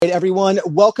everyone.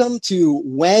 Welcome to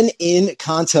When in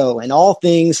Kanto, an all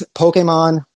things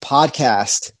Pokemon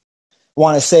podcast. I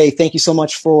want to say thank you so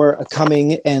much for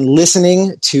coming and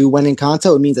listening to When in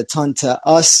Kanto. It means a ton to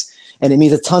us, and it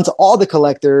means a ton to all the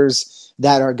collectors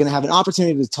that are going to have an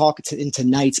opportunity to talk in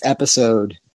tonight's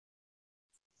episode.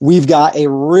 We've got a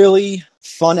really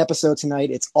fun episode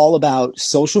tonight. It's all about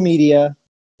social media,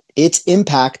 its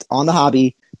impact on the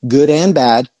hobby, good and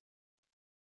bad.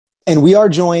 And we are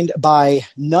joined by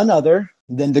none other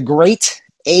than the great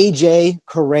AJ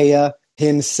Correa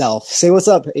himself. Say what's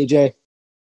up, AJ.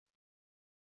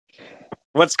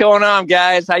 What's going on,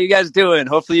 guys? How you guys doing?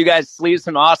 Hopefully you guys sleeve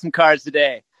some awesome cards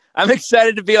today. I'm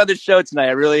excited to be on the show tonight.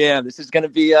 I really am. This is going to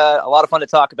be a lot of fun to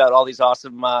talk about all these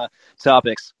awesome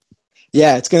topics.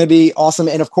 Yeah, it's going to be awesome.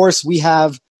 And of course, we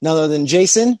have none other than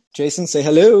Jason. Jason, say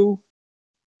hello.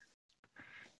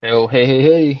 Oh,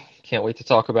 hey. Can't wait to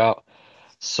talk about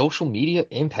social media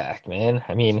impact, man.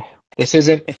 I mean, this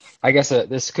isn't, I guess,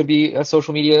 this could be a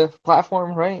social media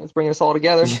platform, right? It's bringing us all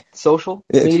together. Social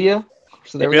media.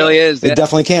 So it really is. It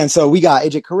definitely can. So we got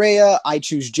AJ Correa, I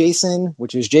choose Jason,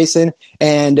 which is Jason,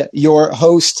 and your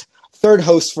host, third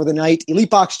host for the night, Elite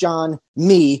Box John,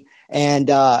 me. And,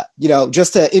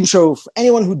 just to intro for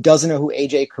anyone who doesn't know who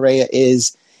AJ Correa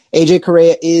is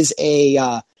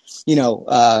a,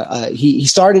 he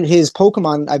started his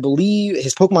Pokemon, I believe,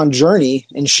 his Pokemon journey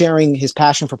and sharing his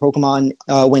passion for Pokemon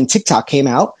when TikTok came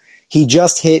out. He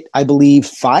just hit, I believe,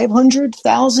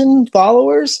 500,000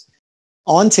 followers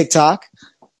on TikTok.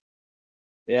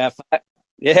 Yeah.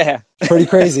 Pretty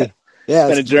crazy. Yeah,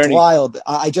 it's been a journey. It's wild.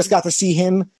 I just got to see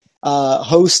him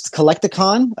host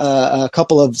Collecticon, a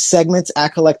couple of segments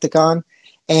at Collecticon.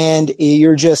 And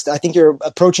I think you're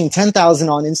approaching 10,000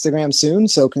 on Instagram soon.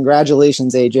 So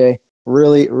congratulations, AJ.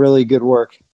 Really, really good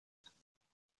work.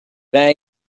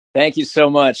 Thank you so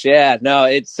much. Yeah, no,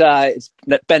 it's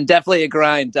been definitely a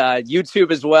grind.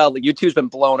 YouTube as well. YouTube's been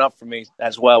blown up for me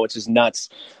as well, which is nuts.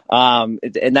 And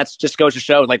that's just goes to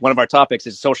show, like, one of our topics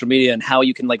is social media and how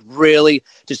you can, like, really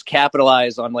just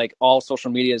capitalize on, like, all social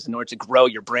medias in order to grow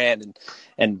your brand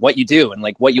and what you do and,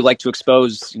 like, what you like to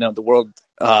expose, the world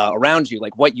around you,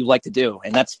 like what you like to do.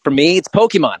 And that's, for me, it's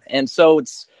Pokemon. And so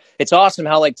it's awesome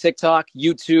how, like, TikTok,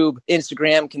 YouTube,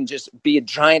 Instagram can just be a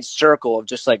giant circle of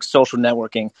just, like, social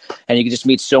networking, and you can just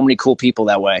meet so many cool people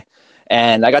that way.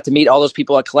 And I got to meet all those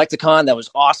people at Collecticon. That was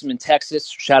awesome in Texas.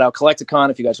 Shout out Collecticon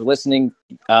if you guys are listening.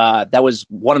 That was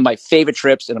one of my favorite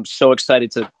trips, and I'm so excited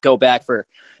to go back for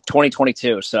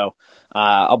 2022. So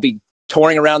I'll be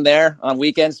touring around there on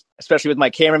weekends, especially with my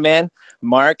cameraman,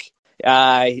 Mark.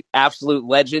 Absolute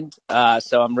legend.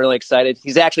 So I'm really excited.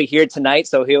 He's actually here tonight,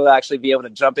 so he'll actually be able to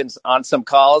jump in on some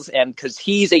calls, and because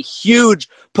he's a huge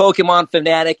Pokemon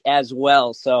fanatic as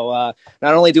well. So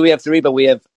not only do we have 3, but we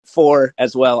have 4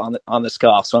 as well on this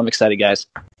call. So I'm excited, guys.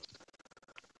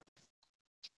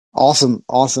 Awesome.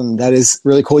 That is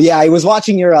really cool. Yeah, I was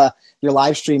watching your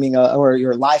live streaming or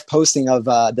your live posting of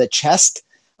the chest.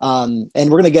 And we're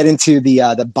going to get into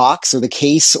the box or the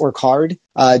case or card,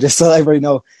 just so everybody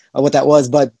know what that was.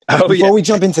 But before we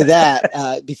jump into that,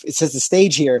 it says the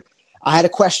stage here, I had a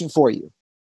question for you.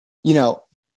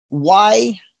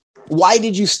 Why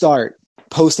did you start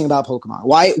posting about Pokemon?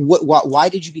 Why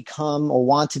did you become or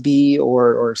want to be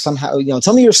or somehow,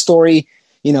 tell me your story,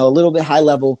 a little bit high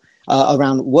level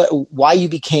around why you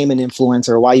became an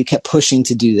influencer, why you kept pushing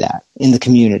to do that in the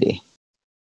community.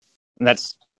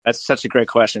 That's such a great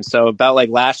question. So about, like,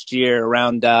 last year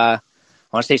around, I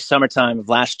want to say summertime of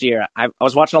last year, I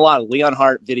was watching a lot of Leon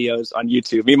Hart videos on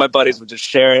YouTube. Me and my buddies would just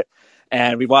share it,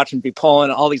 and we'd watch him be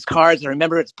pulling all these cards. And I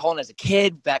remember it's pulling as a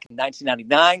kid back in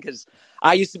 1999, because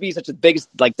I used to be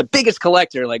the biggest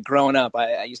collector, like, growing up.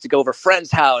 I used to go over a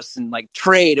friend's house and, like,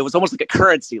 trade. It was almost like a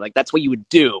currency. Like, that's what you would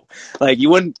do. Like, you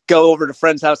wouldn't go over to a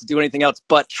friend's house to do anything else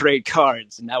but trade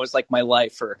cards. And that was, like, my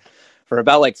life for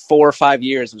about, like, 4 or 5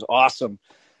 years. It was awesome.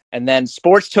 And then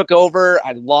sports took over.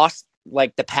 I lost,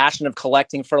 like, the passion of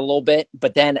collecting for a little bit.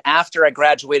 But then after I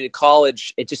graduated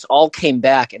college, it just all came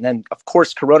back. And then, of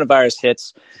course, coronavirus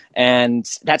hits. And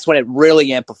that's when it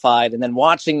really amplified. And then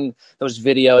watching those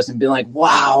videos and being like,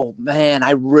 wow, man,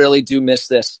 I really do miss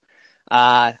this.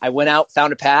 I went out,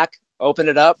 found a pack, opened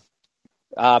it up,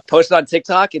 posted on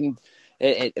TikTok, and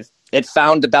it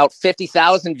found about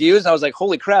 50,000 views. I was like,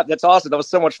 holy crap, that's awesome. That was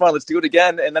so much fun. Let's do it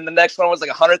again. And then the next one was like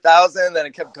 100,000. Then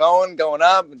it kept going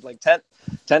up, like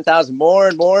 10,000 more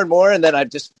and more and more. And then I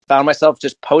just found myself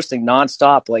just posting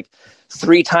nonstop, like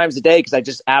 3 times a day, because I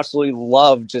just absolutely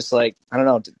love just, like, I don't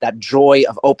know, that joy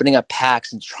of opening up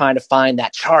packs and trying to find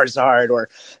that Charizard or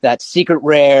that secret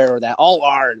rare or that all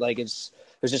art. Like, it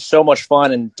was just so much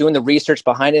fun, and doing the research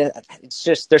behind it. It's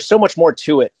just, there's so much more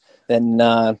to it.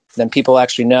 than people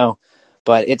actually know.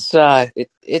 But it's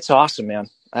awesome, man.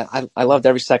 I loved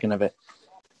every second of it.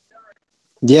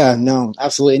 Yeah, no,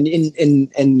 absolutely.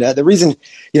 And the reason,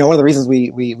 one of the reasons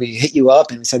we hit you up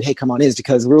and we said, hey, come on, is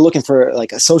because we were looking for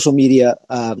like a social media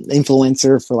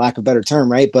influencer, for lack of a better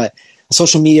term, right? But a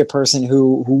social media person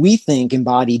who we think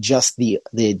embody just the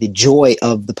joy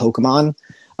of the Pokemon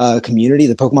community,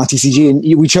 the Pokemon TCG.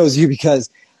 And we chose you because,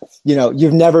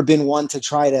 you've never been one to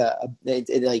try to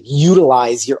like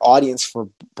utilize your audience for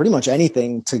pretty much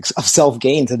anything of self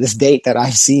gain to this date that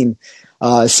I've seen.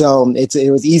 So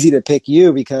it was easy to pick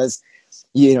you because,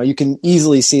 you can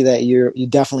easily see that you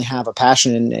definitely have a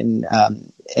passion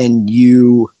and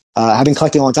you have been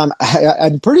collecting a long time.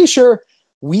 I'm pretty sure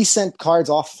we sent cards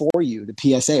off for you, the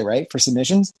PSA, right? For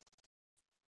submissions.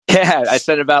 Yeah, I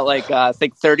sent about I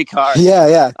think 30 cards.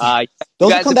 Yeah. You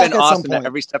guys have been awesome at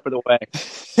every step of the way.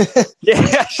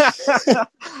 Yeah,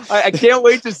 I can't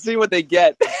wait to see what they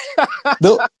get.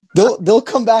 They'll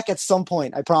come back at some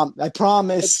point. I promise.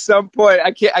 At some point,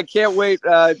 I can't wait.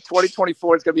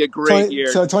 2024 is going to be a great year.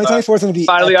 So 2024 is going to be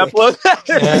finally epic. upload.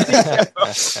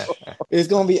 It's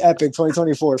going to be epic.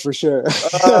 2024 for sure.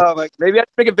 Maybe I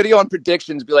should make a video on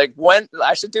predictions. Be like, when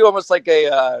I should do almost like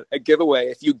a giveaway.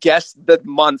 If you guess the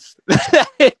month that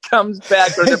it comes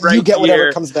back or the right you get year,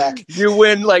 whatever comes back. You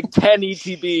win like 10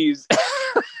 ETBs.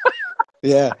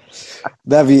 Yeah,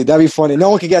 that'd be funny. No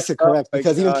one can guess it correct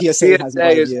because even PSA has no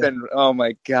idea. Oh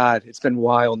my God, it's been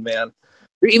wild, man.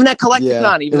 Even at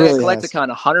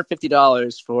Collecticon,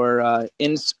 $150 for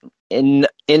in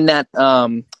that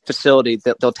facility,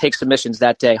 they'll take submissions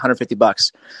that day,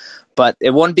 $150. But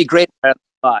it wouldn't be great on the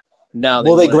spot. No,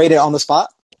 will they grade it on the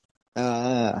spot?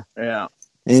 Yeah,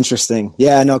 interesting.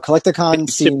 Yeah, no,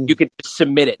 Collecticon. You could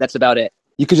submit it. That's about it.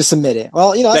 You could just submit it.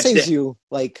 Well, that saves you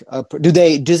like.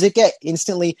 Does it get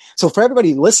instantly? So for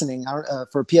everybody listening,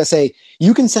 for PSA,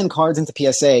 you can send cards into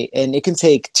PSA, and it can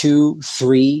take 2,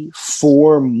 3,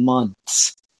 4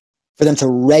 months for them to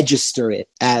register it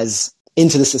as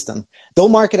into the system. They'll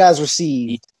mark it as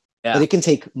received, but it can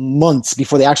take months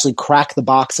before they actually crack the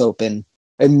box open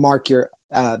and mark your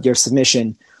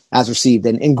submission as received.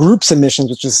 And in group submissions,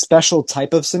 which is a special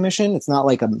type of submission, it's not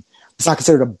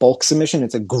considered a bulk submission.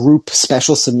 It's a group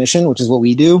special submission, which is what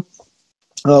we do.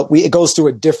 It goes through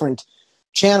a different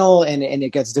channel and it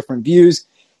gets different views.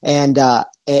 And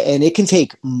it can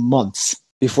take months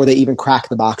before they even crack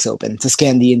the box open to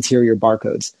scan the interior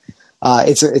barcodes.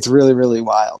 It's really, really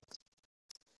wild.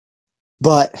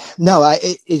 But no,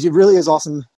 it really is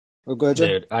awesome. Oh, go ahead, Jay.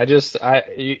 Dude, I just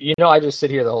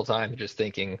sit here the whole time just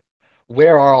thinking,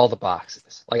 where are all the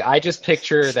boxes? Like, I just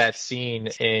picture that scene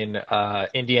in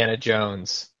Indiana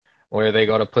Jones where they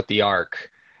go to put the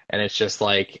Ark, and it's just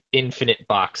like infinite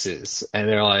boxes, and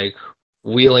they're like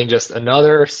wheeling just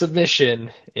another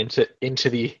submission into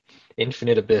the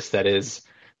infinite abyss that is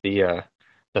the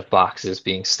boxes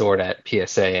being stored at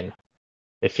PSA, and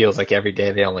it feels like every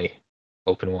day they only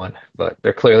open one, but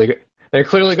they're clearly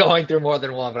going through more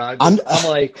than one. But I'm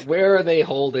like, where are they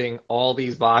holding all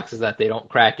these boxes that they don't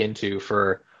crack into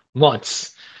for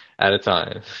months at a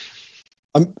time?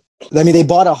 They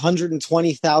bought a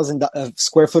 120,000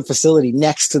 square foot facility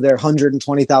next to their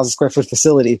 120,000 square foot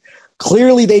facility.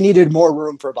 Clearly, they needed more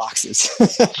room for boxes.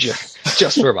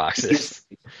 just for boxes.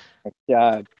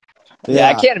 God. Yeah,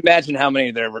 I can't imagine how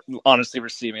many they're honestly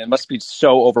receiving. It must be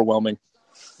so overwhelming.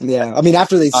 Yeah, I mean,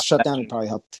 after they shut down, it probably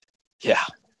helped. Yeah,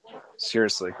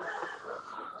 seriously.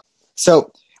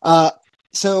 So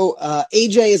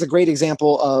AJ is a great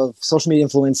example of social media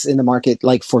influence in the market,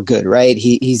 like for good, right?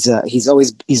 He's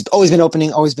always been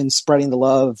opening, always been spreading the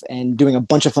love and doing a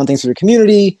bunch of fun things for the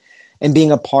community and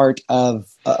being a part of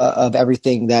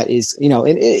everything that is,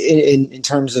 in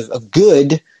terms of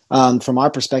good, from our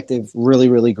perspective, really,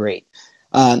 really great.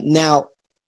 Now,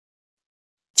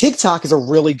 TikTok is a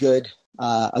really good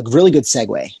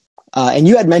segue. And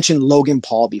you had mentioned Logan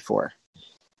Paul before.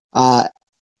 A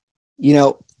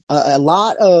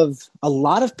lot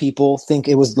of people think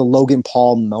it was the Logan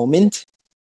Paul moment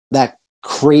that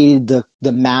created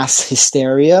the mass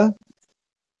hysteria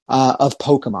of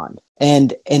Pokemon.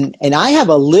 And I have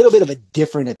a little bit of a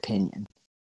different opinion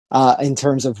in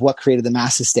terms of what created the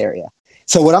mass hysteria.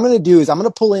 So what I'm going to do is I'm going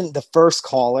to pull in the first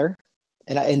caller,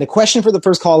 and the question for the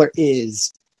first caller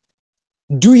is,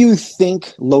 do you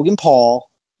think Logan Paul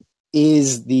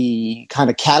is the kind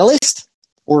of catalyst,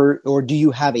 or do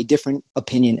you have a different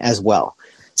opinion as well?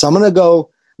 So I'm gonna go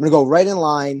right in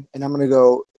line, and I'm gonna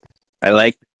go. I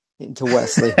like into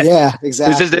Wesley. Yeah,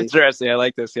 exactly. This is interesting. I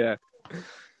like this. Yeah.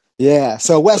 Yeah.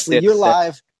 So Wesley, you're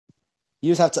live.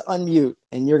 You just have to unmute,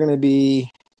 and you're gonna be,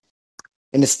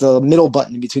 and it's the middle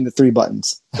button in between the three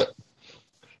buttons.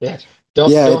 Yeah. Yeah,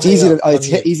 Don't hang up. it's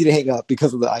Unmute. easy to hang up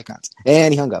because of the icons.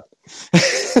 And he hung up.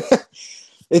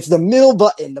 It's the middle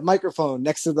button, the microphone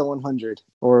next to the 100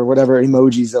 or whatever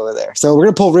emojis over there. So we're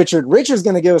gonna pull Richard. Richard's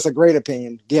gonna give us a great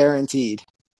opinion, guaranteed.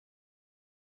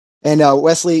 And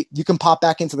Wesley, you can pop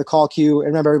back into the call queue. And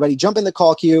remember, everybody, jump in the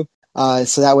call queue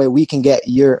so that way we can get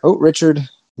your. Oh, Richard,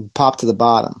 pop to the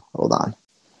bottom. Hold on.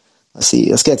 Let's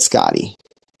see. Let's get Scotty.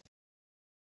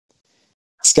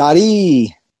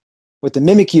 Scotty, with the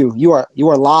Mimikyu, you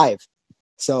are live.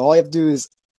 So all you have to do is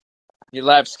You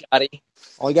live, Scotty.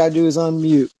 all you gotta do is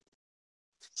unmute.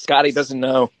 Scotty doesn't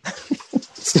know.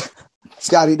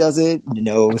 Scotty does it.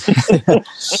 No.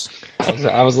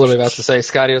 I was literally about to say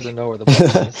Scotty doesn't know where the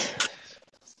button is.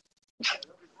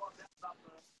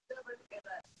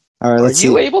 All right, Are let's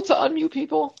you see. able to unmute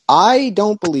people? I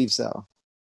don't believe so.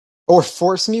 Or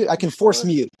force mute. I can force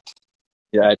mute.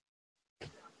 Yeah.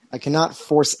 I cannot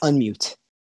force unmute.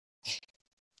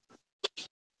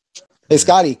 Hey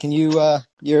Scotty, can you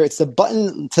it's the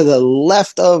button to the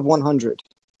left of 100.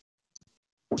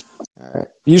 All right.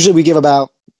 Usually we give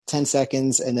about 10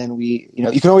 seconds and then you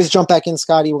can always jump back in,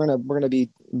 Scotty. We're going to be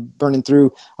burning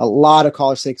through a lot of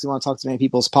caller six. We want to talk to as many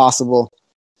people as possible.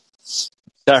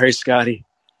 Sorry, Scotty.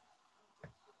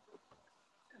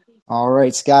 All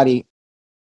right, Scotty.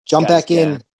 Jump Scotty's back in.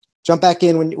 gone. Jump back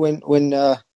in when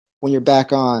you're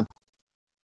back on.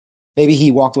 Maybe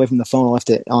he walked away from the phone and left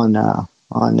it on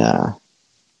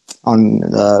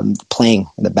playing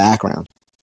in the background.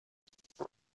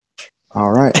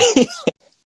 All right.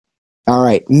 All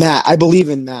right. Matt, I believe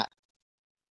in Matt.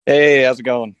 Hey, how's it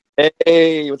going?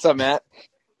 Hey, what's up, Matt?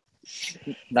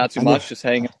 Not too much, just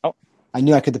hanging out. I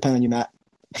knew I could depend on you, Matt.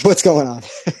 What's going on?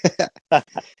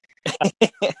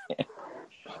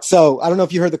 So I don't know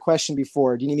if you heard the question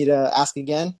before. Do you need me to ask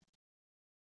again?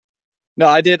 No,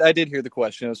 I did hear the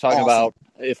question. It was talking Awesome.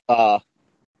 about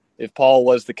if Paul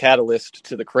was the catalyst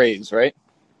to the craze, right?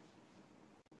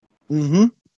 Mm-hmm.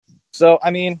 So,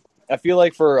 I mean, I feel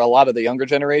like for a lot of the younger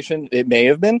generation, it may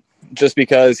have been just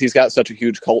because he's got such a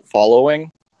huge cult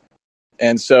following.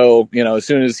 And so, as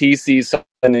soon as he sees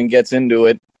something and gets into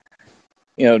it,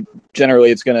 generally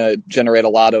it's going to generate a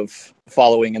lot of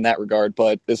following in that regard.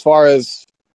 But as far as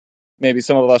maybe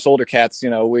some of us older cats,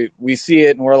 we see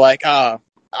it and we're like, I've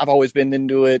always been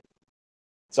into it.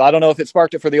 So I don't know if it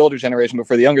sparked it for the older generation, but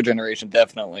for the younger generation,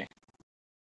 definitely.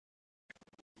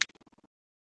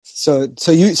 So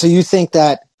you think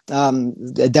that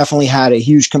it definitely had a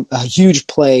huge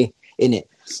play in it,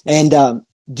 and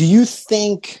do you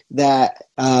think that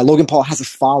Logan Paul has a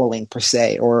following per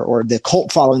se, or the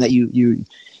cult following that you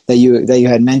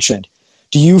had mentioned?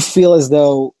 Do you feel as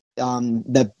though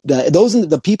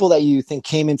the people that you think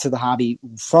came into the hobby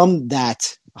from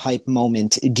that hype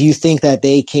moment, do you think that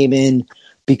they came in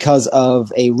because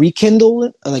of a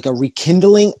rekindling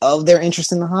of their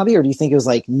interest in the hobby, or do you think it was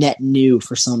like net new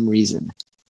for some reason?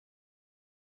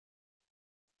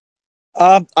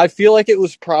 I feel like it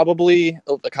was probably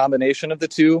a combination of the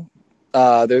two.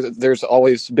 There's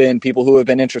always been people who have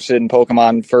been interested in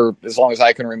Pokemon for as long as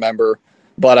I can remember,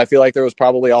 but I feel like there was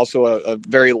probably also a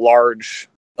very large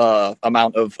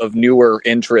amount of newer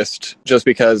interest, just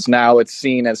because now it's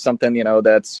seen as something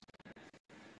that's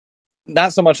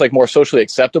not so much like more socially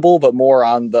acceptable, but more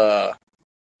on the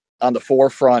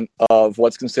forefront of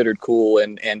what's considered cool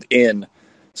and in.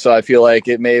 So I feel like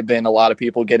it may have been a lot of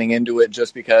people getting into it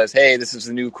just because, hey, this is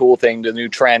the new cool thing, the new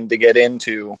trend to get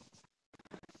into.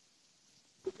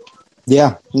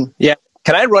 Yeah. Yeah.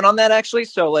 Can I run on that actually?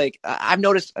 So like I've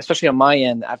noticed, especially on my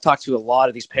end, I've talked to a lot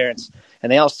of these parents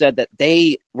and they all said that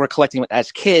they were collecting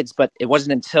as kids, but it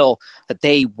wasn't until that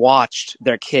they watched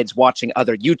their kids watching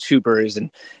other YouTubers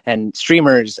and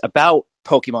streamers about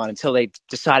Pokemon until they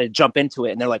decided to jump into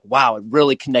it. And they're like, wow, it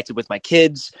really connected with my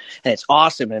kids and it's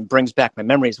awesome. And it brings back my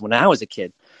memories when I was a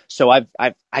kid. So I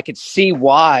could see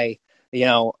why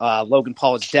Logan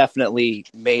Paul has definitely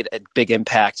made a big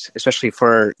impact, especially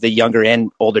for the younger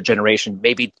and older generation.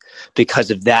 Maybe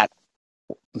because of that,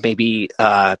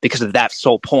 because of that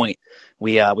sole point,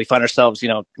 we find ourselves,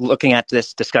 looking at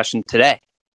this discussion today.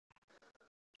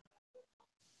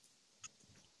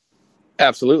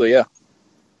 Absolutely, yeah.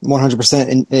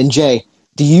 100%. And Jay,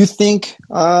 do you think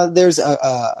there's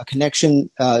a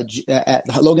connection at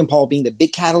Logan Paul being the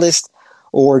big catalyst,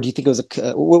 or do you think it was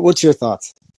what's your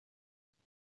thoughts?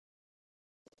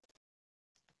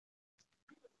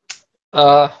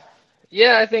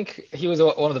 Yeah, I think he was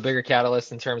one of the bigger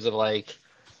catalysts in terms of the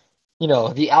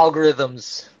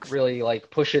algorithms really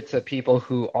push it to people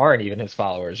who aren't even his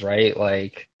followers, right?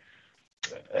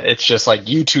 it's just like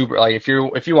YouTube. Like if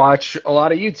you watch a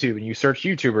lot of YouTube and you search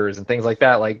YouTubers and things like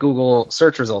that, like Google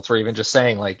search results, or even just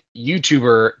saying like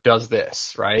YouTuber does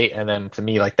this, right? And then to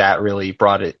me, like that really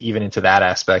brought it even into that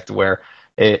aspect where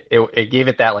it gave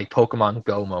it that like Pokemon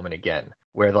Go moment again,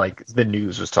 where like the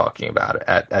news was talking about it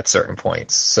at certain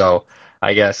points. So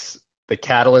I guess the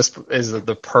catalyst is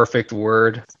the perfect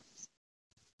word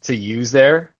to use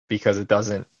there because it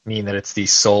doesn't mean that it's the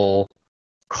sole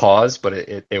cause, but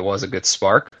it was a good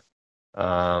spark.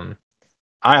 Um,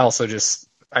 I also just,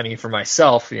 I mean, for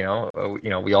myself, we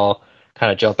all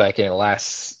kind of jumped back in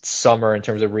last summer in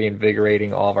terms of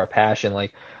reinvigorating all of our passion.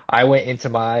 Like, I went into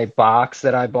my box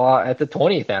that I bought at the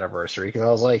 20th anniversary because I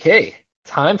was like, hey,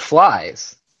 time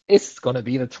flies. It's going to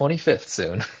be the 25th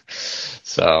soon.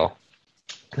 So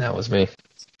that was me.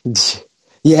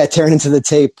 Yeah, tearing into the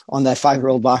tape on that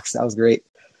 5-year-old box. That was great.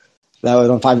 That was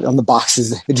on the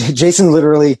boxes. Jason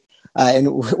literally,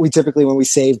 and we typically, when we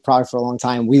save product for a long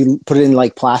time, we put it in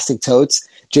like plastic totes.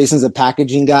 Jason's a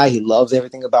packaging guy. He loves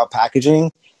everything about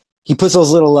packaging. He puts those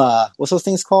little, what's those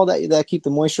things called that keep the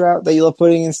moisture out that you love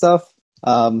putting and stuff?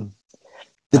 The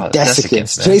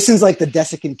desiccants. Man. Jason's like the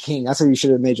desiccant king. That's what you should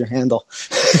have made your handle.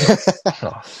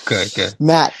 Oh, good.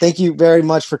 Matt, thank you very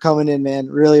much for coming in,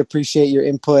 man. Really appreciate your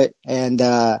input and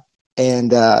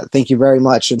thank you very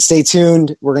much. And stay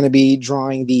tuned. We're going to be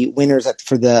drawing the winners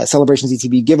for the Celebrations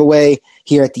ETB giveaway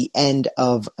here at the end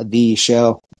of the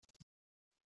show.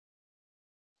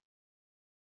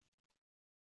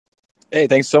 Hey,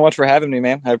 thanks so much for having me,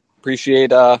 man. I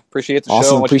appreciate the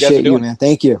show and what Appreciate you guys are doing. man.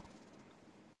 Thank you.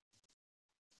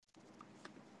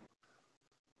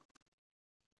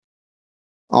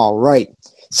 All right.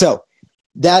 So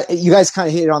that you guys kind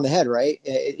of hit it on the head, right?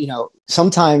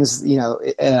 Sometimes,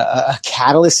 a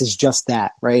catalyst is just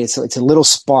that, right? So it's a little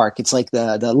spark. It's like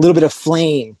the little bit of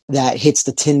flame that hits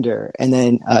the tinder and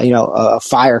then, a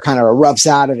fire kind of erupts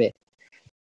out of it.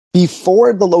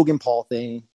 Before the Logan Paul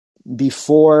thing,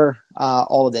 before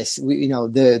all of this,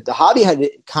 the hobby had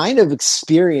kind of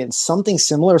experienced something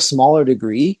similar, smaller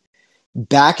degree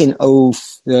back in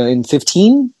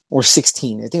 15 or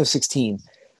 16. I think it was 16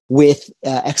 with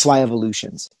XY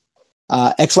Evolutions.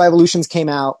 XY Evolutions came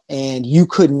out and you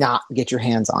could not get your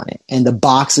hands on it. And the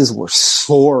boxes were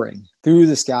soaring through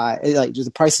the sky.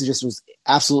 The prices just was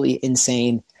absolutely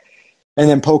insane. And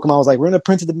then Pokemon was like, we're going to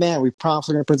print to demand. We promised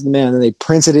we're going to print to demand. And then they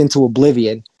printed it into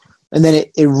oblivion. And then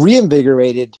it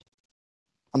reinvigorated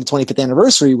on the 25th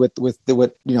anniversary with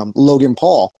Logan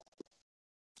Paul.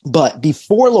 But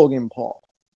before Logan Paul,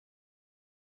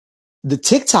 the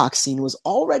TikTok scene was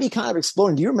already kind of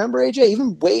exploding. Do you remember, AJ?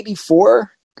 Even way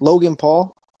before Logan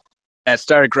Paul? It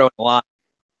started growing a lot.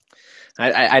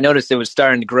 I noticed it was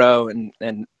starting to grow,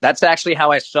 and that's actually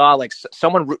how I saw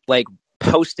someone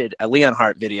posted a Leon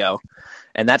Hart video,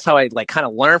 and that's how I kind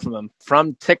of learned from him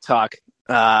from TikTok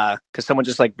because someone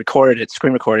just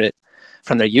screen recorded it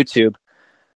from their YouTube.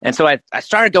 And so I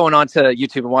started going on to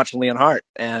YouTube and watching Leon Hart,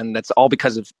 and that's all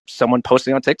because of someone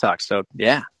posting on TikTok. So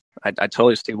yeah, I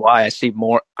totally see why. I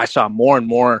saw more and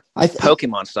more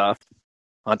Pokemon stuff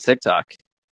on TikTok.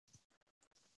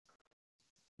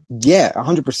 Yeah,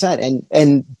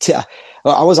 100%.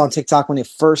 I was on TikTok when it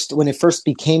first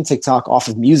became TikTok off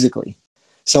of Musical.ly.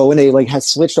 So when they had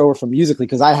switched over from Musical.ly,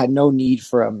 because I had no need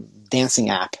for a dancing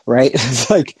app, right? It's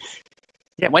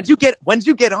yeah. When did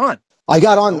you get on? I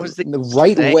got on the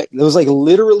right way. It was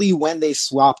literally when they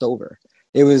swapped over.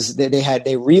 It was they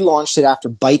relaunched it after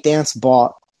ByteDance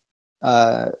bought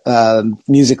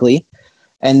Musical.ly,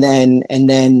 and then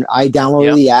I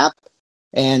downloaded the app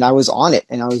and I was on it,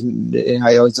 and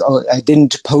I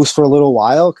didn't post for a little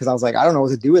while because I was like, I don't know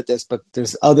what to do with this, but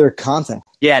there's other content.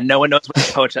 Yeah, no one knows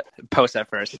what to post at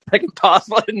first. It's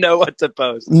impossible to know what to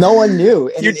post. No one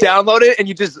knew. And you download it and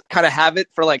you just kind of have it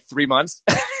for 3 months,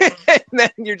 and then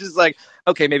you're just like,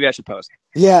 okay, maybe I should post.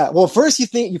 Yeah. Well, first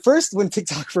when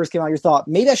TikTok first came out, you thought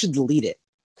maybe I should delete it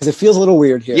because it feels a little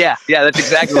weird here. Yeah, that's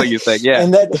exactly what you think. Yeah,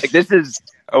 and then, this is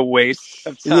a waste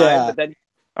of time. Yeah. But then you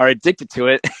are addicted to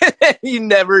it. You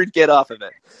never get off of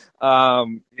it.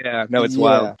 It's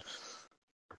wild.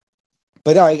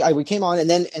 But we came on, and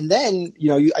then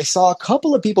I saw a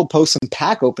couple of people post some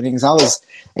pack openings. I was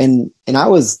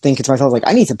thinking to myself,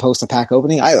 I need to post a pack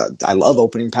opening. I love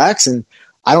opening packs, and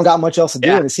I don't got much else to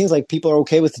do. And it seems like people are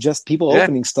okay with just people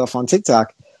opening stuff on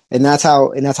TikTok, and that's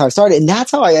how I started, and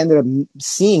that's how I ended up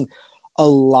seeing a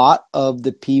lot of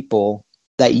the people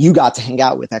that you got to hang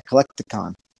out with at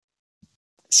Collecticon.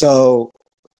 So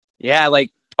yeah,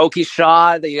 Poke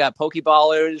Shaw, you got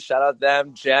Pokeballers, shout out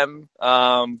them, Gem.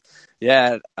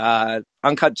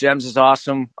 Uncut Gems is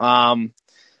awesome.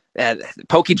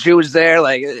 Pokey was there.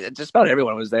 Like just about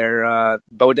everyone was there.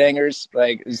 Bowdangers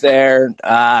like was there.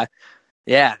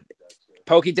 Yeah,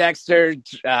 Pokey Dexter,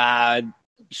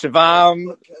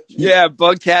 Shavam, yeah,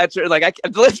 Bugcatcher. Like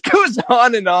the list goes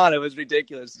on and on. It was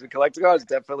ridiculous. The Collecticon is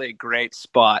definitely a great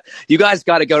spot. You guys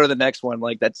got to go to the next one.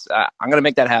 Like that's, I'm gonna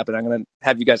make that happen. I'm gonna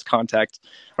have you guys contact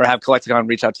or have Collecticon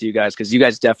reach out to you guys because you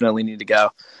guys definitely need to go.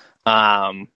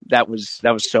 That was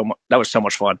so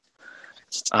much fun.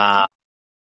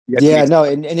 Yeah, no,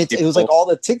 and it was like all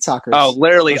the TikTokers. Oh,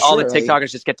 literally all sure. the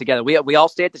TikTokers just get together. We all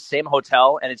stay at the same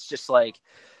hotel, and it's just like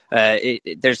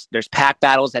there's pack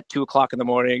battles at 2:00 in the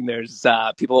morning. There's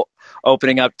people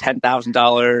opening up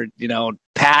 $10,000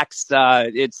 packs.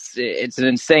 It's an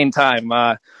insane time.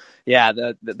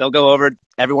 They'll go over.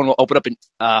 Everyone will open up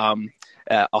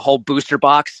a whole booster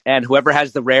box, and whoever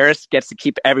has the rarest gets to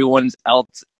keep everyone's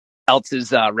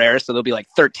else's rarest. So there'll be like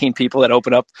 13 people that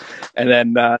open up, and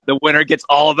then the winner gets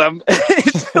all of them.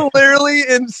 It's literally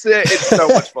insane. It's so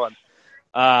much fun.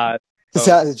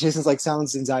 Jason's like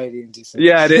sounds anxiety inducing.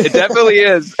 Yeah, it definitely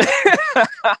is.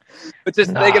 But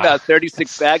just think about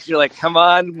 36 packs. You're like, come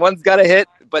on, one's got to hit,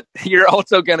 but you're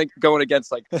also going against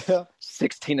like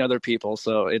 16 other people.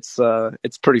 So it's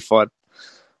pretty fun.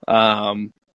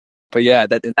 But yeah,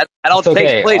 that all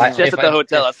takes place just at the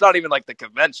hotel. It's not even like the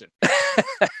convention.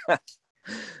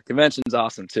 Convention's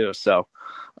awesome too. So,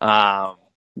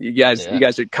 you guys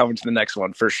are coming to the next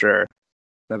one for sure.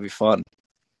 That'd be fun.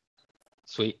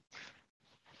 Sweet.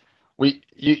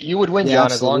 You would win, John,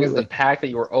 absolutely. As long as the pack that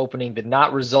you were opening did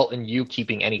not result in you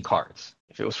keeping any cards.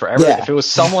 If it was forever, if it was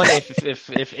someone, if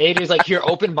AJ's like, here,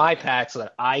 open my pack so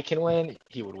that I can win,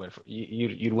 he would win.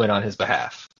 You'd win on his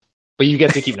behalf, but you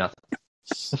get to keep nothing.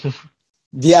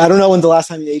 Yeah, I don't know when the last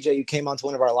time AJ you came onto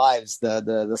one of our lives,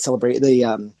 the celebrate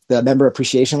the member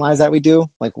appreciation lives that we do,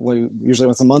 like usually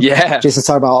once a month. Yeah, Jason's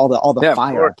talking about all the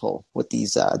fire I pull with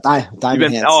these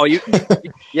diamond hands. Oh, you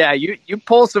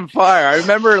pull some fire. I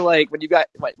remember like when you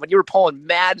were pulling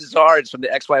mad Zards from the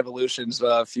XY Evolutions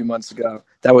a few months ago.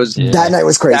 That night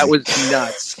was crazy. That was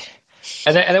nuts.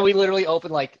 And then we literally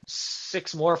opened like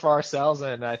 6 more for ourselves,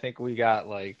 and I think we got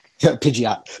like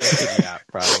Pidgeot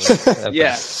probably.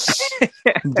 Yeah.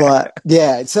 But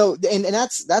yeah, so and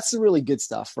that's the really good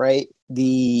stuff, right?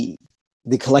 The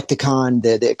Collecticon,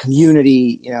 the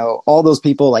community, all those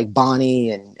people like Bonnie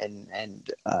and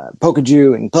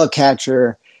Pokaju and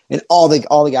Bugcatcher and all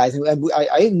the guys.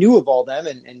 I knew of all them,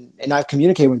 and I've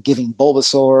communicated with Giving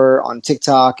Bulbasaur on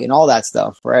TikTok and all that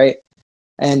stuff, right?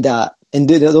 And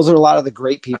those are a lot of the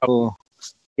great people.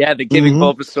 Yeah, the Giving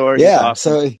Bulbasaur. Yeah,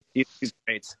 awesome. so he's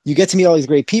great. You get to meet all these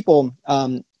great people,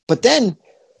 but then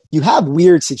you have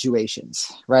weird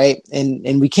situations, right?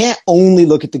 And we can't only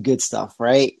look at the good stuff,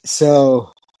 right?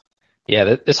 So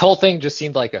yeah, this whole thing just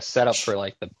seemed like a setup for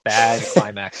like the bad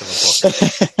climax of a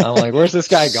book. I'm like, where's this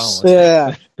guy going?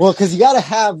 Yeah, well, because you gotta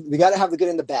have the good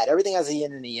and the bad. Everything has a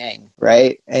yin and a yang,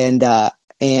 right? And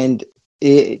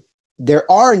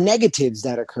there are negatives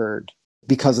that occurred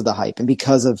because of the hype and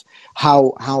because of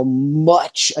how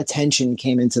much attention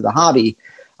came into the hobby,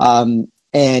 and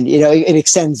it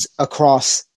extends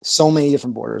across so many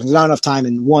different borders. There's not enough time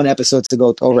in one episode to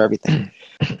go over everything,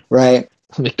 right?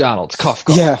 McDonald's, cough.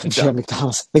 Yeah,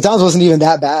 McDonald's. McDonald's wasn't even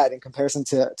that bad in comparison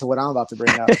to what I'm about to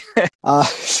bring up.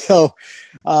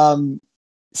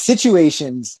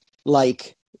 Situations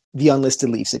like the unlisted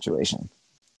leaf situation.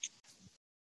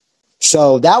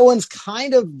 So that one's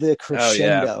kind of the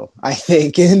crescendo, I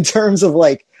think, in terms of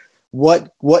like what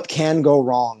can go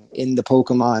wrong in the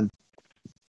Pokemon.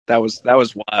 That was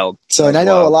wild. So, and I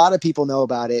know a lot of people know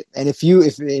about it. And if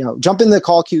jump in the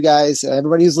call queue, guys,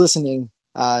 everybody who's listening,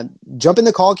 jump in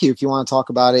the call queue if you want to talk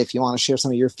about it, if you want to share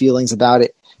some of your feelings about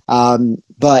it.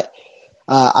 But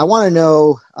I want to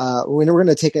know, we're going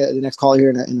to take the next call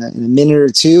here in a minute or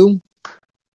two,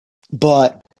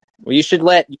 but you should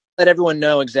let everyone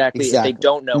know exactly. If they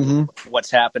don't know what's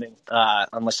happening,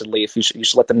 unlisted leaf, you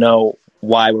should let them know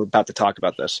why we're about to talk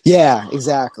about this. Yeah,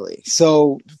 exactly.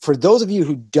 So for those of you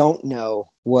who don't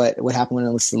know what happened with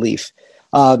Unlisted Leaf,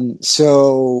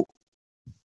 so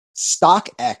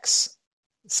StockX,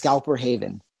 Scalper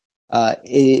Haven,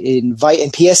 invite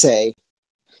and PSA,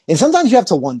 and sometimes you have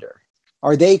to wonder,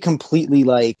 are they completely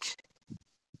like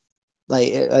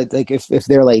if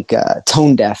they're like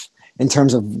tone deaf in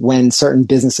terms of when certain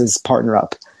businesses partner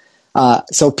up.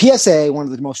 So PSA, one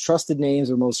of the most trusted names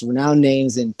or most renowned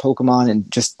names in Pokemon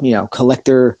and just,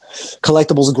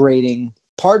 collectibles grading,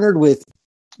 partnered with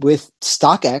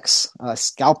StockX,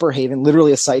 Scalper Haven,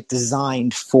 literally a site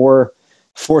designed for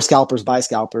scalpers by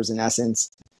scalpers in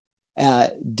essence,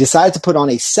 decided to put on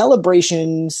a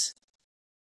Celebrations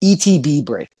ETB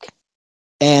break.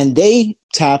 and they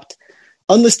tapped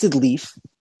Unlisted Leaf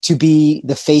to be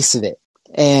the face of it.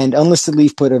 And Unlisted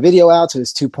Leaf put a video out to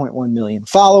his 2.1 million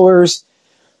followers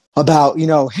about,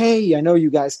 hey, I know you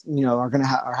guys, are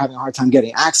having a hard time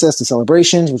getting access to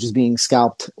Celebrations, which is being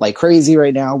scalped like crazy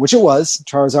right now, which it was.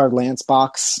 Charizard Lance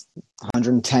box,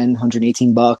 110,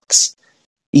 118 bucks.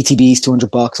 ETBs,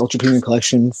 $200. Ultra Premium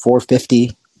Collection,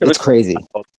 $450. It's crazy.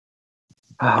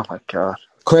 Oh my god,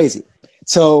 crazy.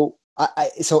 So,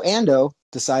 so Ando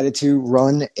decided to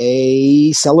run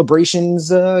a Celebrations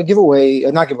giveaway,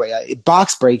 not giveaway, a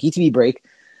box break, ETB break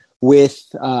with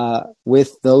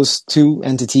those two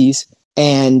entities,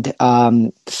 and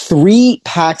 3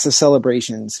 packs of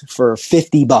Celebrations for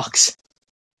 $50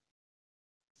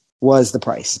 was the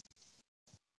price.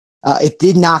 It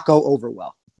did not go over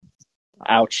well.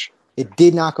 Ouch! It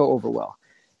did not go over well.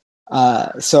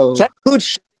 So does that include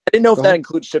I didn't know if that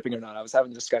includes shipping or not. I was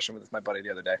having a discussion with my buddy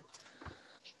the other day.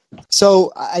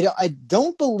 So I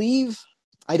don't believe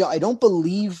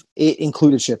it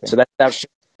included shipping. So that's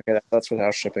okay, that's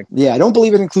without shipping. Yeah, I don't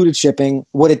believe it included shipping.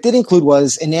 What it did include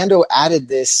was, Anando added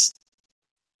this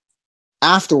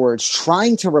afterwards,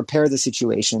 trying to repair the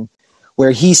situation,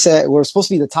 where he said we're supposed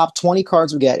to be the top 20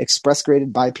 cards we get express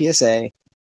graded by PSA.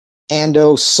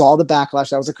 Ando saw the backlash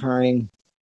that was occurring.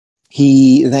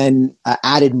 He then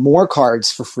added more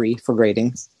cards for free for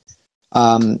grading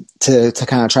to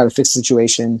kind of try to fix the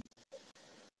situation.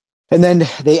 And then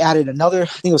they added another, I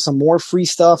think it was some more free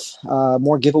stuff,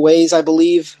 more giveaways, I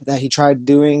believe, that he tried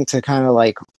doing to kind of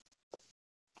like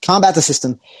combat the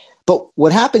system. But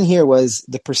what happened here was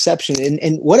the perception,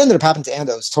 and what ended up happening to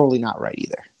Ando is totally not right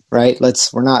either, right? We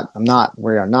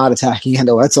are not attacking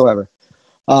Ando whatsoever.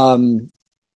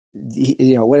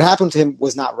 What happened to him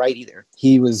was not right either.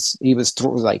 He was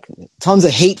like tons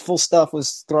of hateful stuff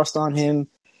was thrust on him,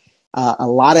 a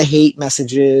lot of hate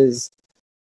messages,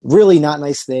 really not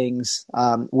nice things,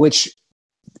 which,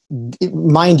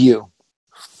 mind you,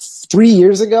 3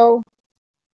 years ago,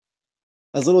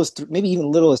 as little as maybe even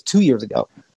little as 2 years ago,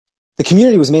 the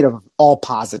community was made of all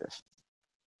positive.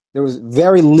 There was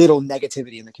very little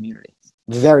negativity in the community,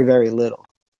 very, very little.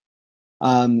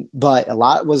 But a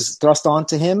lot was thrust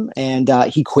onto him, and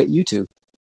he quit YouTube.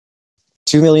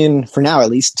 2 million, for now at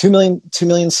least, 2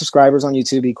 million subscribers on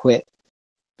YouTube. He quit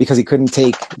because he couldn't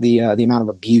take the amount of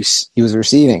abuse he was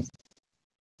receiving.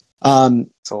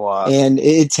 It's a lot, and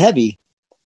it's heavy.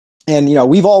 And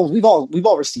we've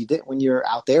all received it when you're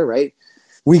out there, right?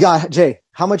 We got Jay.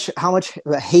 How much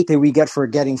hate did we get for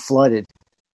getting flooded?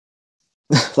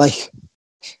 Like.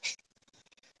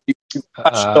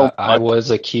 I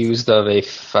was accused of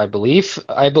I believe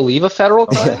a federal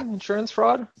crime, insurance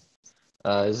fraud,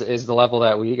 is the level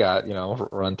that we got,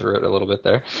 run through it a little bit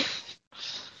there.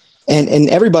 And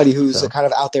everybody who's kind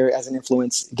of out there as an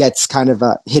influence gets kind of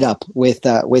hit up with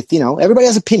everybody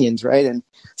has opinions, right? And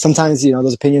sometimes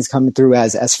those opinions come through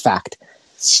as fact.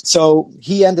 So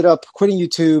he ended up quitting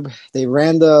YouTube. They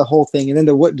ran the whole thing, and then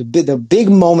the big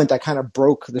moment that kind of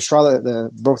broke the straw that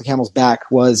broke the camel's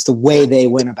back was the way they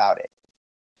went about it.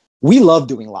 We love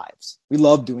doing lives. We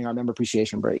love doing our member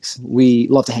appreciation breaks. We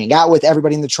love to hang out with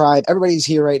everybody in the tribe. Everybody's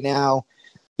here right now.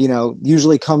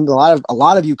 Usually come a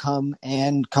lot of you come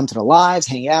to the lives,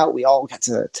 hang out. We all get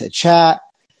to chat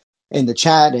in the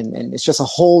chat, and it's just a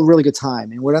whole really good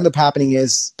time. And what ended up happening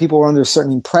is people were under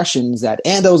certain impressions that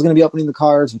Ando was going to be opening the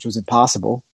cards, which was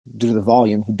impossible due to the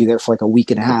volume. He'd be there for like a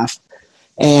week and a half,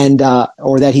 and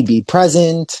or that he'd be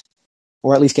present,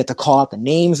 or at least get to call out the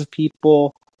names of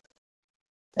people.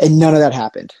 And none of that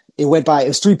happened. It went by. It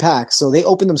was 3 packs, so they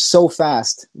opened them so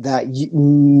fast that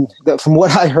from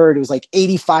what I heard, it was like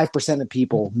 85% of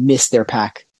people missed their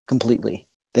pack completely.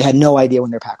 They had no idea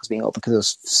when their pack was being opened because it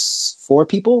was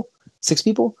 6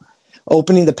 people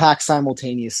opening the pack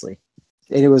simultaneously,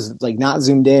 and it was like not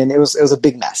zoomed in. It was a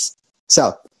big mess.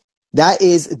 So that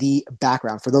is the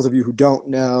background for those of you who don't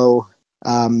know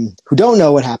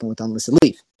what happened with Unlisted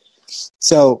Leaf.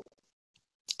 So.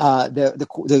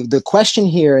 The question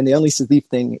here in the Unlisted Leaf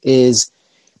thing is,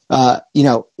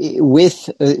 with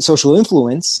social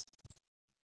influence,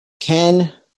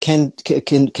 can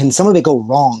some of it go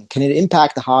wrong? Can it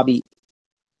impact the hobby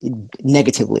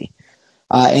negatively?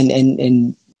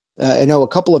 And I know a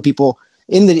couple of people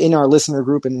in our listener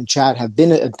group and in chat have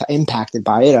been impacted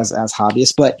by it as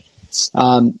hobbyists, but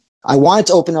I wanted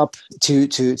to open up to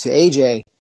AJ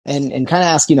and kind of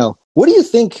ask, what do you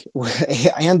think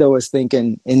Ando was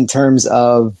thinking in terms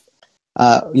of,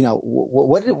 what do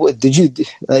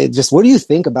you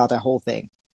think about that whole thing?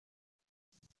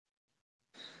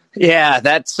 Yeah,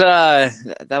 that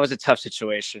was a tough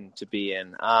situation to be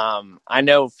in. I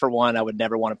know for one, I would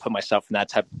never want to put myself in that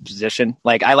type of position.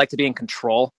 Like, I like to be in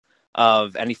control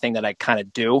of anything that I kind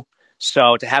of do.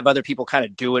 So to have other people kind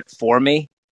of do it for me,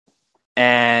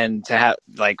 and to have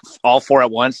like all four at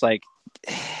once, like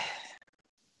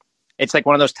it's like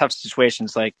one of those tough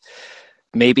situations. Like,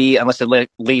 maybe unless the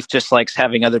Leaf just likes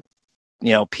having other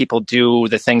people do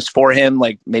the things for him,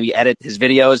 like maybe edit his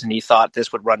videos, and he thought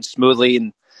this would run smoothly.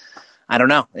 And I don't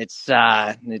know. It's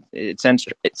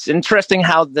interesting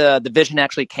how the vision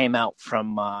actually came out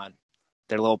from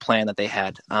their little plan that they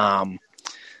had.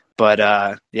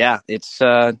 But yeah, it's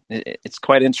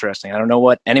quite interesting. I don't know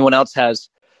what anyone else has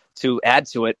to add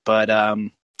to it, but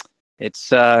it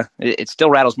still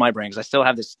rattles my brain because I still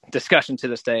have this discussion to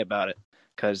this day about it,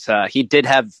 because he did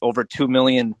have over 2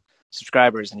 million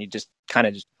subscribers, and he just kind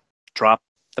of just dropped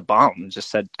the bomb and just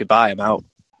said goodbye, I'm out.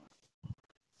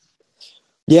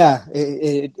 Yeah,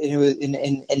 it was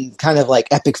in kind of like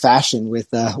epic fashion with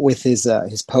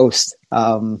his post.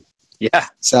 Yeah.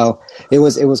 So it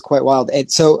was quite wild.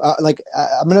 And so I'm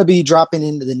going to be dropping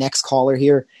into the next caller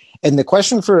here, and the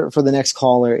question for the next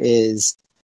caller is,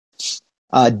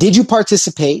 did you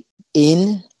participate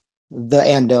in the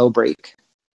Ando break?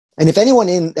 And if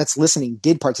anyone that's listening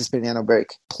did participate in Ando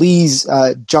break, please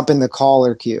jump in the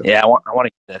caller queue. Yeah, I want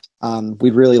to get this.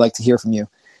 We'd really like to hear from you.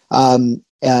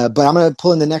 But I'm going to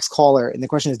pull in the next caller, and the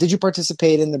question is: did you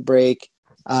participate in the break?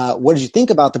 What did you think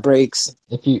about the breaks?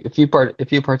 If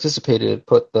you participated,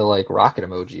 put the like rocket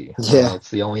emoji. Yeah, it's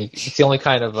the only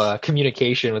kind of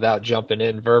communication without jumping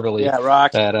in verbally. Yeah,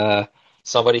 rock. That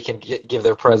somebody can give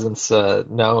their presence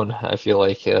known. I feel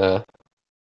like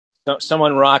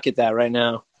Someone rocket that right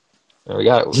now. we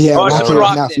got rocket it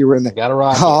now if you were in there. Got a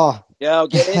rocket. Oh, yo,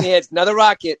 get in here! It's another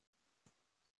rocket.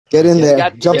 Get in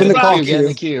there. Jump in the call queue. Get in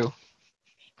the queue.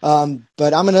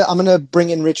 But I'm gonna bring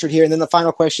in Richard here, and then the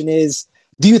final question is: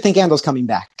 do you think Ando's coming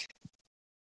back?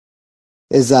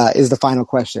 Is the final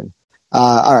question.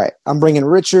 All right, I'm bringing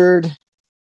Richard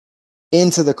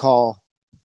into the call.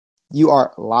 You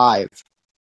are live.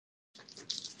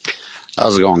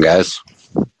 How's it going, guys?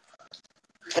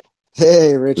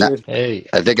 Hey, Richard. Hey.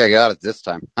 I think I got it this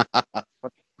time.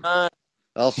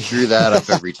 I'll screw that up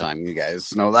every time. You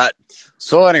guys know that.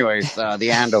 So, anyways, the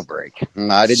Ando break.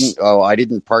 I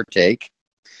didn't partake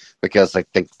because I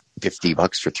think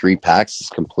 $50 for 3 packs is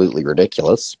completely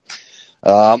ridiculous.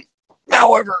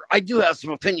 However, I do have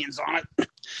some opinions on it.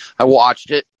 I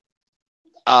watched it.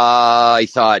 I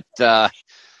thought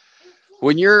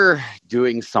when you're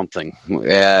doing something,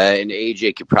 and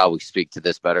AJ could probably speak to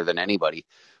this better than anybody,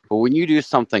 but when you do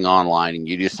something online and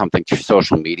you do something through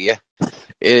social media,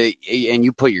 and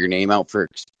you put your name out for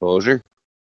exposure,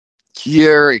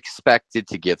 you're expected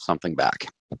to give something back.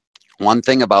 One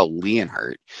thing about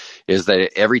Leonhardt is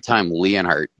that every time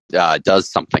Leonhardt does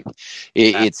something,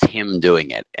 it's him doing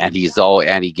it, and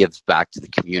he gives back to the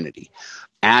community.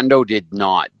 Ando did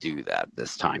not do that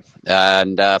this time,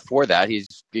 and for that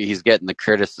he's getting the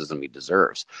criticism he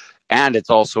deserves. And it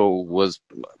also was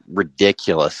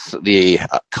ridiculous, the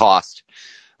cost.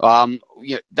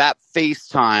 That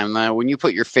FaceTime, when you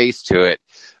put your face to it,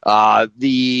 one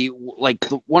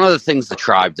of the things the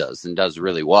tribe does and does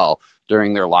really well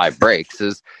during their live breaks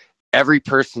is every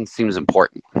person seems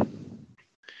important,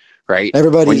 right?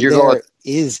 Everybody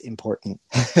is important.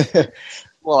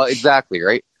 Well, exactly,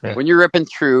 right? Yeah. When you're ripping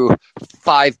through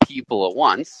 5 people at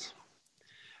once,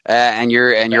 and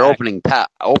you're opening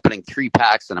 3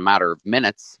 packs in a matter of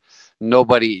minutes,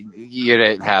 you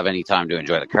don't have any time to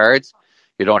enjoy the cards.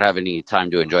 You don't have any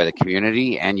time to enjoy the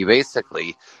community, and you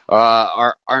basically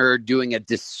are doing a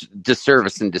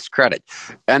disservice and discredit.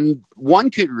 And one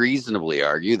could reasonably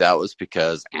argue that was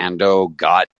because Ando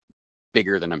got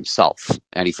bigger than himself,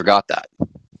 and he forgot that.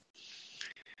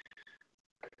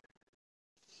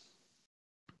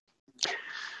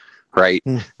 Right.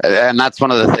 And that's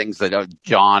one of the things that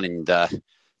John and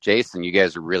Jason, you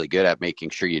guys are really good at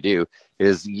making sure you do,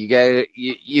 is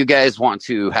you guys want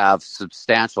to have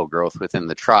substantial growth within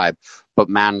the tribe, but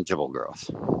manageable growth.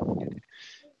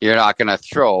 You're not going to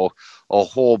throw a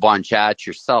whole bunch at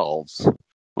yourselves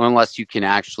unless you can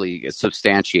actually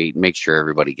substantiate and make sure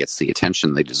everybody gets the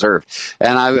attention they deserve.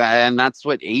 And that's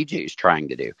what AJ is trying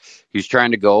to do. He's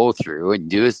trying to go through and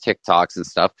do his TikToks and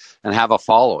stuff and have a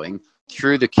following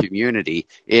through the community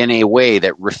in a way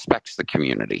that respects the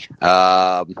community.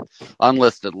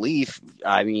 Unlisted Leaf,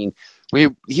 I mean,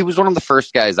 he was one of the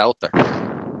first guys out there.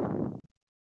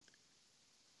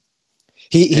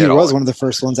 He was one of the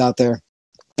first ones out there.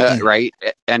 Right.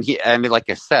 And like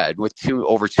I said, with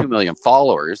over 2 million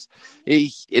followers,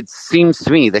 it seems to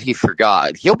me that he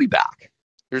forgot. He'll be back.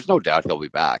 There's no doubt he'll be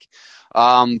back.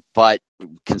 But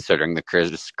considering the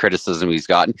criticism he's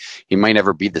gotten, he might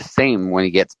never be the same when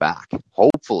he gets back.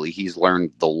 Hopefully, he's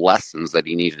learned the lessons that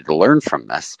he needed to learn from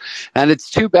this. And it's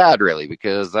too bad, really,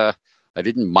 because I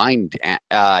didn't mind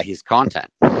his content.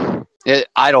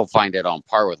 I don't find it on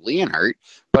par with Leonhardt,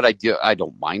 but I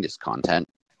don't mind his content.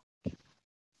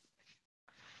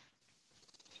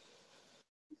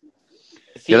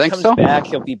 If he comes back,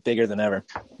 he'll be bigger than ever.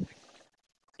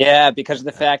 Yeah, because of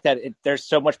the fact that there's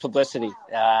so much publicity.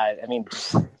 I mean,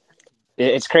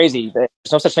 it's crazy. There's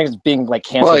no such thing as being like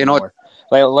canceled anymore.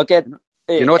 Like, look at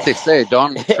you know what they say.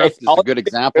 Donald Trump is a good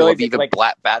example of even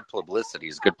bad publicity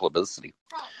is good publicity.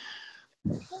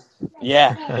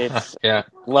 Yeah, it's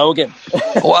Logan.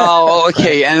 Well,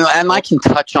 okay, and I can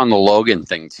touch on the Logan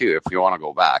thing too if you want to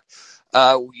go back.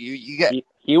 You get.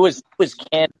 He was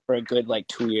canned for a good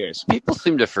 2 years. People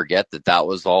seem to forget that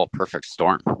was all a perfect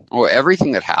storm.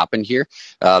 Everything that happened here,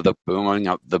 the booming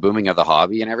of the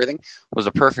hobby and everything, was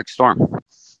a perfect storm.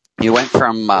 You went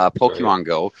from Pokemon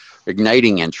Go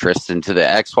igniting interest into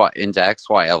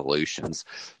XY evolutions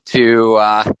to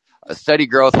a steady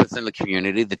growth within the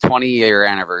community. The 20-year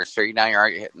anniversary. Now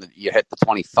you hit the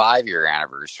 25-year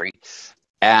anniversary,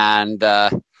 and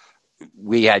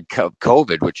we had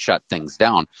COVID, which shut things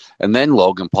down. And then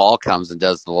Logan Paul comes and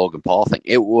does the Logan Paul thing.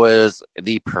 It was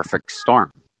the perfect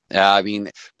storm. I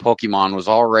mean, Pokemon was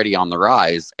already on the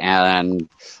rise, and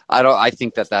I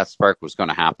think that spark was going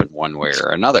to happen one way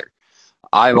or another.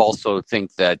 I also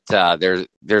think that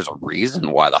there's a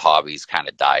reason why the hobby's kind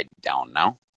of died down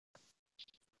now.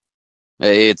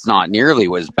 It's not nearly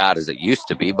as bad as it used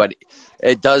to be, but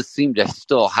it does seem to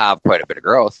still have quite a bit of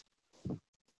growth.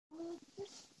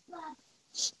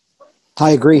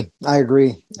 I agree.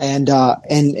 And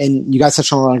you guys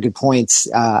touched on a lot of good points.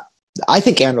 I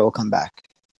think Andrew will come back.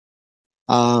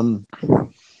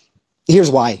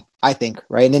 Here's why I think,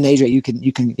 right? And then AJ, you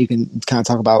can kind of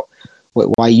talk about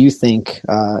why you think,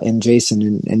 and Jason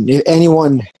and if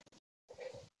anyone.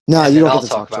 No, you don't get to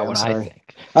talk about what I think.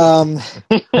 No.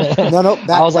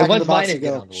 I was like, when's my name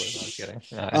get on the list? I'm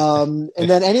kidding. And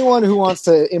then anyone who wants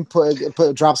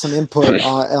to drop some input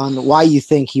on why you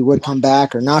think he would come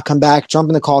back or not come back, jump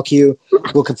in the call queue.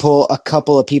 We could pull a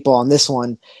couple of people on this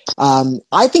one.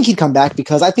 I think he'd come back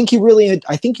because I think he really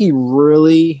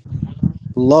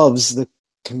loves the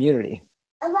community.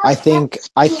 I think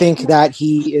that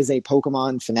he is a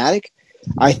Pokemon fanatic.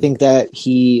 I think that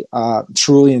he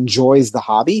truly enjoys the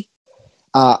hobby.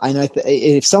 And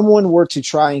if someone were to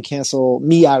try and cancel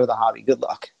me out of the hobby, good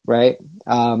luck, right?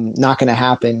 Not going to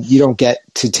happen. You don't get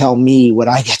to tell me what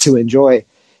I get to enjoy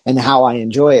and how I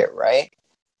enjoy it, right?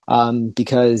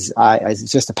 Because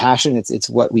it's just a passion. It's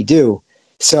what we do.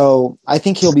 So I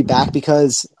think he'll be back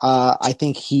because I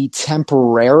think he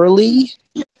temporarily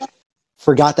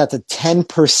forgot that the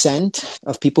 10%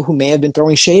 of people who may have been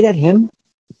throwing shade at him,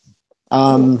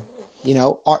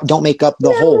 don't make up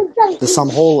the sum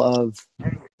whole of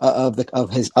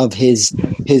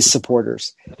his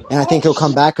supporters. And I think he'll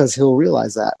come back because he'll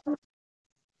realize that.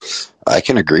 I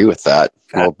can agree with that.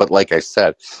 Well, but like I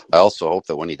said, I also hope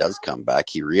that when he does come back,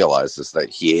 he realizes that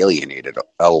he alienated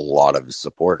a lot of his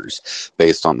supporters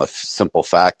based on the simple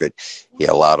fact that he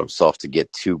allowed himself to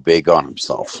get too big on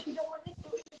himself.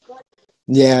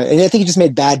 Yeah, and I think he just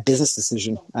made bad business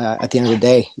decision at the end of the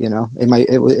day.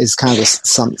 It was kind of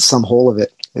some whole of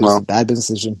it. It was a bad business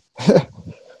decision.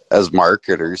 As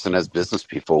marketers and as business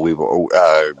people, we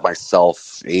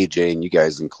myself, AJ, and you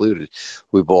guys included,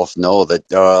 we both know that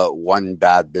one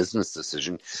bad business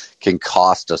decision can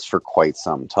cost us for quite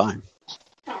some time.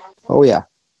 Oh yeah,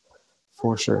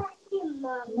 for sure.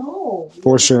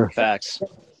 Facts.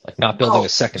 Like not building a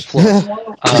second floor.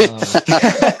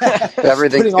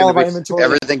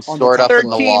 Everything's stored up in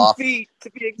the loft. 13 feet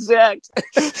to be exact.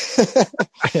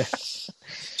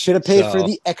 Should have paid for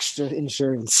the extra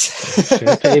insurance. Should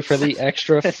have paid for the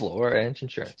extra floor and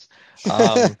insurance.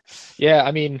 Yeah,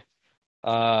 I mean,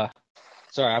 sorry,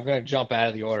 I'm going to jump out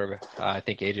of the order. I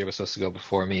think AJ was supposed to go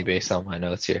before me based on my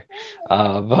notes here.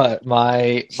 But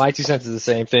my 2 cents is the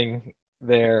same thing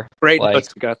there. Great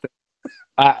notes we got there.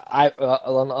 I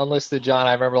unlisted John.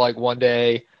 I remember one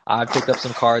day I picked up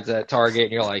some cards at Target,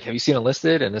 and you're like, "Have you seen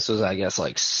Enlisted?" And this was, I guess,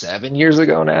 7 years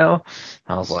ago now.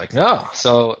 I was like, "No."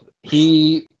 So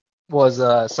he was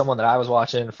someone that I was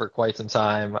watching for quite some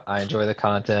time. I enjoy the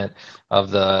content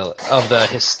of the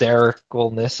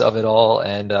hystericalness of it all,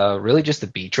 and really just the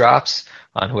beat drops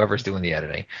on whoever's doing the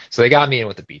editing. So they got me in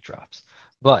with the beat drops,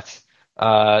 but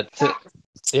good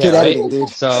editing, dude.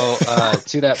 So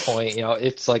to that point,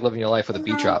 it's like living your life with a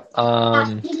beat drop.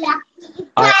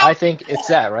 I think it's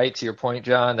that, right? To your point,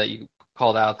 John, that you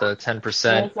called out the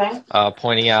 10%,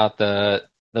 pointing out the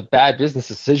bad business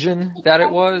decision that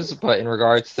it was. But in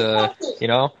regards to,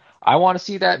 I want to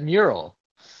see that mural,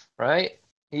 right?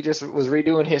 He just was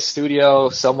redoing his studio.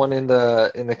 Someone in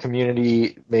the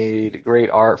community made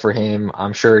great art for him.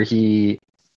 I'm sure he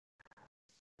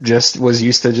just was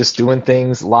used to just doing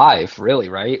things live, really,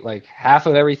 right? Like half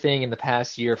of everything in the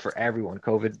past year for everyone,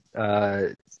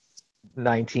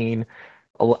 COVID-19,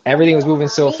 everything was moving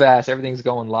so fast. Everything's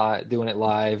going live, doing it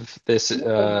live. This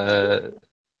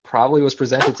probably was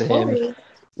presented to him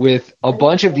with a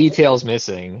bunch of details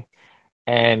missing,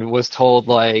 and was told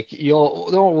like,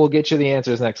 we'll get you the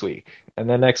answers next week. And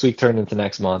then next week turned into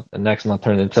next month, and next month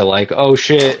turned into like, oh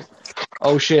shit,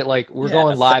 like we're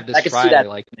going live this Friday.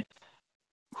 Like,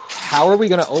 how are we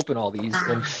going to open all these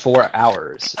in 4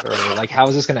 hours? Or like, how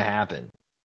is this going to happen?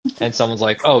 And someone's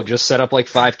like, oh, just set up like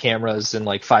 5 cameras and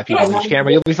like 5 people in each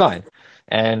camera, you'll be fine.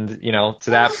 And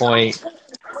to that point,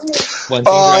 when things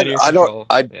are out of your control,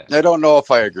 I don't know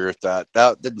if I agree with that.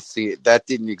 That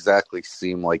didn't exactly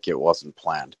seem like it wasn't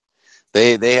planned.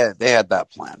 They had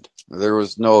that planned. There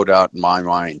was no doubt in my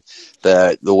mind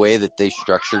that the way that they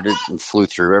structured it and flew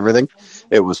through everything,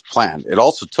 it was planned. It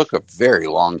also took a very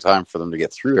long time for them to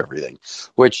get through everything,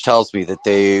 which tells me that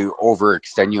they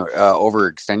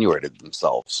overextenuated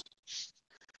themselves.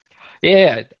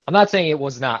 Yeah, I'm not saying it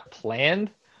was not planned,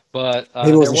 but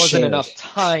there wasn't enough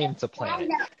time to plan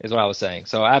it, is what I was saying.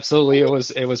 So absolutely, it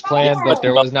was planned, but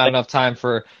there was not enough time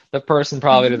for the person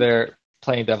probably to there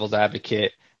playing devil's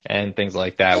advocate and things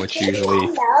like that, which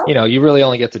usually, you really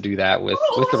only get to do that with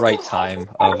the right time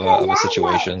of a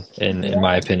situation, in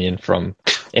my opinion, from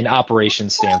an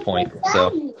operations standpoint.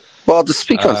 So, well, to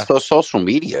speak on social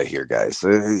media here, guys,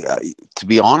 to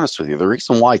be honest with you, the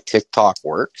reason why TikTok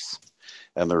works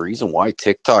and the reason why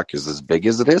TikTok is as big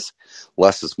as it is,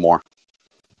 less is more.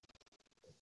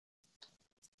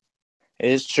 It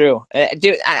is true.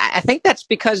 Dude, I think that's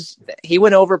because he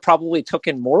went over, probably took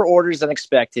in more orders than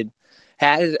expected,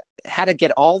 had to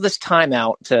get all this time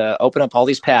out to open up all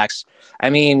these packs. I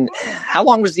mean, how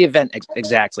long was the event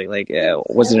exactly? Like,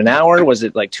 was it an hour? Was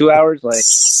it like 2 hours? Like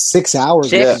 6 hours.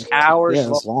 6 hours. Yeah, it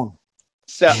was long.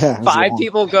 So 5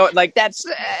 people go, like, it's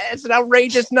an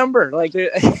outrageous number. Like,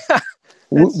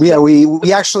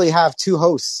 we actually have 2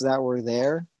 hosts that were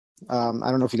there. I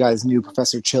don't know if you guys knew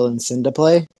Professor Chill and Cinda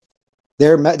play.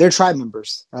 They're tribe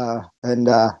members, and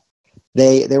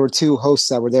they were 2 hosts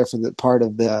that were there for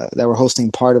that were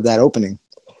hosting part of that opening.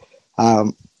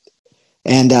 They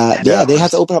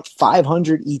had to open up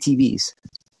 500 ETVs.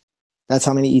 That's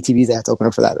how many ETVs they had to open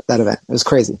up for that event. It was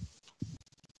crazy.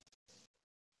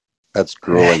 That's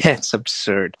grueling. It's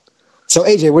absurd. So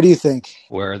AJ, what do you think?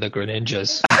 Where are the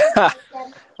Greninjas?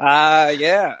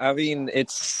 Yeah. I mean,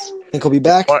 think he'll be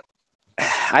back?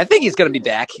 I think he's going to be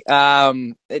back.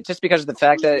 Just because of the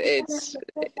fact that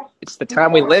it's the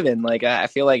time we live in. Like, I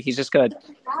feel like he's just going to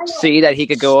see that he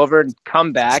could go over and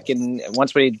come back, and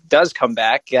once when he does come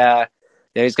back, he's going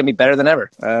to be better than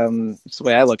ever. It's the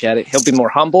way I look at it. He'll be more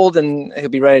humbled, and he'll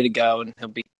be ready to go, and he'll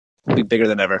be bigger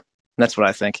than ever. And that's what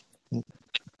I think.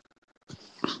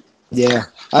 Yeah,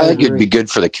 I think it'd be good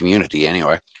for the community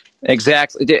anyway.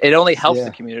 Exactly. It only helps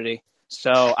the community.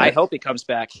 So I hope he comes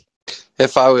back.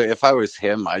 If I was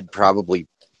him, I'd probably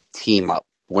team up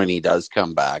when he does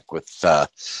come back with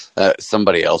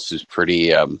somebody else who's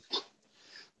pretty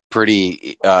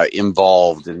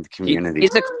involved in the community.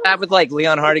 He's a collab with like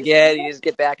Leon Hart again. He just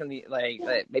get back in the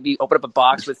maybe open up a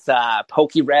box with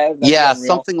Pokey Rev. Yeah,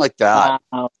 something like that.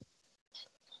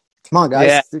 Come on,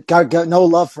 guys! Got no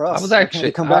love for us. I was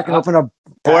actually come back and open a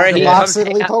box.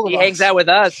 He hangs out with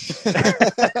us.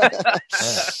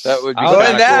 That would be cool.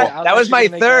 That was my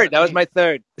third. That was my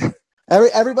third.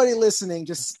 Everybody listening,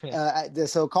 just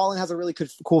so Colin has a really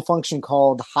cool function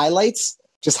called highlights.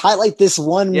 Just highlight this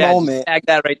one moment. Tag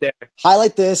that right there.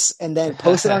 Highlight this and then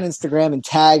post it on Instagram and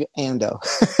tag Ando.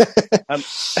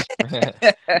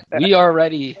 We are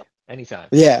ready. Anytime.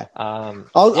 Yeah. I'll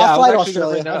fly to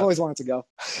Australia. I've always wanted to go.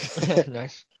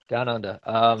 Nice. Down under.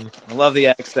 I love the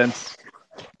accents.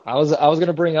 I was going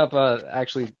to bring up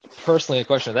actually personally a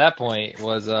question at that point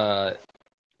was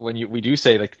when we do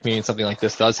say like something like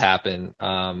this does happen.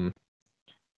 I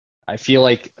feel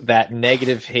like that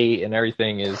negative hate and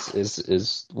everything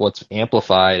is what's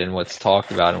amplified and what's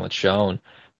talked about and what's shown.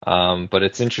 But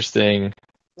it's interesting.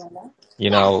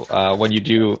 When you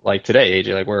do like today,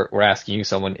 AJ, like we're asking you,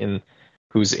 someone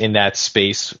who's in that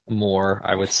space more,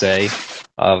 I would say,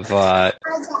 of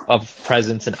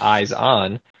presence and eyes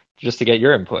on, just to get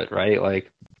your input, right?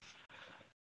 Like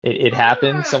it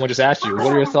happened. Someone just asked you,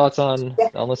 what are your thoughts on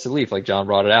Illicit Leaf? Like John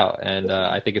brought it out, and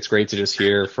I think it's great to just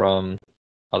hear from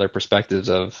other perspectives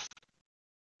of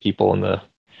people in the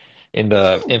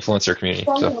influencer community.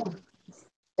 So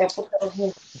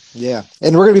Yeah.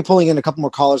 And we're going to be pulling in a couple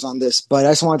more callers on this, but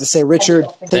I just wanted to say, Richard,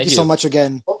 thank you so much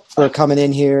again for coming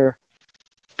in here.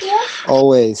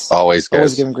 Always, guys.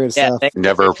 giving great Yeah, stuff.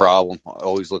 Never a problem. I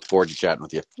always look forward to chatting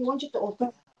with you.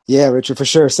 Yeah, Richard, for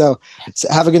sure. So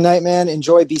have a good night, man.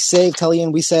 Enjoy, be safe. Tell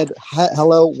Ian we said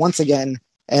hello once again.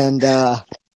 And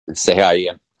say hi,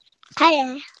 Ian.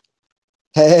 Hi.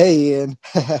 Hey, Ian.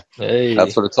 Hey.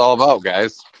 That's what it's all about,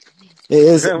 guys. It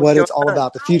is what it's all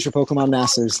about, the future Pokemon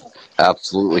Masters.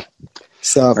 Absolutely.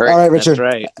 So, all right, Richard. That's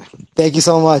right. Thank you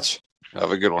so much.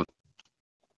 Have a good one.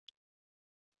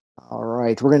 All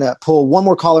right. We're going to pull one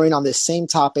more caller in on this same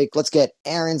topic. Let's get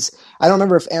Aaron's. I don't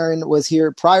remember if Aaron was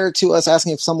here prior to us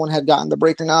asking if someone had gotten the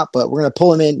break or not, but we're going to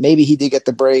pull him in. Maybe he did get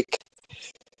the break.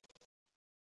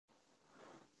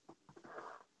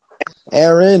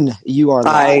 Aaron, you are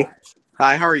live.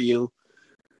 Hi, how are you?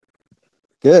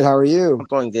 Good. How are you? I'm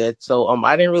doing good. So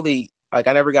I didn't really I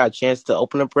never got a chance to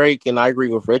open a break, and I agree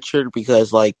with Richard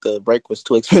because like the break was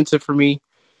too expensive for me.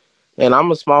 And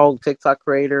I'm a small TikTok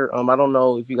creator. I don't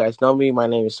know if you guys know me. My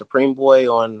name is Supreme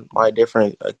Boy on my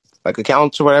different like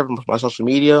accounts or whatever, my social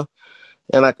media.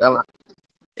 And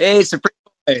Hey, Supreme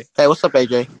Boy. Hey, what's up,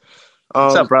 AJ?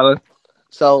 What's up, brother?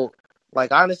 So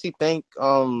like I honestly think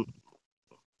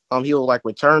he will like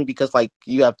return because like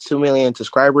you have 2 million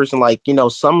subscribers, and like, you know,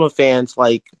 some of fans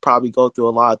like probably go through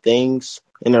a lot of things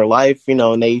in their life, you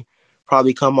know, and they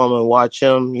probably come home and watch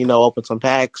him, you know, open some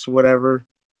packs or whatever.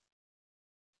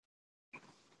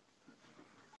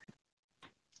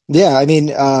 Yeah, I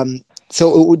mean,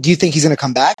 so do you think he's going to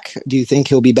come back? Do you think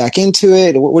he'll be back into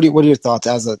it? What are your thoughts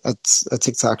as a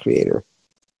TikTok creator?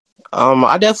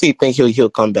 I definitely think he'll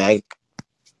come back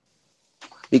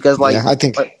because like, yeah, I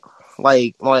think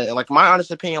like my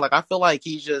honest opinion, like I feel like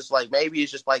he's just like, maybe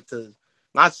it's just like to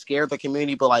not scare the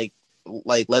community, but like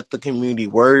let the community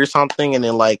worry or something, and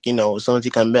then like, you know, as soon as he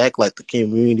come back, like the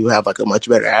community will have like a much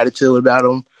better attitude about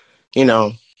him, you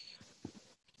know.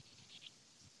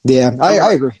 Yeah,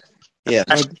 I agree. Yeah,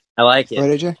 I like it.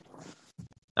 Right, AJ?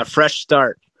 A fresh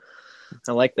start.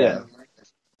 I like that.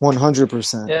 yeah.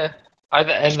 100%. Yeah,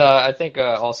 I think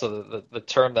also the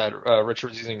term that Richard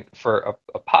was using for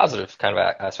a positive kind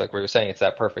of aspect, where you're saying it's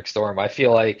that perfect storm. I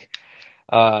feel like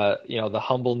you know, the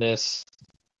humbleness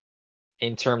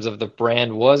in terms of the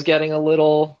brand was getting a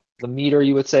little, the meter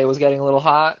you would say was getting a little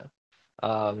hot.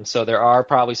 So there are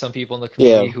probably some people in the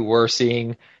community who were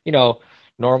seeing, you know,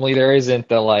 normally there isn't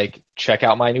the like, check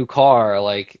out my new car.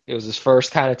 Like it was his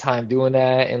first kind of time doing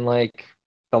that in like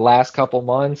the last couple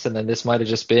months, and then this might have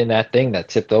just been that thing that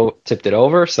tipped it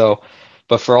over. So,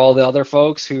 but for all the other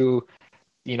folks who,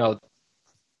 you know,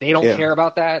 they don't care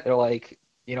about that, they're like,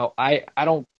 you know, I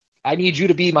need you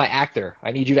to be my actor.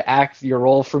 I need you to act your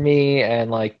role for me, and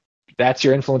like that's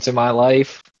your influence in my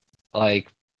life. Like,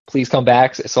 please come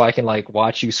back so I can like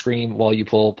watch you scream while you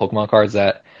pull Pokemon cards.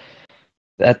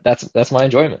 That's my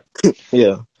enjoyment.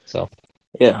 Yeah. So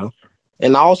Yeah.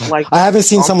 And I also like, I haven't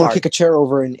seen someone kick a chair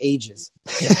over in ages.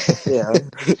 Yeah.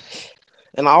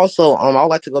 And I also I would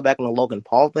like to go back on the Logan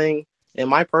Paul thing. In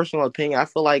my personal opinion, I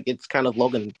feel like it's kind of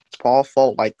Logan Paul's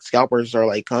fault. Like scalpers are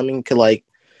like coming to like,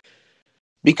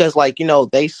 because like, you know,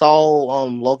 they saw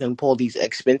Logan pull these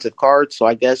expensive cards, so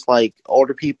I guess like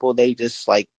older people, they just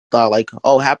like thought like,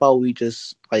 oh, how about we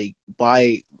just like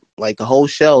buy like the whole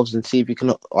shelves and see if you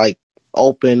can like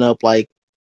open up like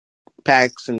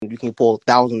packs and you can pull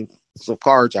thousands of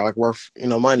cards out like worth, you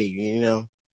know, money, you know.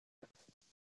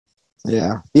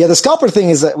 Yeah. The scalper thing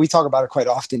is that we talk about it quite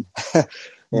often,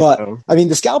 but I mean,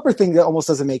 the scalper thing that almost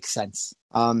doesn't make sense.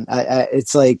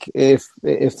 It's like if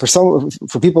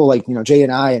for people like, you know, Jay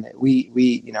and I, and we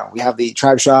you know, we have the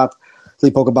Tribe Shop,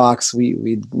 Fleet Poke Box. We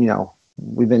you know,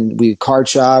 we card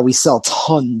shop. We sell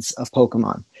tons of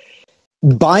Pokemon.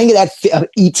 Buying it at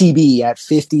ETB at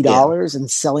 $50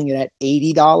 and selling it at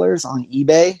 $80 on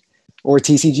eBay or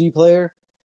TCG Player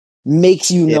makes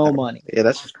you no money. Yeah,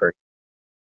 that's just crazy.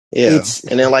 Yeah,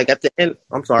 and then like at the end,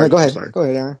 I'm sorry. No, go ahead. Sorry. Go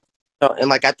ahead, Aaron. And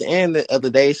like at the end of the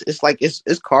day, it's like it's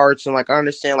cards, and like I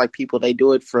understand like people, they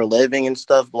do it for a living and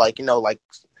stuff. But, like, you know, like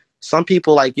some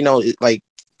people, like, you know, like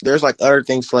there's like other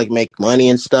things to like make money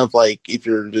and stuff. Like if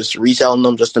you're just reselling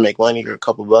them just to make money or a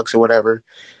couple bucks or whatever,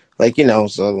 like, you know.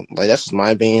 So like that's just my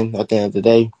opinion. At the end of the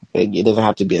day, it doesn't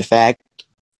have to be a fact.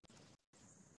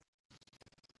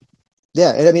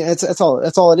 Yeah, I mean that's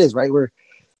all it is, right?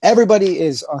 Everybody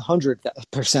is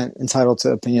 100% entitled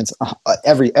to opinions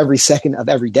every second of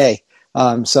every day.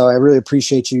 So I really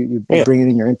appreciate you bringing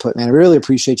in your input, man. I really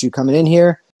appreciate you coming in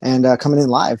here and coming in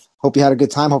live. Hope you had a good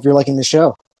time. Hope you're liking the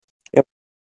show.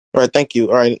 All right, thank you.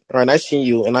 All right, nice seeing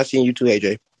you, and nice seeing you too,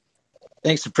 AJ.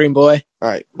 Thanks, Supreme Boy. All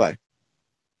right, bye. See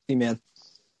you, man.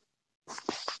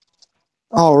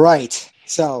 All right.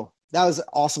 So that was an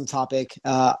awesome topic.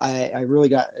 I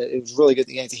really it was really good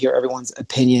to hear everyone's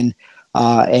opinion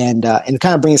and kind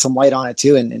of bringing some light on it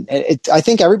too. And I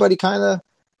think everybody kind of,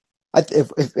 if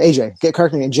AJ,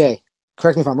 correct me, and Jay,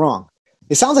 correct me if I'm wrong.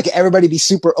 It sounds like everybody be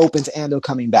super open to Ando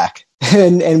coming back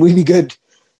and we'd be good.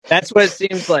 That's what it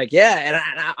seems like. Yeah, and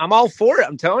I'm all for it.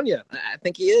 I'm telling you, I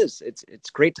think he is. It's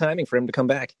great timing for him to come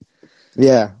back.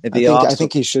 Yeah, It'd be awesome. I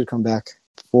think he should come back.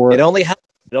 It only helps.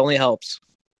 It only helps.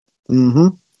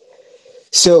 Mm-hmm.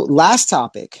 So last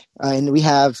topic, and we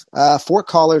have 4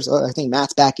 callers. I think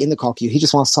Matt's back in the call queue. He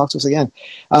just wants to talk to us again.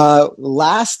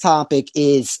 Last topic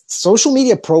is social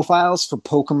media profiles for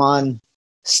Pokemon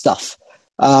stuff.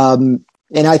 And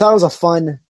I thought it was a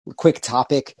fun, quick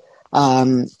topic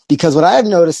because what I have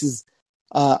noticed is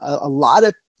a lot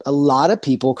of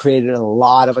people created a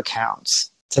lot of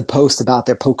accounts to post about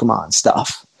their Pokemon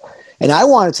stuff. And I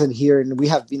wanted to hear, and we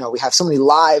have so many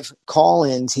live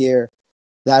call-ins here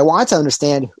that I wanted to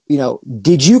understand,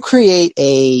 did you create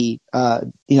did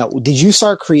you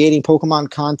start creating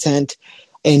Pokemon content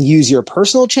and use your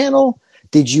personal channel?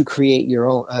 Did you create your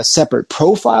own separate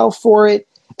profile for it?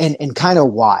 And kind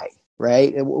of why,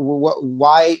 right?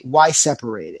 Why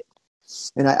separate it?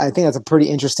 And I think that's a pretty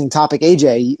interesting topic.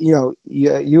 AJ,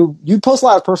 you post a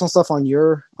lot of personal stuff on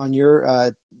your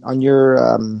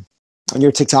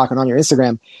TikTok and on your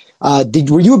Instagram.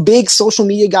 Were you a big social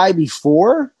media guy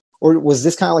before, or was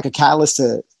this kind of like a catalyst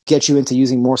to get you into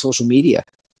using more social media?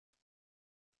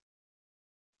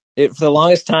 For the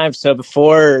longest time, so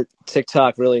before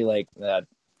TikTok really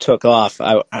took off,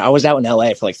 I was out in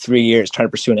LA for 3 years trying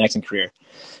to pursue an acting career.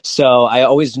 So I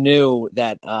always knew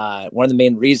that one of the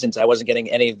main reasons I wasn't getting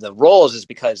any of the roles is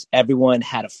because everyone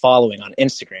had a following on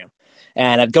Instagram.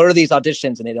 And I'd go to these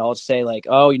auditions and they'd all say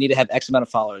oh, you need to have X amount of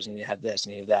followers, you need to have this,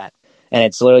 you need to have that. And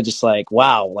it's literally just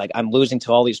wow, I'm losing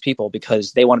to all these people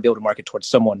because they want to be able to market towards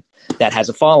someone that has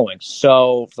a following.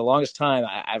 So for the longest time,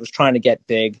 I was trying to get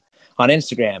big on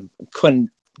Instagram,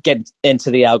 couldn't get into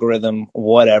the algorithm,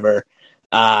 whatever.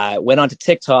 Went on to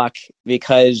TikTok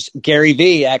because Gary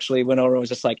Vee actually went over and was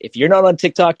just if you're not on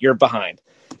TikTok, you're behind.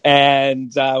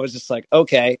 And I was just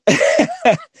okay.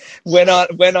 went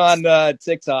on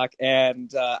TikTok,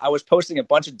 and I was posting a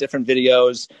bunch of different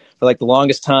videos for the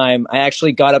longest time. I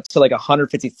actually got up to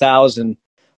 150,000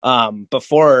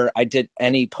 before I did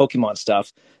any Pokemon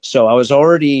stuff. So I was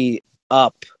already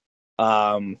up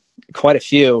quite a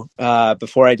few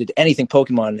before I did anything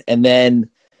Pokemon. And then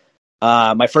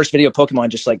my first video of Pokemon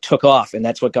just took off, and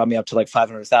that's what got me up to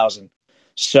 500,000.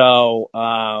 So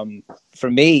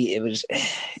for me, it was,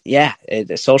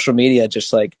 social media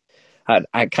just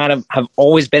I kind of have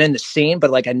always been in the scene,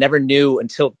 but I never knew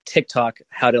until TikTok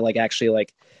how to actually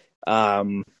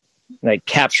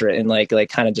capture it and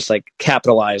kind of just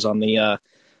capitalize on the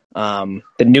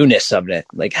newness of it,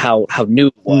 how new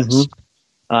it was.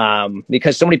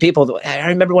 Because so many people, I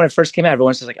remember when it first came out,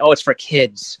 everyone says oh, it's for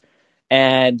kids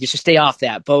and you should stay off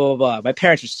that, blah, blah, blah. My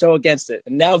parents were so against it.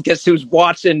 And now guess who's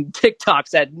watching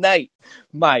TikToks at night?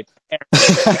 My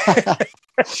parents.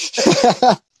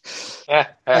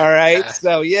 All right.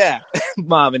 So,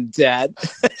 mom and dad.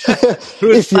 If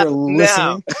you're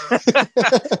listening.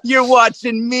 You're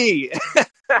watching me.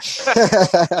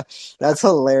 That's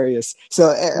hilarious.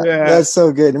 So that's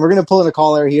so good. And we're going to pull in a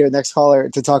caller here, next caller,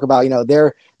 to talk about,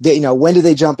 when did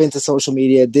they jump into social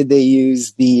media? Did they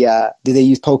use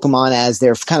Pokemon as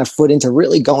their kind of foot into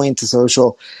really going into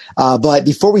social? But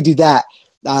before we do that,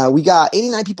 we got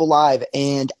 89 people live,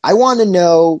 and I want to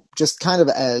know just kind of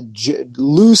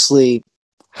loosely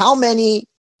how many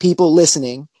people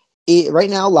listening right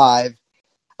now live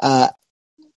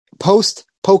post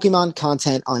Pokemon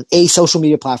content on a social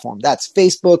media platform. That's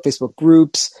Facebook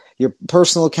groups, your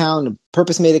personal account, a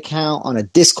purpose-made account, on a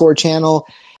Discord channel.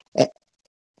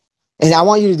 And I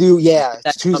want you to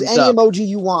choose any emoji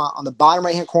you want on the bottom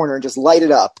right-hand corner and just light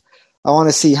it up. I want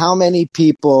to see how many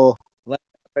people.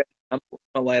 I'm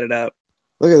gonna light it up.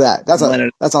 Look at that. That's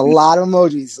a lot of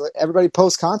emojis. Everybody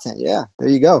posts content. Yeah, there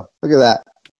you go. Look at that.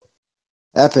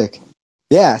 Epic.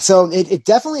 Yeah. So it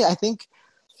definitely,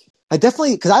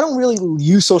 because I don't really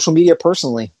use social media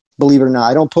personally, believe it or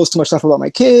not. I don't post too much stuff about my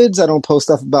kids. I don't post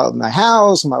stuff about my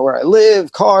house, where I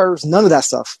live, cars, none of that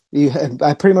stuff.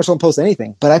 I pretty much don't post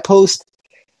anything, but I post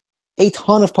a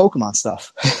ton of Pokemon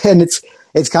stuff, and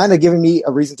it's kind of giving me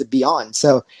a reason to be on.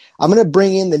 So I'm going to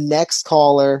bring in the next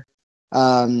caller,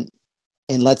 and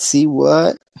let's see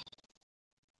what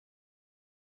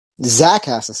Zach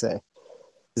has to say.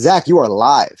 Zach, you are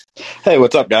live. Hey,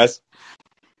 what's up, guys?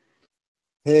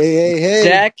 Hey.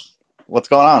 Zach. What's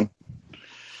going on?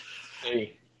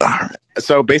 Hey.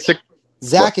 So basic.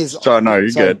 Zach is. So no, you're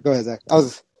Sorry, good. go ahead, Zach. I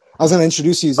was going to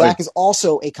introduce you. Zach is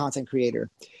also a content creator.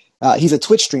 He's a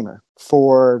Twitch streamer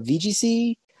for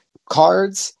VGC,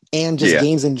 cards, and just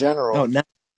games in general. Oh, no.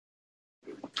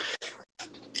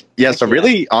 Yeah, so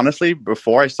really, honestly,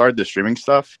 before I started the streaming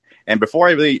stuff, and before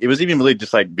it was even really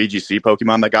just like VGC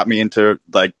Pokemon that got me into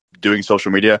like doing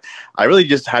social media. I really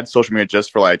just had social media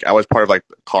just for like, I was part of like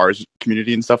the cars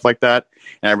community and stuff like that.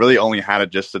 And I really only had it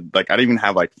just to like, I didn't even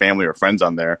have like family or friends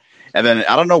on there. And then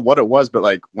I don't know what it was, but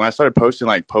like when I started posting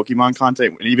like Pokemon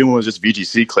content, and even when it was just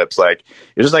VGC clips, like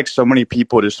it was just like so many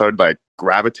people just started like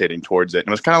gravitating towards it. And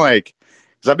it was kind of like,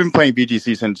 because I've been playing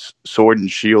VGC since Sword and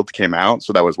Shield came out.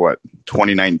 So that was what,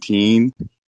 2019?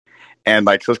 And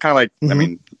like, so it's kind of like, I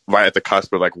mean, right at the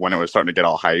cusp of like when it was starting to get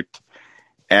all hyped.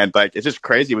 And like, it's just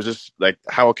crazy. It was just like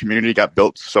how a community got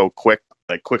built so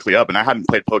quickly up. And I hadn't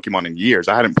played Pokemon in years.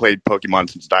 I hadn't played Pokemon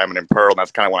since Diamond and Pearl. And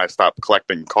that's kind of when I stopped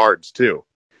collecting cards too.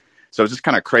 So it's just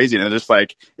kind of crazy. And it just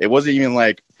like, it wasn't even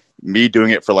like me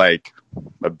doing it for like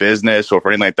a business or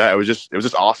for anything like that. It was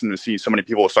just awesome to see so many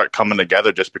people start coming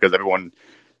together just because everyone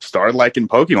started liking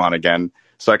Pokemon again.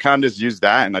 So I kind of just used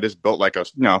that, and I just built like a,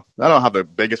 you know, I don't have the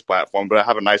biggest platform, but I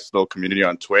have a nice little community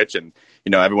on Twitch, and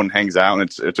you know, everyone hangs out, and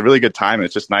it's a really good time. And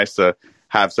it's just nice to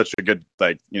have such a good,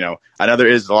 like, you know, I know there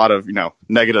is a lot of, you know,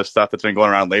 negative stuff that's been going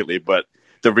around lately, but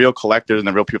the real collectors and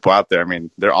the real people out there, I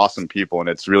mean, they're awesome people, and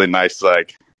it's really nice to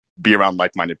like be around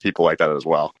like-minded people like that as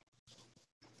well.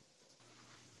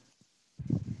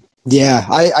 Yeah,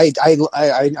 I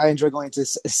enjoy going to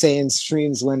Saiyan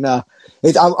streams when I'm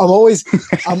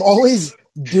always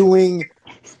doing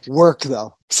work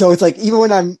though. So it's like even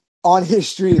when I'm on his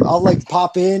stream, I'll like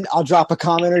pop in, I'll drop a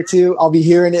comment or two, I'll be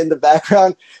hearing it in the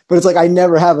background, but it's like I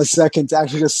never have a second to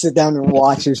actually just sit down and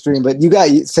watch your stream. But you got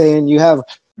Saiyan, you have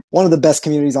one of the best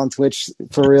communities on Twitch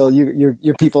for real.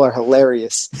 Your people are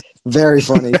hilarious, very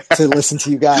funny to listen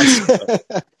to you guys.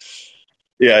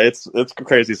 Yeah, it's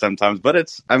crazy sometimes, but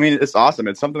it's awesome.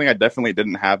 It's something I definitely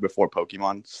didn't have before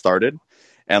Pokemon started.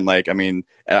 And like, I mean,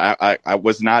 I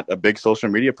was not a big social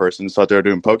media person, so out there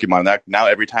doing Pokemon. That now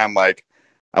every time like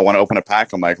I want to open a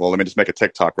pack, I'm like, well, let me just make a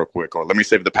TikTok real quick, or let me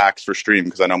save the packs for stream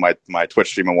because I know my Twitch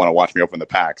stream will want to watch me open the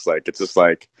packs. Like, it's just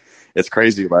like, it's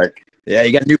crazy. Like, yeah,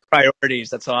 you got new priorities.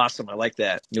 That's awesome. I like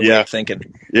that. New way of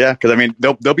thinking. Yeah, because I mean,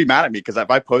 they'll be mad at me because if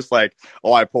I post like,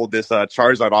 oh, I pulled this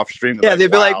Charizard off stream, yeah, like,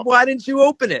 they'd be like, why didn't you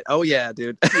open it? Oh yeah,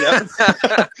 dude. Yeah.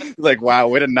 Like, wow,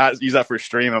 we did not use that for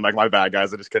stream. I'm like, my bad,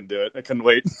 guys. I just couldn't do it. I couldn't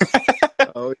wait.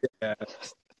 Oh yeah,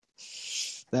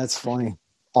 that's funny.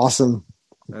 Awesome.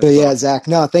 But yeah, Zach,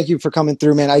 no, thank you for coming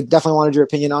through, man. I definitely wanted your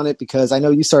opinion on it because I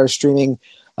know you started streaming,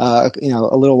 a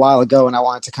little while ago, and I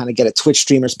wanted to kind of get a Twitch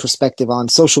streamer's perspective on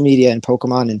social media and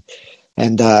Pokemon,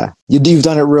 and you've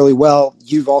done it really well.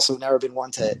 You've also never been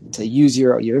one to use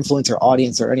your influencer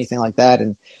audience or anything like that,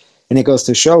 and it goes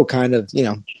to show kind of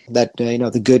that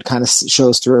the good kind of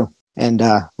shows through, and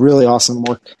really awesome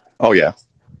work. Oh yeah,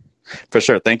 for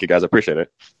sure. Thank you, guys. I appreciate it.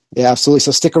 Yeah, absolutely.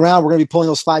 So stick around. We're going to be pulling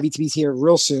those 5 ETBs here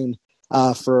real soon.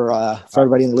 For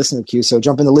everybody in the listener queue. So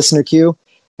jump in the listener queue,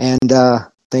 and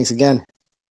thanks again.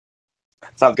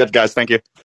 Sounds good, guys. Thank you.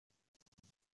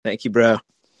 Thank you, bro.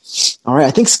 All right,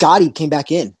 I think Scotty came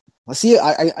back in. Let's see.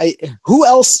 Who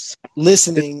else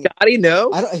listening? Does Scotty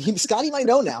know? Scotty might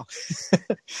know now.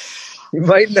 He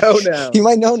might know now. He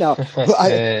might know now.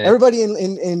 Everybody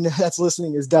in that's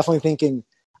listening is definitely thinking,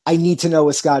 I need to know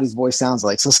what Scotty's voice sounds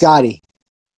like. So Scotty,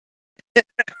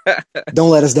 don't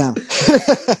let us down.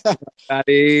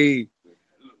 Scotty,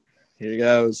 here he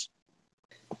goes.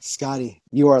 Scotty,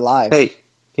 you are live. Hey,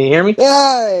 can you hear me?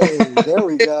 Hey, there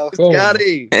we go.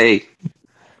 Scotty. Hey.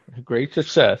 Great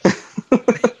success.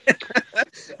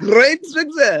 Great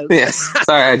success. Yes.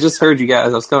 Sorry, I just heard you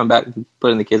guys. I was coming back and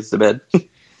putting the kids to bed.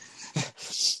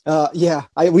 Yeah,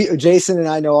 Jason and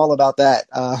I know all about that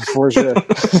for sure.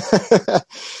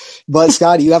 But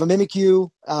Scotty, you have a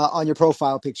Mimikyu on your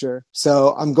profile picture,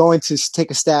 so I'm going to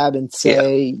take a stab and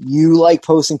say you like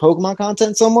posting Pokemon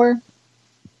content somewhere.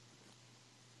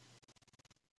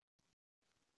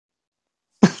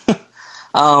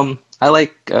 I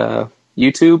like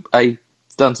YouTube. I've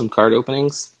done some card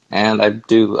openings, and I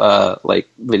do like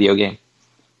video game.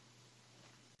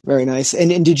 Very nice.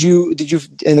 And did you?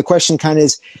 And the question kind of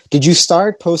is, did you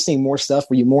start posting more stuff?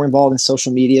 Were you more involved in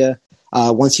social media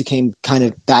once you came kind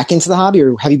of back into the hobby,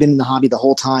 or have you been in the hobby the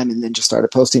whole time and then just started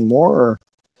posting more? Or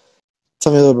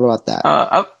tell me a little bit about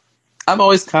that. I've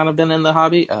always kind of been in the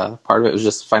hobby. Part of it was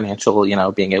just financial,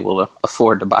 being able to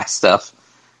afford to buy stuff,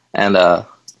 and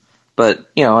But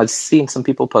I'd seen some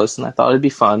people post, and I thought it'd be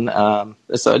fun.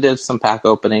 So I did some pack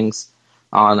openings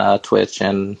on Twitch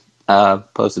and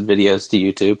posted videos to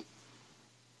YouTube.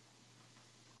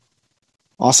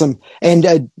 Awesome.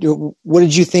 And what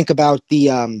did you think about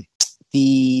the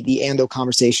Ando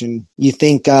conversation? You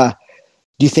think? Do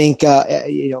you think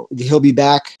he'll be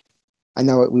back? I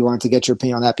know we wanted to get your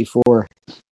opinion on that before.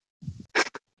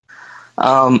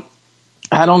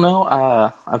 I don't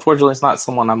know. Unfortunately, it's not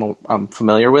someone I'm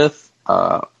familiar with,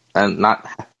 and not.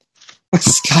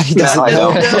 Scotty doesn't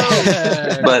know.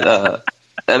 But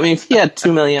I mean, if he had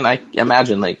 2 million, I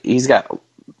imagine he's got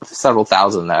several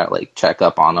thousand that check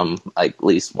up on him at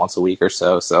least once a week or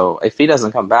so. So if he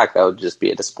doesn't come back, that would just be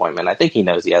a disappointment. I think he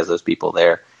knows he has those people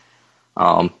there.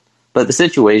 But the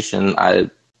situation,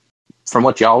 from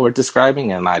what y'all were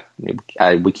describing, and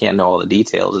we can't know all the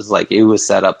details, is it was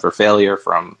set up for failure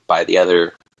by the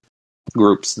other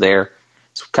groups there.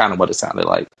 It's kind of what it sounded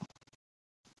like.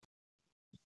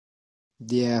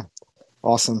 Yeah,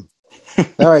 awesome.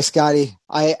 All right, Scotty.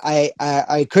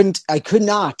 I could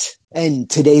not end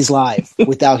today's live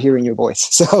without hearing your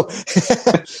voice. So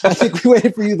I think we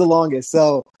waited for you the longest.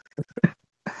 So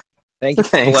thank you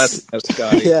for blessing us,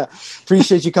 Scotty. Yeah,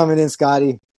 appreciate you coming in,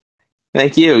 Scotty.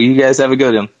 Thank you. You guys have a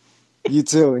good one. You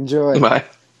too. Enjoy. Bye.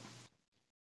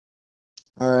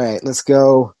 All right, let's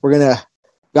go. Got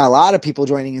a lot of people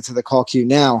joining into the call queue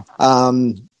now.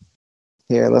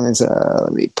 Here, let me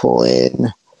pull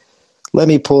in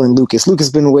Lucas. Lucas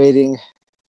has been waiting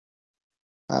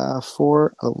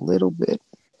for a little bit.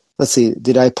 Let's see.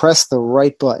 Did I press the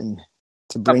right button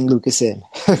to bring Lucas in?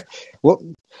 Well,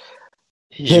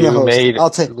 you made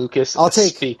Lucas I'll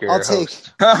take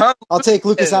Lucas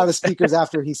out of speakers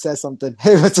after he says something.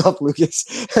 Hey, what's up,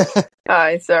 Lucas?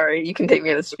 Hi, sorry. You can take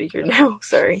me on the speaker now.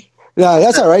 Sorry. No,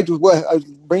 that's all right.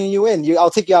 Bringing you in. I'll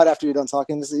take you out after you're done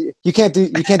talking. You can't do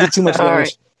too much damage.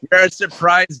 Right. You're a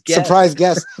surprise guest. Surprise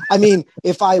guest. I mean,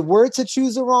 if I were to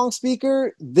choose the wrong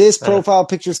speaker, this profile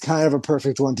picture is kind of a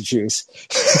perfect one to choose.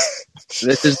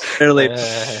 This is clearly.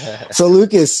 So,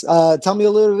 Lucas, tell me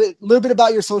a little bit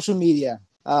about your social media.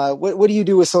 What do you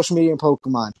do with social media and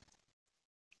Pokemon?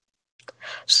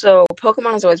 So,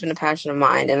 Pokemon has always been a passion of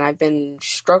mine, and I've been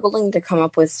struggling to come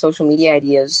up with social media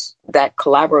ideas that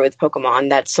collaborate with Pokemon.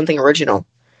 That's something original.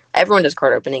 Everyone does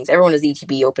card openings. Everyone does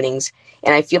ETB openings.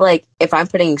 And I feel like if I'm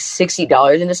putting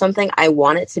 $60 into something, I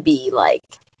want it to be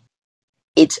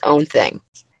its own thing,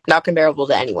 not comparable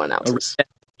to anyone else's.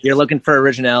 You're looking for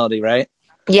originality, right?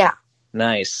 Yeah.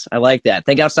 Nice. I like that.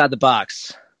 Think outside the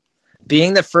box.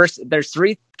 Being the first, there's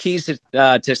 3 keys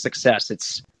to success.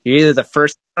 It's you're either the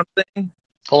first something.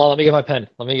 Hold on, let me get my pen.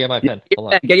 Hold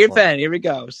on. Get your pen. Here we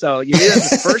go. So you're either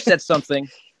the first at something,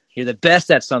 you're the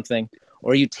best at something,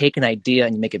 or you take an idea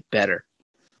and you make it better.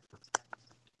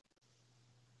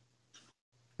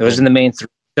 Those are the main 3.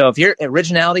 So if you're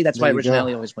originality, that's why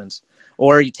originality always wins.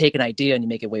 Or you take an idea and you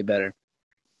make it way better.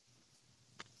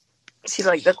 See,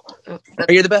 that. Or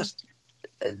you're the best.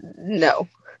 No.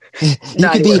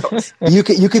 You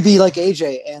could be like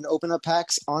AJ and open up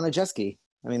packs on a jet ski.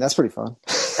 I mean, that's pretty fun.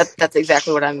 That's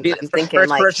exactly what I'm thinking. First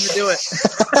person to do it.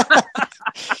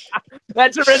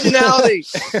 That's originality.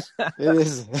 It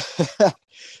is.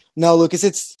 No,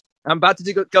 Lucas, I'm about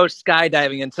to go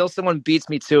skydiving. Until someone beats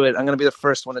me to it, I'm going to be the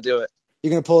first one to do it. You're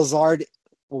going to pull a Zard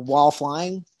while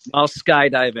flying? While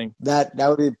skydiving. That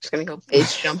would be... Just going to go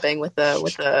base jumping with a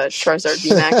Charizard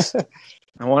VMAX.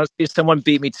 I want to see someone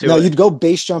beat me to it. No, you'd go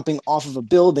base jumping off of a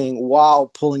building while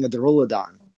pulling a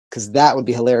Duraludon, because that would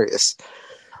be hilarious.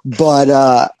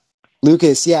 But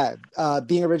Lucas,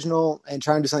 being original and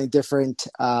trying to do something different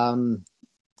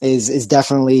is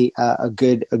definitely a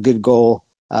good goal.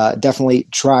 Definitely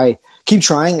keep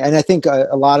trying, and I think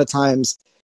a lot of times,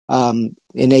 and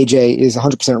AJ is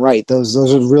 100% right. Those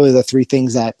are really the 3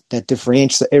 things that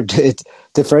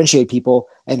differentiate people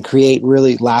and create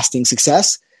really lasting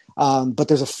success. But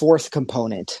there's a 4th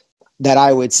component that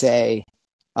I would say,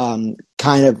 it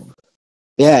kind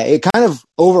of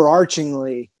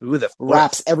overarchingly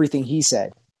wraps everything he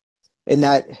said. In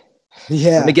that,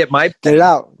 let me get it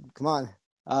out. Come on.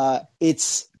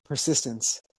 It's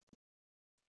persistence.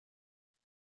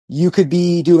 You could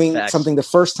be doing something the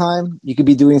first time. You could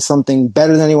be doing something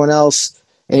better than anyone else.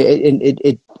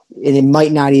 It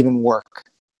might not even work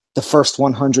the first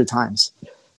 100 times.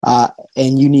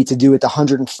 And you need to do it the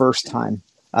 101st time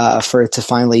for it to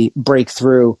finally break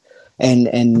through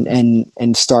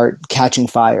and start catching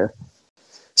fire.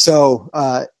 So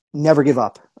never give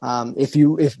up. If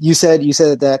you said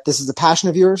that this is a passion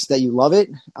of yours, that you love it,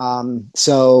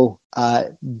 so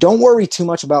don't worry too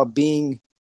much about being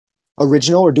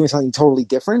original or doing something totally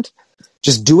different.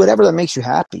 Just do whatever that makes you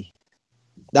happy.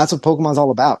 that's what Pokemon's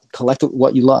all about. Collect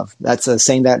what you love. That's a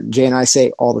saying that Jay and I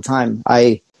say all the time.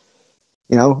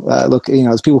 Look,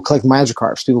 there's people who collect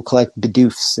Magikarps, people who collect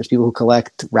Bidoofs, there's people who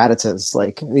collect Rattatas.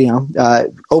 Like,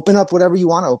 open up whatever you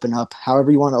want to open up,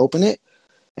 however you want to open it,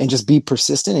 and just be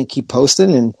persistent and keep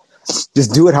posting and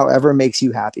just do it however makes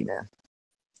you happy, man.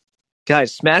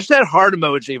 Guys, smash that heart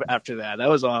emoji after that. That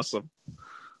was awesome.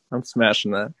 I'm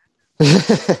smashing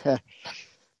that.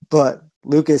 But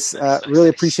Lucas, really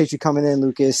appreciate you coming in,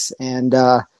 Lucas, and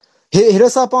hit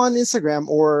us up on Instagram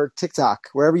or TikTok,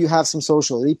 wherever you have some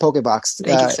social. The Pokebox.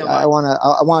 Thank you so much. I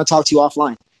wanna talk to you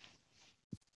offline.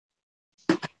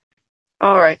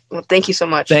 All right. Well, thank you so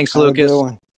much. Thanks, Have a Lucas. good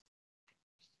one.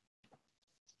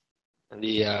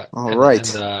 All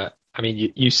right. I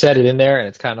mean, you said it in there, and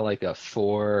it's kind of like a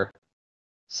 4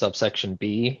 subsection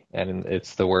B, and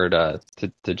it's the word to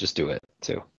just do it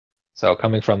too. So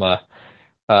coming from a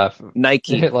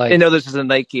Nike, like, I know this is a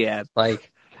Nike ad.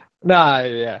 Like, nah,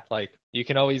 yeah, like you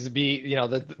can always be,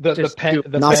 the pen,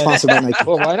 the Not pen. sponsored by Nike.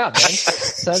 Well, why not, man?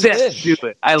 Send it in. Do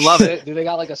it. I love it. Do they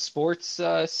got like a sports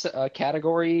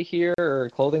category here or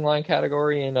clothing line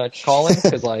category in calling?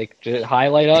 Because just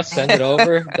highlight us, send it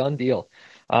over, done deal.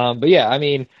 But yeah, I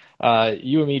mean,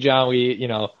 you and me, John, we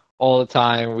all the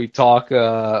time we talk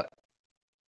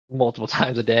multiple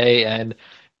times a day, and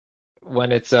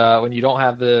when it's when you don't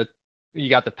have you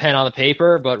got the pen on the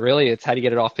paper, but really it's how do you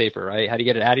get it off paper, right? How do you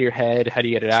get it out of your head? How do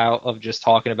you get it out of just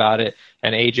talking about it?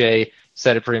 And AJ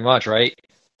said it pretty much, right?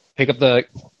 Pick up your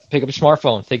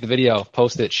smartphone, take the video,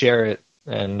 post it, share it,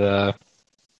 and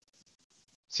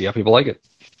see how people like it.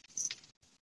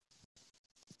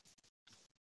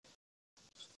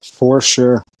 For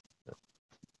sure.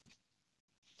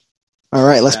 All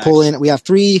right, let's pull in. We have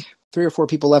three or four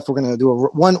people left. We're going to do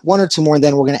one or two more, and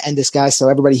then we're going to end this, guys. So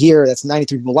everybody here, that's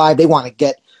 93 people live, they want to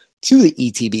get to the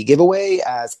ETB giveaway,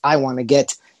 as I want to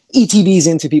get ETBs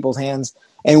into people's hands.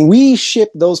 And we ship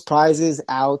those prizes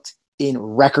out in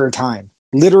record time,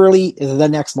 literally the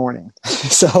next morning.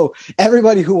 So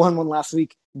everybody who won one last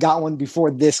week got one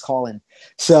before this call-in.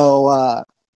 So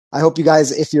I hope you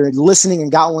guys, if you're listening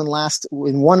and got one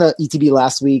won a ETB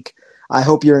last week, I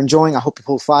hope you're enjoying. I hope you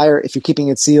pulled fire. If you're keeping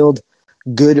it sealed,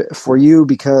 good for you,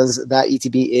 because that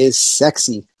ETB is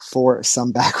sexy for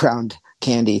some background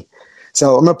candy.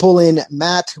 So I'm going to pull in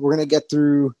Matt. We're going to get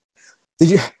through. Do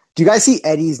you guys see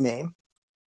Eddie's name?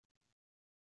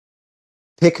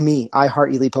 Pick me. I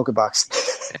heart Elite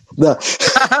Pokebox.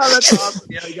 That's awesome.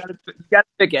 Yeah, you gotta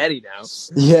pick Eddie now.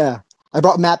 Yeah. I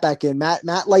brought Matt back in. Matt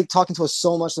liked talking to us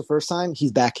so much the first time.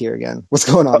 He's back here again. What's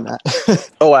going on, Matt?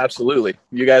 Oh, absolutely.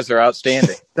 You guys are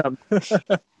outstanding.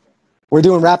 We're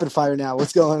doing rapid fire now.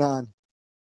 What's going on?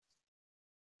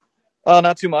 Oh,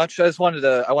 not too much. I wanted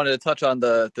to touch on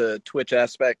the Twitch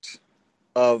aspect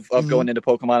of going into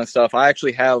Pokemon and stuff. I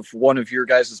actually have one of your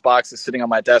guys' boxes sitting on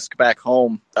my desk back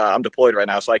home. I'm deployed right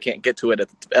now, so I can't get to it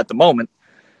at the moment.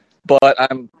 But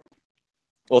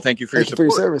thank you for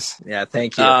your service. Yeah,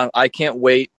 thank you. I can't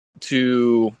wait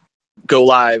to go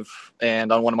live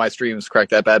and on one of my streams crack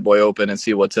that bad boy open and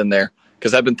see what's in there,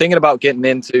 because I've been thinking about getting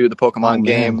into the Pokemon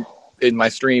game in my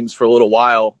streams for a little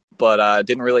while, but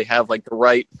didn't really have like the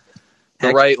right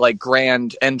like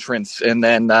grand entrance. And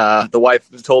then the wife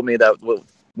told me that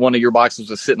one of your boxes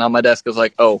was sitting on my desk. I was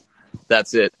like, oh,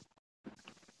 that's it.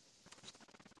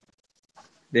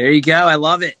 There you go. I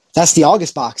love it. That's the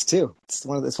August box too. It's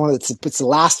the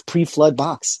last pre-flood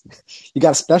box. You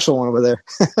got a special one over there.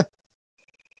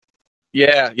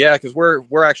 Yeah, because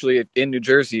we're actually in New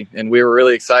Jersey, and we were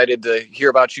really excited to hear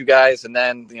about you guys. And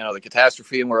then the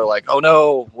catastrophe, and we're like, oh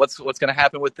no, what's going to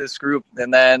happen with this group?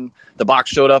 And then the box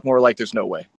showed up, and we're like, there's no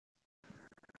way.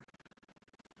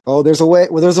 Oh, there's a way.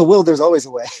 Well, there's a will. There's always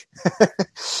a way.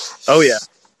 Oh yeah.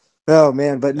 Oh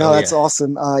man, but no, that's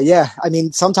awesome. Yeah, I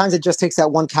mean, sometimes it just takes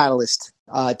that one catalyst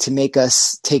to make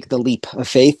us take the leap of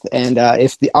faith. And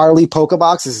if our Elite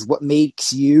Pokebox is what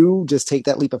makes you just take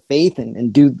that leap of faith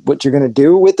and do what you're going to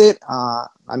do with it,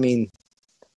 I mean,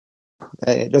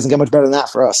 it doesn't get much better than that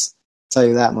for us. I'll tell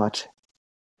you that much.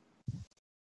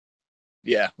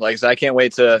 Yeah, like I said, I can't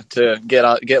wait to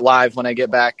get live when I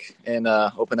get back and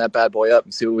open that bad boy up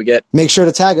and see what we get. Make sure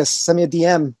to tag us. Send me a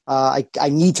DM. I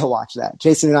need to watch that.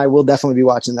 Jason and I will definitely be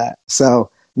watching that.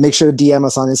 So make sure to DM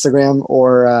us on Instagram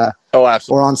or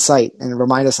or on site and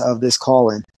remind us of this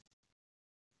call-in.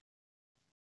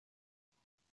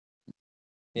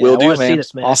 Yeah, we'll do, man.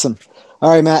 This, man. Awesome. All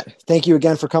right, Matt. Thank you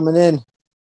again for coming in.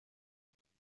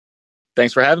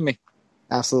 Thanks for having me.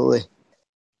 Absolutely.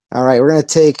 All right, we're going to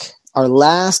take our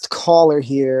last caller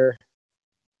here,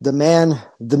 the man,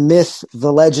 the myth,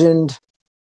 the legend,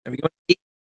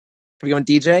 we going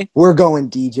DJ? We're going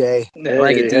DJ. I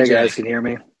like it, DJ. Hey guys, can you hear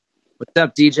me? What's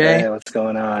up, DJ? Hey, what's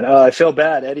going on? Oh, I feel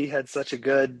bad. Eddie had such a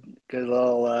good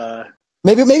little.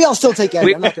 Maybe I'll still take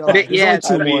Eddie. I'm not gonna lie. There's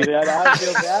only two more. I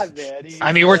feel bad, man.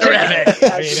 I mean, we're trying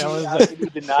Eddie. How can you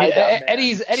deny that,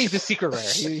 man? Eddie's the secret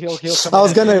rare. He'll come. I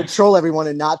was gonna troll everyone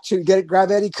and not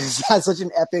grab Eddie because he has such an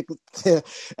epic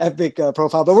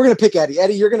profile. But we're gonna pick Eddie.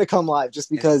 Eddie, you're gonna come live just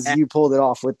because you pulled it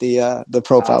off with the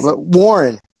profile. Awesome. But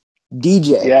Warren,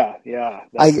 DJ. Yeah,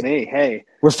 that's me. Hey,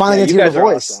 we're finally you getting to guys hear are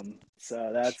your voice. awesome.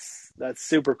 So that's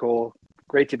super cool.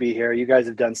 Great to be here. You guys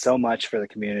have done so much for the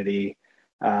community.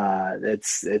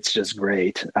 It's just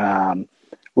great. A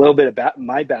little bit about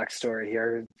my backstory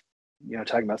here,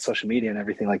 talking about social media and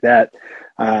everything like that.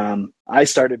 I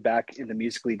started back in the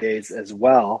Musical.ly days as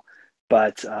well,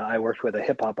 but I worked with a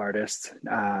hip hop artist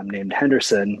named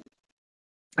Henderson.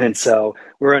 And so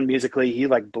we're on Musical.ly. He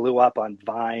blew up on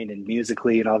Vine and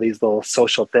Musical.ly and all these little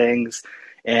social things.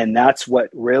 And that's what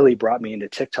really brought me into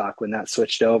TikTok when that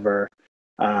switched over.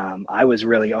 I was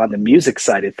really on the music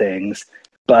side of things,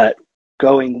 but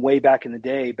going way back in the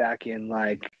day, back in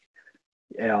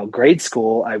grade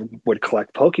school, I would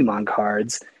collect Pokemon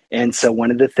cards. And so one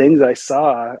of the things I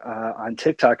saw on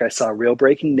TikTok, I saw Real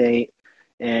Breaking Nate,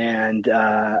 and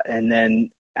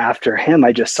then after him,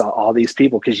 I just saw all these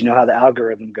people, because you know how the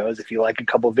algorithm goes. If you like a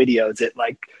couple videos, it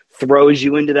throws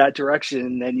you into that direction,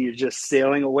 and then you're just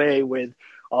sailing away with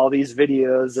all these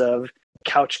videos of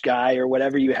Couch Guy or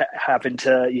whatever you happen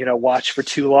to watch for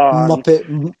too long.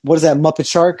 Muppet, what is that? Muppet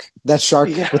Shark? That shark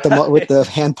with the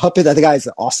hand puppet. That guy is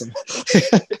awesome.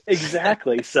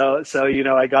 Exactly. So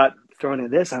I got thrown into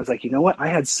this. And I was like, you know what? I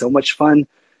had so much fun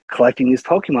collecting these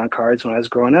Pokemon cards when I was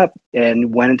growing up,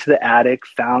 and went into the attic,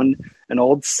 found an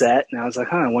old set, and I was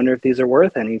like, I wonder if these are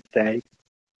worth anything.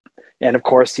 And of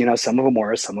course, some of them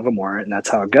were, some of them weren't, and that's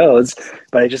how it goes.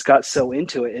 But I just got so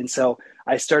into it. And so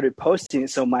I started posting.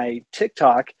 So my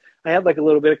TikTok, I had a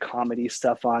little bit of comedy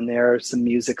stuff on there, some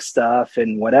music stuff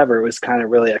and whatever. It was kind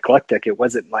of really eclectic. It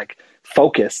wasn't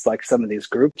focused like some of these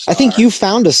groups I think you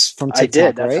found us from TikTok, I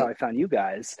did. That's right? how I found you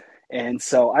guys. And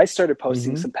so I started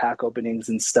posting some pack openings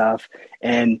and stuff.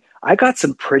 And I got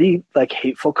some pretty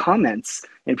hateful comments.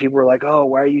 And people were like, oh,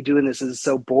 why are you doing this? This is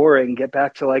so boring. Get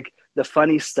back to the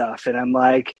funny stuff. And I'm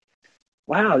like,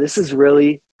 wow, this is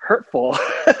really hurtful.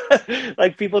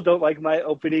 People don't like my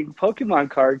opening Pokemon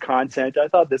card content. I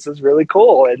thought this was really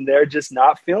cool, and they're just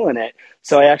not feeling it.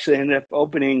 So I actually ended up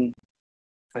opening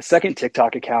a second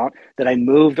TikTok account that I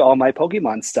moved all my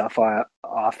Pokemon stuff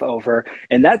off over,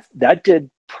 and that did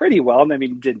pretty well. I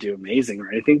mean, it didn't do amazing or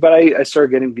anything, but I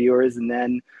started getting viewers, and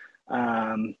then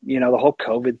the whole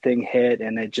COVID thing hit,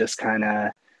 and it just kind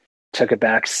of took a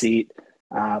back seat.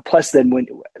 Plus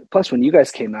when you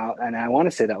guys came out, and I want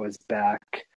to say that was back,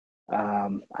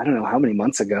 I don't know how many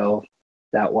months ago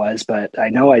that was, but I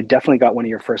know I definitely got one of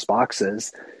your first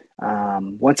boxes.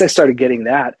 Once I started getting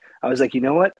that, I was like, you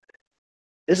know what?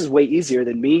 This is way easier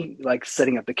than me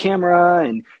setting up the camera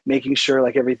and making sure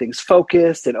everything's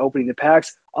focused and opening the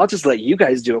packs. I'll just let you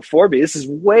guys do it for me. This is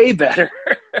way better.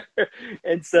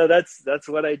 And so that's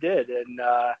what I did. And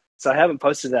so I haven't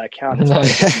posted that account.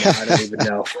 I don't even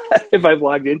know if I've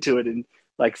logged into it in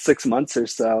 6 months or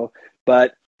so.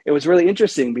 But it was really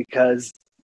interesting because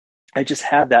I just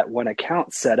had that one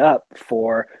account set up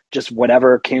for just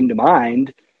whatever came to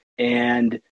mind.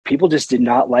 And people just did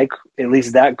not like, at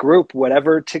least that group,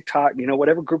 whatever TikTok,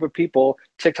 whatever group of people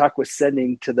TikTok was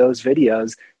sending to those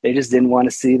videos, they just didn't want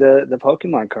to see the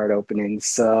Pokemon card openings.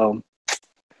 So,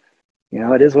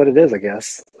 it is what it is, I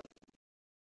guess.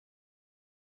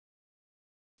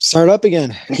 Start up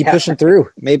again. Keep pushing through.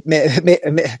 Maybe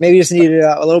you just needed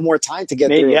a little more time to get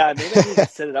through. Yeah, maybe I need to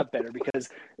set it up better, because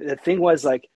the thing was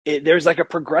there's a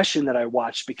progression that I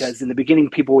watched, because in the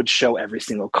beginning people would show every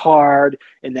single card,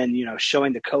 and then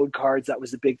showing the code cards, that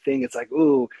was the big thing. It's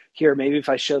ooh, here, maybe if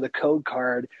I show the code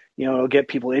card, it'll get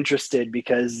people interested,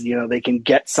 because they can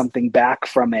get something back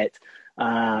from it.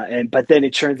 But then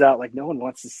it turns out no one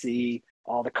wants to see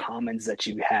all the commons that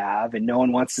you have, and no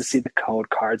one wants to see the code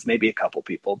cards. Maybe a couple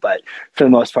people, but for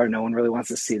the most part, no one really wants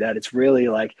to see that. It's really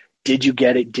did you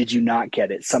get it? Did you not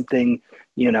get it? Something,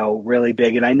 really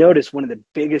big. And I noticed one of the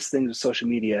biggest things with social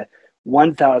media,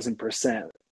 1000%,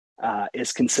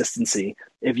 is consistency.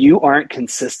 If you aren't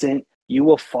consistent, you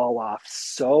will fall off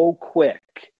so quick.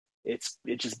 It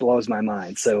just blows my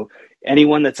mind. So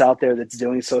anyone that's out there that's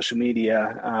doing social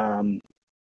media,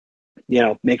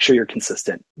 make sure you're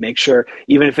consistent. Make sure,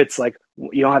 even if it's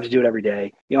you don't have to do it every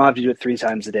day. You don't have to do it 3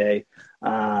 times a day.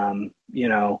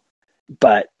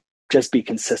 But just be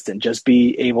consistent, just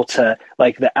be able to,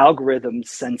 like, the algorithm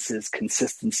senses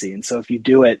consistency. And so if you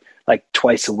do it like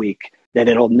twice a week, then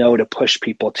it'll know to push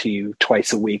people to you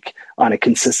twice a week on a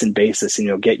consistent basis, and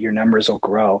you'll get, your numbers will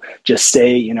grow. Just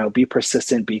stay, be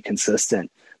persistent, be consistent.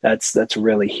 That's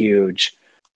really huge.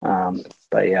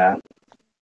 But yeah.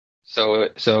 So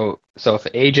if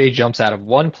AJ jumps out of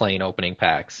one plane opening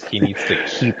packs, he needs to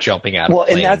keep jumping out of Well,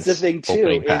 planes. and that's the thing too,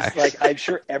 opening is packs. like, I'm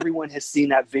sure everyone has seen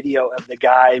that video of the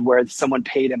guy where someone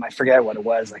paid him, I forget what it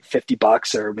was, like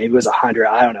 $50 or maybe it was 100,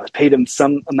 I don't know, paid him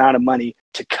some amount of money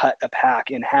to cut a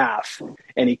pack in half,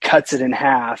 and he cuts it in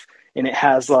half, and it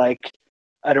has like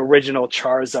an original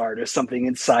Charizard or something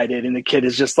inside it, and the kid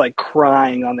is just like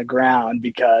crying on the ground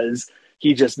because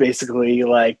he just basically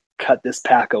like cut this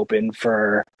pack open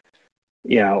for,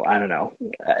 I don't know.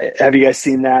 Have you guys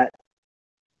seen that?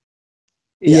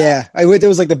 Yeah. There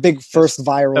was like the big first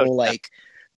viral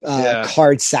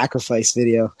card sacrifice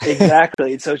video.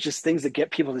 Exactly. And so it's just things that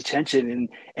get people's attention.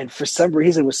 And for some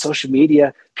reason with social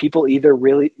media, people either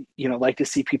really, like to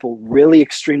see people really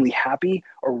extremely happy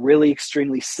or really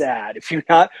extremely sad. If you're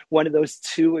not one of those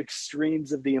two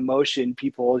extremes of the emotion,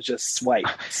 people just swipe.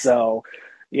 So,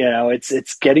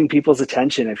 it's getting people's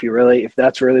attention if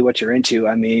that's really what you're into.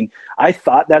 I mean, I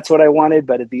thought that's what I wanted,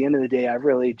 but at the end of the day, I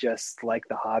really just like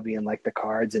the hobby and like the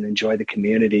cards and enjoy the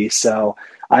community. So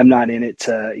I'm not in it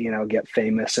to, get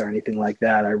famous or anything like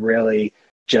that. I really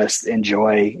just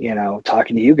enjoy,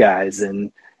 talking to you guys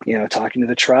and, talking to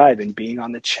the tribe and being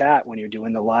on the chat when you're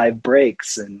doing the live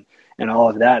breaks and all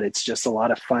of that. It's just a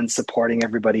lot of fun supporting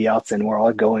everybody else. And we're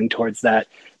all going towards that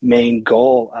main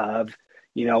goal of,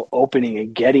 opening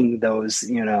and getting those,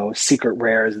 secret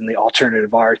rares and the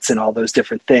alternative arts and all those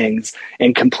different things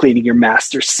and completing your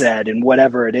master set and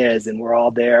whatever it is. And we're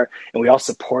all there and we all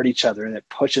support each other, and it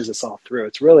pushes us all through.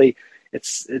 It's really,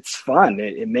 it's fun.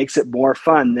 It makes it more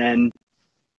fun than,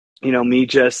 me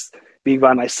just being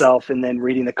by myself and then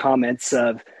reading the comments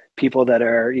of people that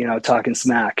are, talking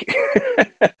smack.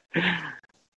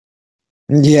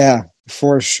 Yeah,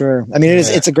 for sure. I mean,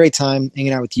 it's a great time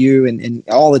hanging out with you and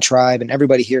all the tribe and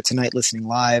everybody here tonight listening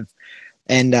live.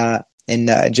 And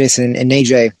Jason and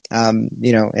AJ,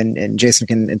 and Jason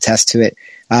can attest to it.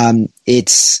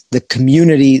 It's the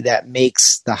community that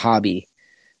makes the hobby,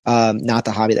 not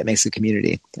the hobby that makes the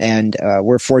community. And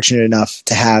we're fortunate enough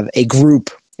to have a group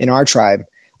in our tribe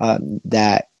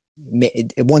that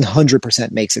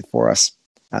 100% makes it for us.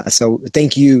 So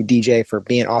thank you, DJ, for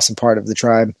being an awesome part of the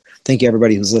tribe. Thank you,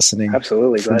 everybody who's listening.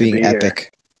 Absolutely. For being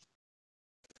epic.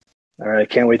 Here. All right.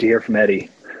 Can't wait to hear from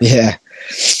Eddie. Yeah.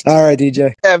 All right,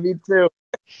 DJ. Yeah, me too.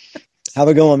 Have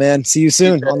a good one, man. See you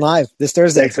soon on live this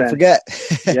Thursday. Thanks, Don't man. forget.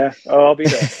 Yeah. Oh, I'll be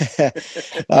there.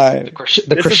 All right.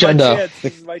 The crescendo.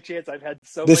 This is my chance. I've had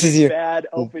so many bad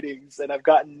openings, and I've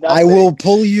gotten nothing. I will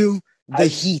pull you the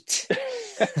heat.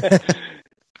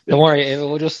 Don't worry,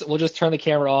 we'll just turn the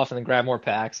camera off and then grab more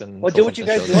packs and. Well, do what you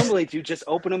guys normally do. Just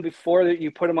open them before you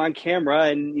put them on camera,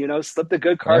 and slip the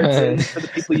good cards in for the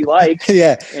people you like.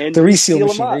 Yeah, and the reseal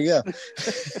machine. There you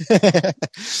go.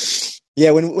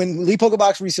 Yeah, when Lee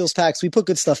Pokebox reseals packs, we put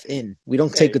good stuff in. We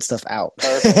don't take good stuff out.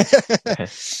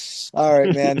 All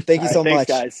right, man. Thank you so much,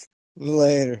 guys.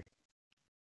 Later.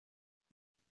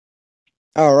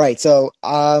 All right, so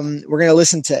we're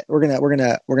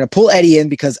gonna pull Eddie in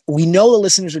because we know the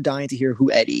listeners are dying to hear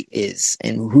who Eddie is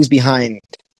and who's behind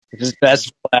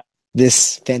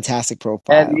this fantastic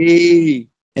profile. Eddie.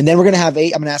 And then I'm gonna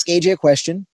ask AJ a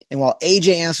question, and while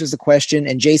AJ answers the question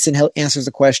and Jason answers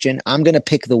the question, I'm gonna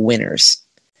pick the winners,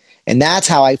 and that's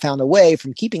how I found a way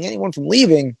from keeping anyone from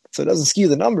leaving, so it doesn't skew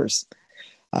the numbers.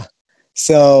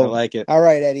 So I like it. All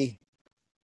right, Eddie.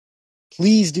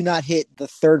 Please do not hit the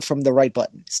third from the right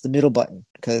button. It's the middle button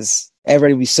because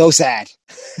everybody will be so sad.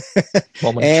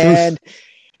 Moment and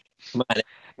of truth.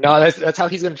 No, that's how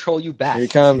he's going to troll you back. Here he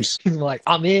comes. He's like,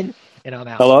 I'm in and I'm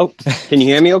out. Hello? Can you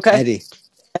hear me okay? Eddie.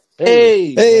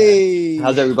 Hey.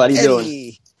 How's everybody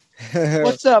Eddie. doing?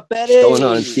 What's up, Eddie? What's going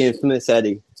on? It's the infamous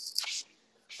Eddie.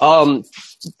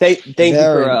 Thank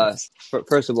you for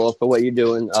first of all, for what you're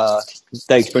doing.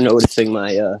 Thanks for noticing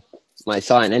my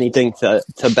sign. Anything to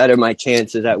better my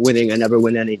chances at winning. I never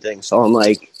win anything. So I'm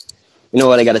like, you know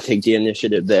what? I got to take the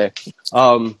initiative there.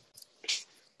 But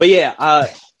yeah,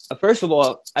 first of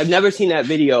all, I've never seen that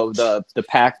video of the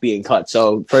pack being cut.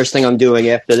 So first thing I'm doing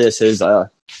after this is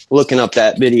looking up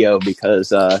that video because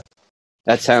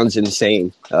that sounds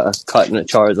insane, cutting a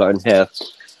Charizard in half.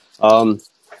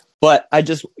 But I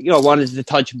just, wanted to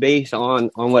touch base on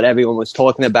what everyone was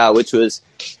talking about, which was,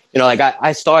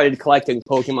 I started collecting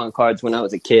Pokemon cards when I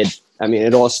was a kid. I mean,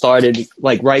 it all started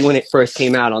right when it first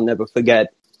came out. I'll never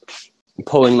forget.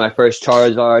 pulling my first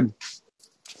Charizard,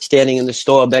 standing in the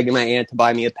store begging my aunt to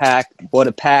buy me a pack. Bought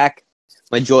a pack.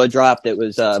 My jaw dropped. It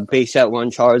was base set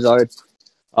 1 Charizard.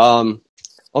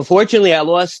 Unfortunately, I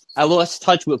lost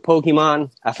touch with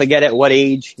Pokemon. I forget at what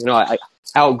age. I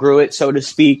outgrew it, so to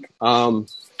speak. And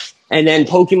then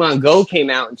Pokemon Go came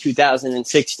out in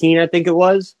 2016, I think it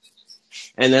was.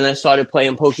 And then I started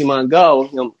playing Pokemon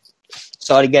Go.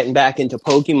 Started getting back into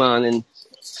Pokemon, and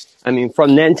I mean,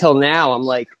 from then till now, I'm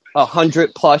like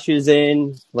 100 plushes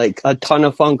in, like a ton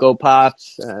of Funko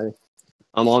Pops.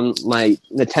 I'm on my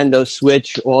Nintendo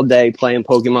Switch all day playing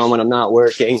Pokemon when I'm not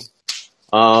working.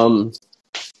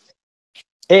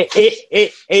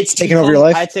 It's taking over your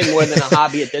life. I'd say more than a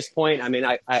hobby at this point. I mean,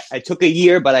 I took a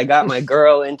year, but I got my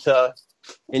girl into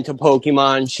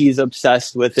Pokemon. She's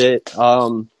obsessed with it.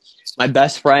 My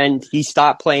best friend, he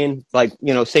stopped playing,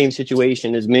 same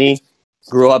situation as me.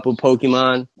 Grew up with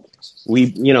Pokemon.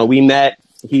 We met.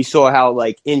 He saw how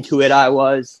into it I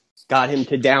was. Got him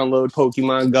to download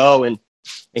Pokemon Go, and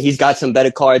he's got some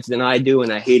better cards than I do,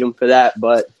 and I hate him for that.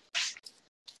 But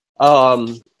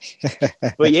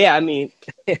yeah, I mean,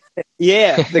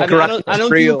 yeah, I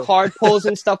don't do card pulls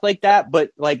and stuff like that.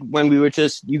 But when you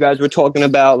guys were talking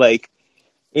about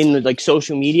in the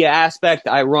social media aspect,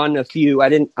 I run a few. I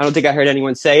don't think I heard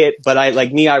anyone say it, but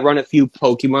I run a few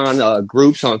Pokemon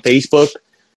groups on Facebook.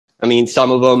 I mean,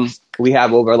 some of them we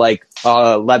have over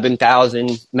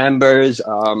 11,000 members.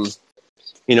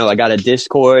 I got a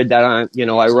Discord that I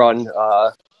run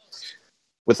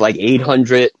with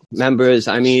 800 members.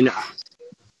 I mean,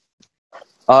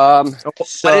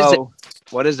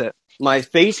 What is it? My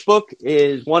Facebook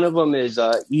is one of them is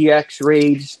EX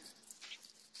Raids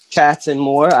Chats and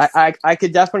More. I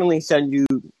could definitely send you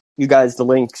guys the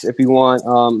links if you want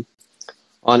on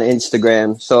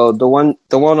Instagram. So the one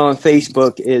on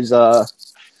Facebook is I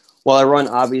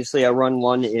run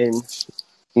one in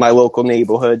my local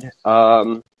neighborhood.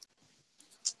 The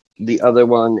other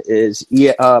one is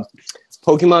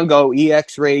Pokemon Go,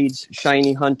 EX Raids,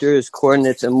 Shiny Hunters,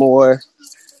 Coordinates, and More.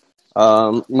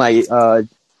 My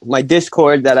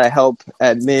Discord that I help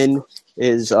admin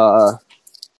is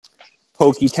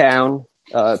Poketown,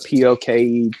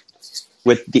 Poke,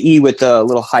 with the E with the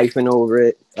little hyphen over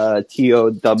it,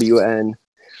 TOWN.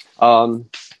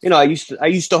 I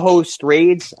used to host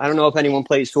raids. I don't know if anyone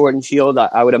plays Sword and Shield.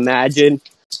 I would imagine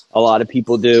a lot of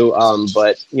people do.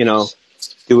 But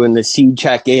doing the seed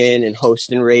check-in and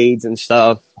hosting raids and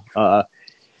stuff. And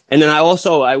then I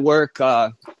work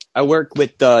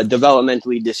with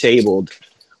developmentally disabled.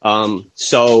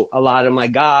 So a lot of my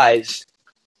guys,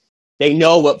 they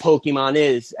know what Pokemon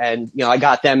is, and I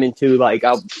got them into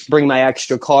I'll bring my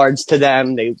extra cards to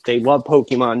them. They love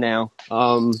Pokemon now.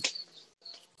 I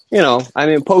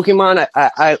mean, Pokemon.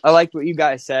 I liked what you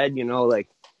guys said.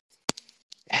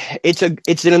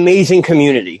 It's an amazing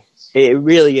community. It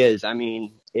really is. I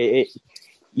mean,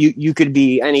 you could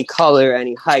be any color,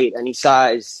 any height, any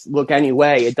size, look any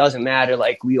way. It doesn't matter.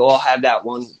 We all have that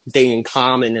one thing in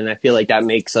common, and I feel like that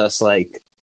makes us a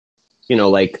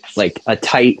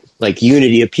tight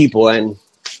unity of people. And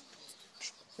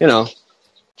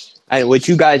what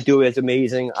you guys do is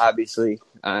amazing. Obviously,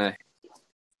 I've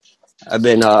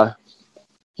been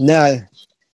No,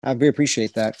 I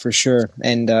appreciate that for sure,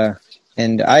 and I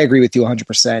agree with you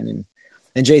 100%.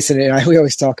 And Jason and I, we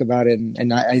always talk about it,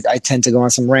 and I tend to go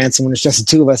on some rants when it's just the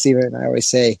two of us. Even, and I always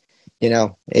say,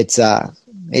 it's not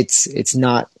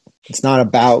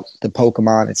about the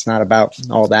Pokemon. It's not about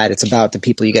all that. It's about the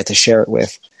people you get to share it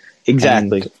with.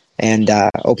 Exactly. And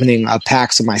opening up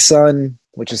packs with my son,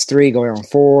 which is 3, going on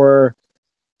 4,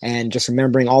 and just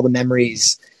remembering all the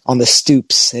memories on the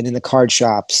stoops and in the card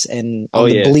shops and on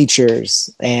the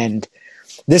bleachers, and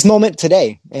this moment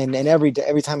today, and every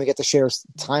time we get to share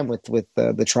time with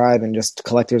the tribe and just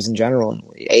collectors in general, and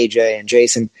AJ and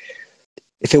Jason.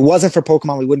 If it wasn't for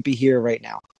Pokemon, we wouldn't be here right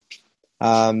now.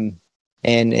 And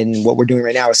what we're doing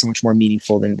right now is so much more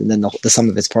meaningful than the sum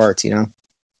of its parts. Yeah,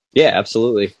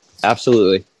 absolutely. I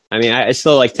mean, I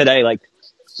still today.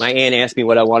 My aunt asked me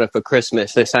what I wanted for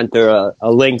Christmas. I sent her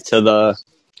a link to the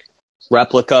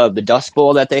replica of the Dust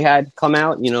Bowl that they had come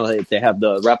out. They have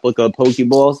the replica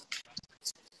Pokeballs.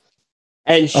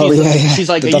 And she's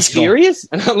like, "Are you serious?"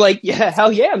 And I'm like, "Yeah,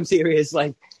 hell yeah, I'm serious."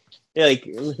 I'm dead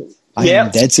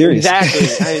serious. Exactly.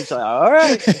 And it's all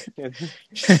right. I'm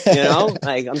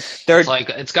third.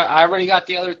 I already got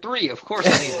the other 3. Of course,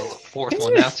 I need the 4th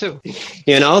one now too.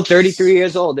 33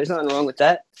 years old. There's nothing wrong with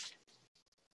that.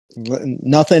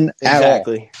 Nothing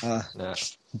exactly. At all.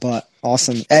 But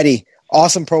awesome, Eddie.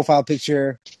 Awesome profile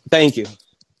picture. Thank you.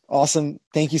 Awesome.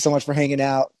 Thank you so much for hanging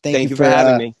out. Thank you for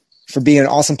having me. for being an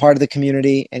awesome part of the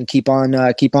community, and keep on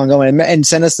going, and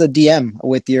send us a DM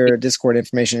with your Discord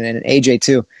information, and AJ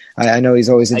too. I know he's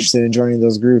always interested in joining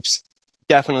those groups.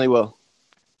 Definitely will.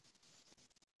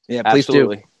 Yeah, please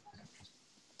Absolutely. do.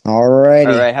 All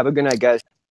righty. All right. Have a good night, guys.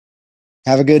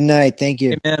 Have a good night. Thank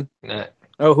you. Hey, man. Nah.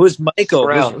 Oh, who's Michael?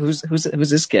 Brown. Who's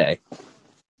this guy?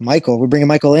 Michael, we're bringing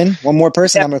Michael in. One more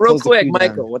person. Yeah, I'm going to real close the quick, queue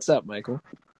Michael. down. What's up, Michael?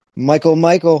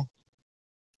 Michael.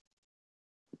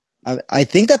 I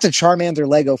think that's a Charmander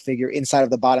Lego figure inside of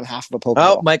the bottom half of a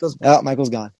Pokeball. Oh, Michael's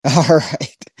gone. All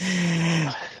right.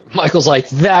 Michael's like,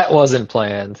 that wasn't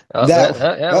planned. He's back.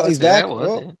 Yeah, it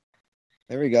was.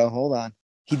 There we go. Hold on.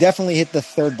 He definitely hit the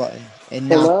third button. And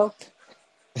now, Hello?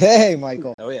 hey,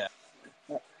 Michael. Oh yeah,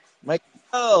 Michael.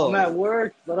 Oh, I'm at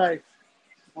work, but I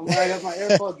have my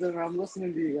AirPods in and I'm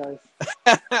listening to you guys.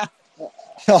 I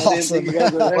didn't think you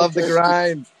guys were love the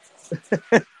grind.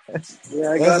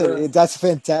 Yeah, That's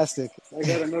fantastic. I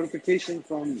got a notification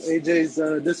from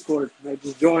AJ's Discord. I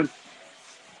just joined.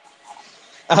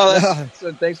 Oh,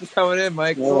 so thanks for coming in,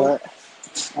 Michael.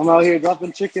 I'm out here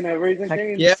dropping chicken at Raising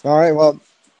Cane's. Yeah. All right. Well,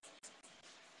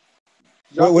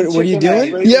 what are you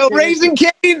doing? Raising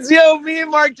Cane's. Yo, me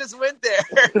and Mark just went there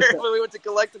when we went to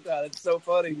Collecticon. It's so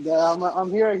funny.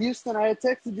 I'm here in Houston. I had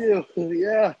texted you.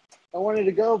 Yeah, I wanted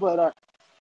to go, but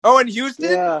oh, in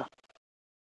Houston? Yeah.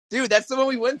 Dude, that's the one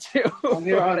we went to. I'm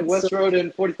here on West Road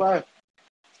in 45.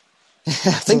 I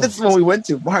think that's the one we went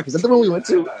to. Mark, is that the one we went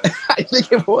to? I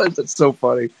think it was. That's so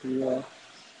funny. Yeah.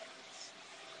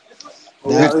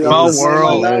 Small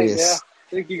world. Yeah.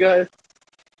 Thank you guys.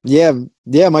 Yeah,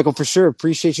 Michael, for sure.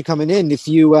 Appreciate you coming in. If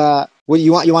you, what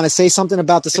you want to say something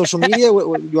about the social media?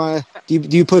 What you want to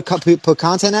do? You put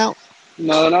content out?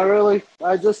 No, not really.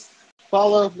 I just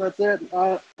follow. That's it.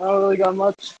 I don't really got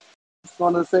much. Just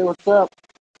want to say what's up.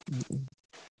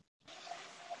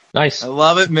 Nice. I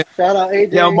love it, man. Shout out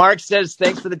AJ. Yo, Mark says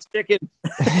thanks for the chicken.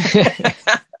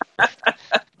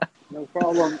 No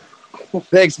problem.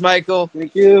 Thanks, Michael.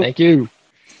 Thank you. Thank you.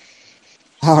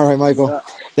 All right, Michael. Yeah.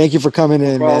 Thank you for coming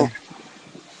in, problem. man.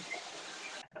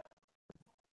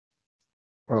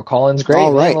 Well, Colin's great.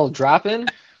 All Man. right. A little drop in.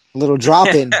 Little drop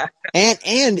in,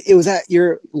 and it was at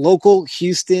your local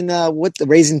Houston. The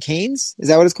Raising Cane's? Is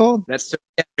that what it's called? That's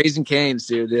Raising Cane's,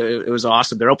 dude. It was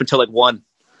awesome. They're open till like 1.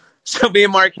 So me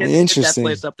and Mark hit that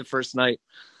place up the first night.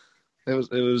 It was.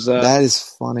 That is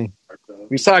funny.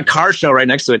 We saw a car show right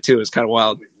next to it too. It was kind of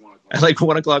wild. At like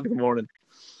 1 o'clock in the morning,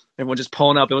 everyone just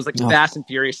pulling up. It was like Fast and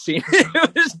Furious scene.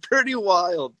 It was pretty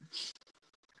wild.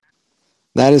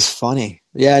 That is funny.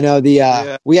 Yeah, no. Jade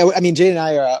and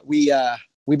I are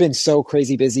we've been so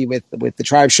crazy busy with the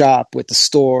Tribe Shop, with the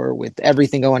store, with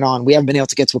everything going on. We haven't been able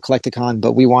to get to a Collecticon,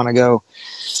 but we want to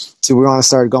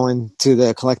start going to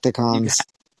the Collecticons.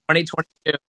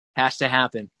 2022 has to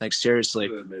happen. Like seriously.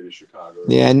 Maybe Chicago.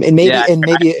 Yeah, and maybe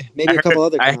a couple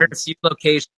other. I heard a few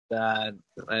locations that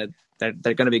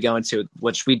they're going to be going to,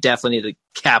 which we definitely need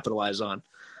to capitalize on.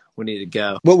 We need to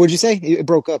go. What would you say? It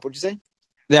broke up. What'd you say?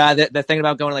 Yeah, the thing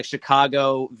about going like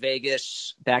Chicago,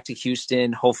 Vegas, back to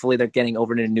Houston. Hopefully, they're getting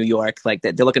over to New York. Like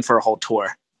they're looking for a whole tour.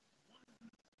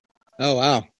 Oh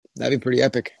wow, that'd be pretty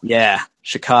epic. Yeah,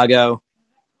 Chicago.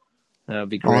 That would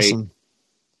be great.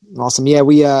 Awesome.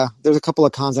 Yeah, there's a couple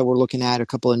of cons that we're looking at, a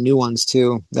couple of new ones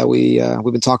too that we've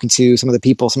been talking to some of the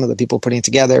people putting it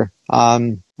together.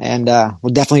 And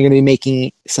we're definitely going to be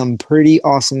making some pretty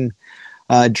awesome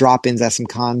drop-ins at some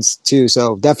cons too.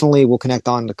 So definitely we'll connect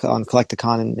on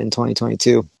Collecticon in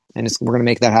 2022, and we're going to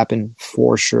make that happen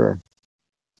for sure.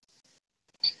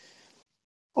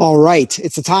 All right,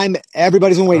 it's the time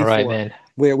everybody's been waiting for. All right, man.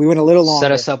 We went a little longer.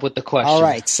 Set us up with the question. All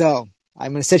right, so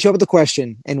I'm going to set you up with the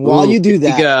question, and while you do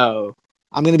that,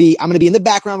 I'm going to be in the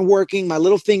background working my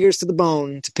little fingers to the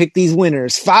bone to pick these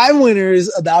winners. 5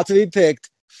 winners about to be picked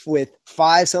with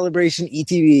 5 Celebration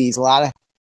ETBs. A lot of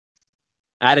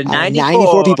out of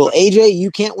 94 people. AJ,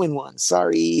 you can't win one.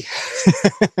 Sorry.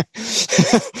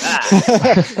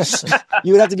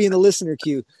 You would have to be in the listener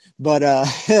queue, but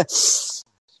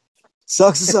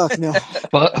sucks to suck. No,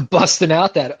 busting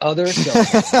out that other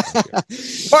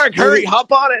stuff. Mark, hurry,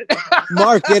 hop on it.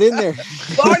 Mark, get in there.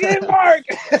 Log in, Mark.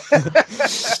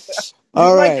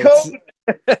 All right.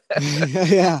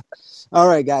 Yeah. All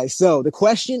right, guys. So the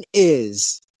question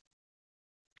is,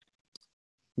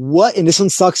 what? And this one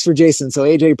sucks for Jason. So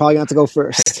AJ, you're probably gonna have to go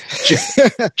first.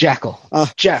 Jackal.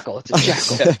 Jackal. It's a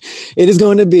jackal. It is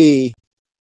going to be,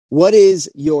 what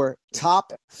is your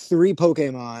top 3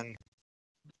 Pokemon?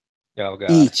 Oh,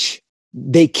 God. Each.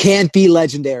 They can't be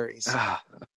legendaries.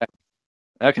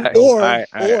 Okay.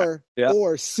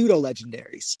 Or pseudo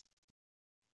legendaries.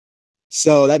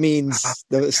 So that means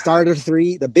the starter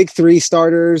 3, the big 3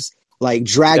 starters, like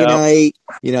Dragonite.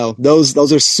 You know, those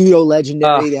are pseudo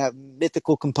legendary. They have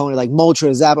mythical component like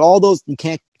Moltres, Zap. All those you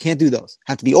can't do those.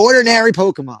 Have to be ordinary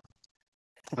Pokemon.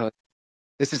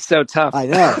 This is so tough. I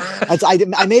know.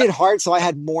 I made it hard, so I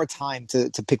had more time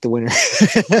to pick the winner.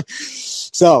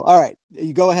 So, all right,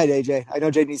 you go ahead, AJ. I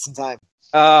know Jay needs some time.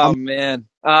 Oh man,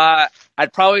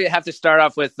 I'd probably have to start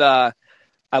off with.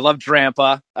 I love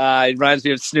Drampa. It reminds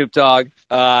me of Snoop Dogg.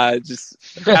 Just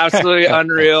absolutely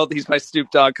unreal. He's my Snoop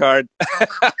Dogg card.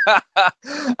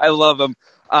 I love him.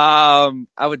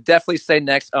 I would definitely say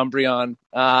next Umbreon.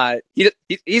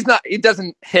 He's not. He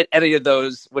doesn't hit any of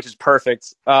those, which is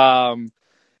perfect. Umbreon's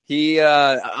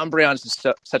just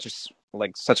such a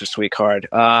sweet card.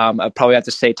 I'd probably have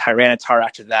to say Tyranitar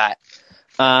after that.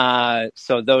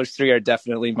 So those three are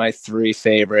definitely my three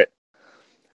favorite.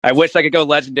 I wish I could go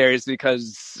legendaries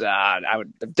because I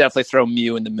would definitely throw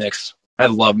Mew in the mix. I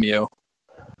love Mew.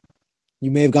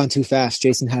 You may have gone too fast.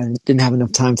 Jason didn't have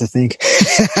enough time to think.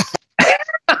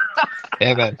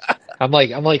 Yeah, man. I'm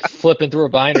like flipping through a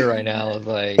binder right now of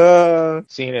like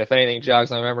seeing if anything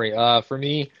jogs my memory. For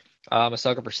me, I'm a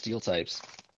sucker for steel types.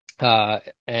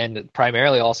 And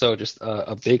primarily also just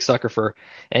a big sucker for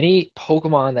any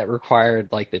Pokemon that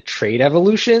required like the trait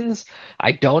evolutions.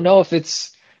 I don't know if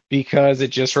it's because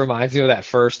it just reminds me of that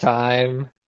first time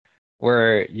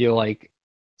where you like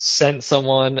sent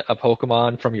someone a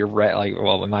Pokemon from your red, like,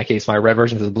 well, in my case, my red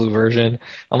version to the blue version.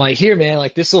 I'm like, here, man,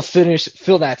 like this will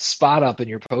fill that spot up in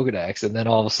your Pokedex. And then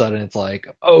all of a sudden it's like,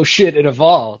 oh shit, it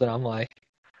evolved. And I'm like,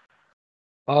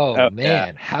 oh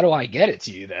man, how do I get it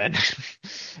to you then?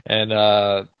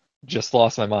 And just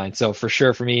lost my mind. So for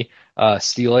sure for me,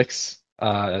 Steelix,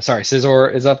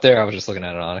 Scizor is up there. I was just looking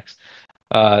at it, Onyx.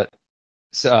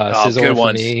 Scizor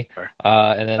for me,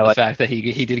 and then the fact that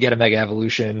he did get a Mega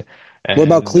Evolution. And what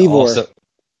about Cleavor? Also,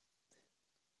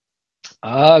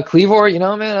 Cleavor, you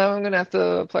know, man, I'm gonna have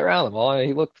to play around with him. Well,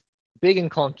 he looked big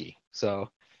and clunky, so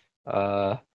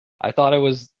I thought it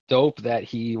was dope that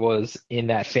he was in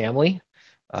that family.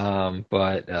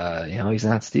 But you know, he's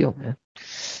not Steel, man.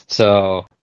 So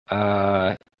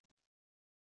and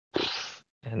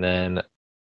then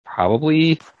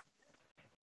probably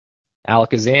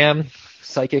Alakazam.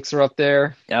 Psychics are up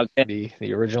there. Okay.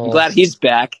 The original. I'm glad he's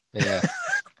back. Yeah.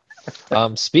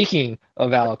 Speaking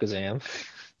of Alakazam,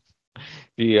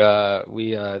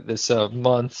 this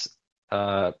month's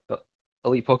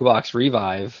Elite Pokebox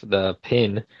Revive, the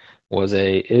pin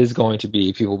is going to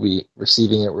be, people will be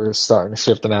receiving it. We're starting to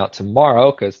ship them out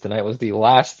tomorrow because tonight was the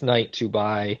last night to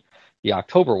buy the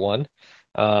October one.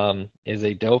 Is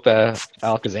a dope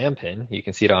Alakazam pin. You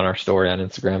can see it on our story on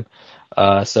Instagram.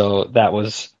 So that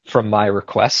was from my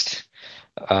request.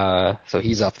 So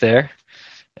he's up there.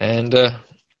 And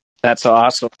that's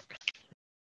awesome.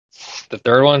 The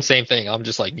third one, same thing. I'm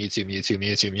just like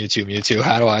Mewtwo.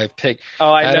 How do I pick?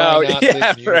 Oh, I know.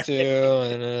 Yeah, Mewtwo?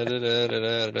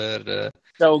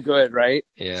 So good, right?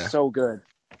 Yeah, so good.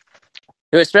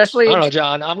 Especially, I don't know,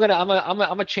 John. I'm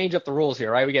gonna change up the rules here,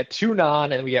 right? We get two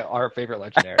non, and we get our favorite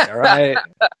legendary. All right.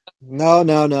 No.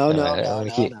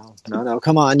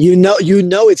 Come on. You know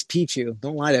it's Pichu.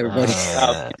 Don't lie to everybody.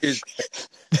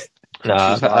 No,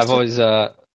 I've always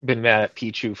been mad at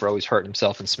Pichu for always hurting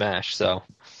himself in Smash. So,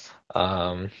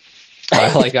 I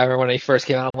remember when he first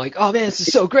came out, I'm like, oh man, this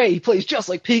is so great. He plays just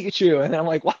like Pikachu, and then I'm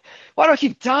like, why do I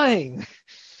keep dying?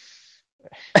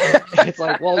 It's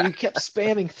like, well, you kept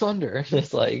spamming Thunder.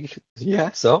 It's like, yeah,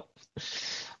 so.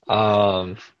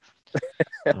 I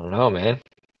don't know, man.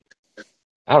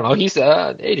 I don't know. He's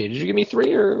hey, did you give me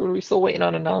 3, or are we still waiting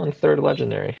on a non-third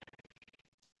legendary?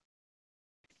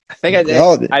 I think I did.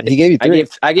 No, he gave you 3.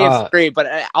 I gave 3, but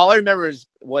all I remember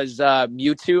was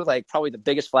Mewtwo. Like probably the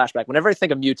biggest flashback. Whenever I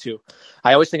think of Mewtwo,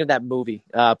 I always think of that movie,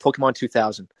 Pokémon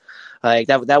 2000. Like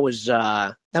that was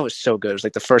so good. It was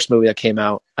like the first movie that came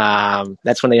out.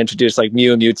 That's when they introduced like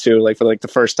Mew and Mewtwo like for like the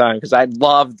first time, because I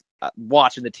loved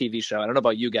watching the TV show. I don't know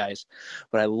about you guys,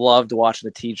 but I loved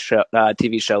watching the TV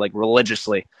show like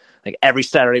religiously, like every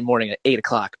Saturday morning at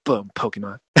 8:00. Boom,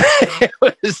 Pokemon.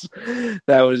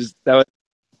 That was.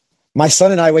 My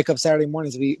son and I wake up Saturday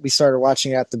mornings. We started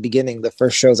watching at the beginning, the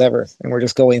first shows ever, and we're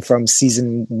just going from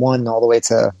season 1 all the way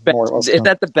to more. Is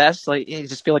that the best? Like, you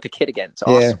just feel like a kid again. It's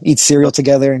awesome. Yeah, eat cereal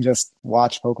together and just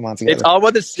watch Pokemon together. It's all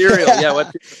about the cereal.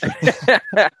 Yeah.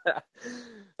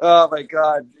 Oh my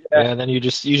god. Yeah, and then you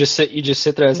just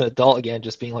sit there as an adult again,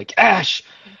 just being like, Ash,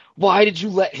 why did you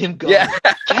let him go? Yeah.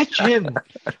 Catch him.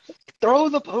 Throw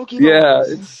the Pokemon. Yeah,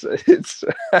 it's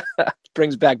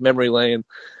brings back memory lane.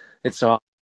 It's awesome.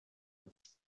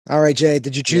 All right, Jay,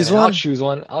 did you choose one?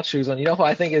 I'll choose one. You know who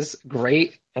I think is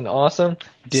great and awesome?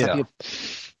 Ditto.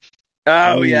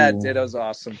 Oh yeah, Ooh. Ditto's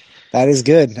awesome. That is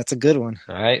good. That's a good one.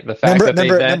 All right. The fact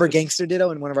Remember Gangster Ditto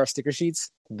in one of our sticker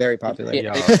sheets? Very popular.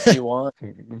 Yeah, you want?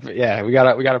 Yeah, we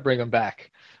gotta bring them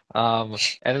back. And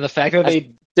then the fact that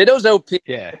they Ditto's OP.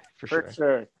 Yeah, for For sure.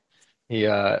 sure.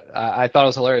 I thought it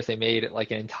was hilarious. They made like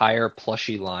an entire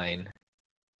plushie line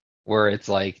where it's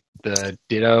like the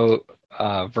Ditto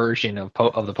version of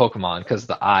the Pokemon because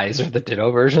the eyes are the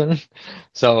Ditto version.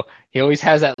 So he always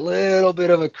has that little bit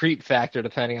of a creep factor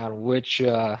depending on which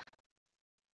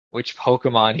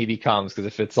Pokemon he becomes. Because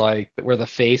if it's like where the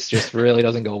face just really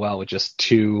doesn't go well with just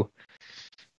two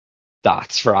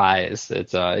dots for eyes,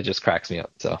 it just cracks me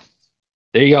up. So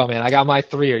there you go, man. I got my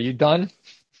 3. Are you done?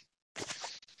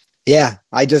 Yeah,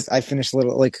 I finished a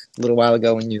little while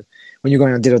ago when you're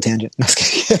going on Ditto tangent. No,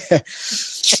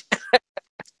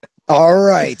 all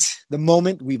right, the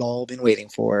moment we've all been waiting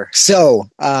for. So,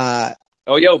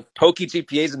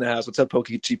 PokeGPA's in the house. What's up,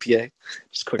 PokeGPA?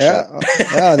 Just quick shot.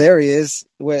 Oh, there he is.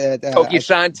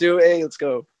 Pokeshine too. Hey, let's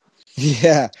go.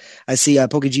 Yeah, I see.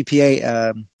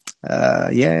 PokeGPA.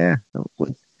 Yeah.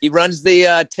 He runs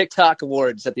the TikTok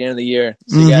awards at the end of the year,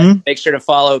 so you gotta make sure to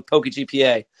follow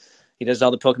PokeGPA. He does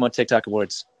all the Pokemon TikTok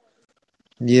awards.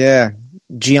 Yeah,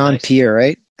 Jean-Pierre,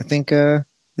 right? I think is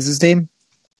his name.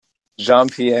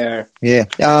 Jean-Pierre. Yeah.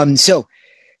 So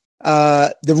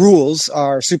the rules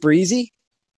are super easy.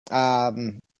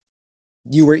 You're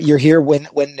here when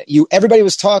everybody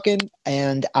was talking,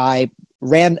 and I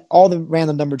ran all the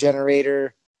random number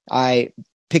generator. I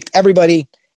picked everybody,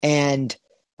 and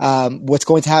what's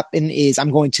going to happen is I'm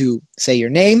going to say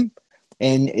your name,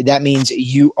 and that means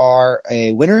you are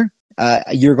a winner.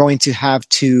 You're going to have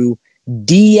to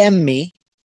DM me,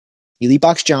 Elite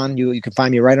Box John. You can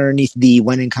find me right underneath the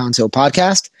When in Conso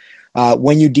podcast.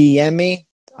 When you DM me,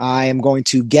 I am going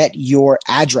to get your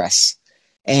address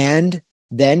and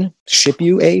then ship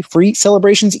you a free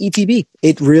Celebrations ETB.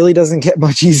 It really doesn't get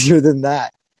much easier than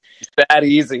that. It's that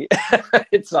easy.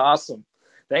 It's awesome.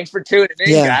 Thanks for tuning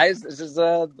in, guys. This is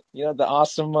the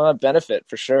awesome benefit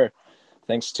for sure.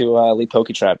 Thanks to Elite Poke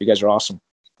Trap. You guys are awesome.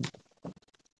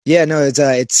 Yeah, no,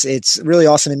 it's really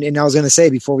awesome. And I was going to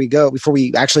say before we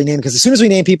actually name, because as soon as we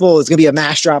name people, it's going to be a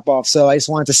mass drop off. So I just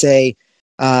wanted to say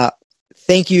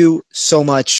thank you so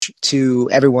much to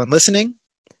everyone listening,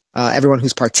 everyone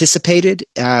who's participated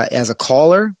as a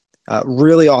caller.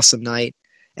 Really awesome night.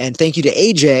 And thank you to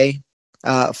AJ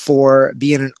for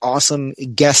being an awesome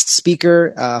guest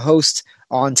speaker, host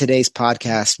on today's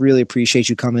podcast. Really appreciate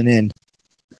you coming in.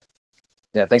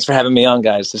 Yeah, thanks for having me on,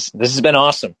 guys. This has been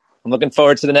awesome. I'm looking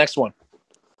forward to the next one.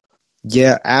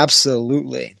 Yeah,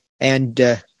 absolutely. And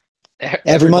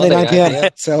every Monday, 9 p.m. Yeah.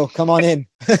 So come on in.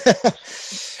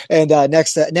 And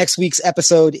next week's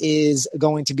episode is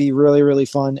going to be really, really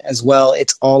fun as well.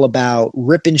 It's all about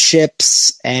ripping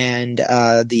ships and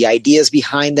the ideas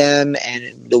behind them,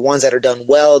 and the ones that are done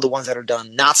well, the ones that are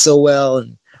done not so well,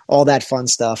 and all that fun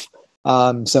stuff.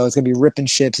 So it's going to be ripping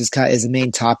ships is the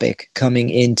main topic coming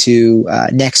into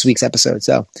next week's episode.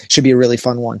 So it should be a really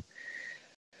fun one.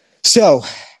 So,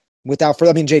 without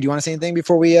further, Jay, do you want to say anything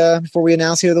before we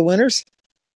announce here the winners?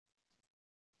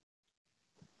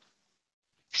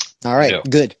 All right,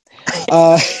 good.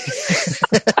 About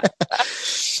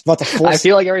to force. I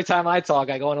feel like every time I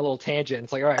talk, I go on a little tangent.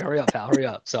 It's like, all right, hurry up, pal, hurry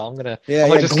up. So I'm gonna do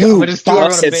everyone a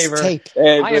favor.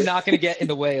 I am not gonna get in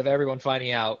the way of everyone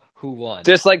finding out who won.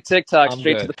 Just like TikTok,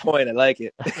 straight to the point. I like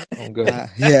it. I'm good.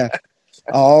 Yeah.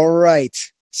 All right.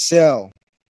 So.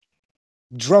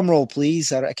 Drum roll,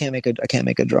 please. I can't make a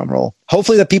drum roll.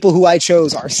 Hopefully the people who I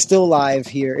chose are still live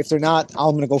here. If they're not,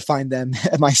 I'm going to go find them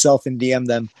myself and DM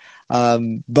them.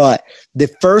 But the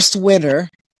first winner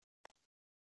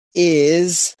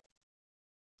is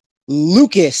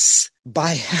Lucas, by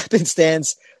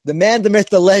happenstance, the man, the myth,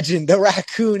 the legend, the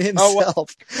raccoon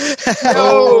himself.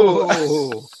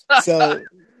 Oh, so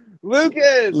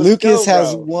Lucas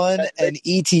has won an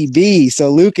ETB.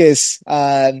 So Lucas,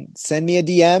 send me a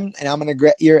DM and I'm going to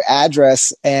get your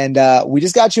address. And we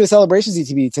just got you a Celebrations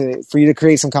ETB for you to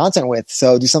create some content with.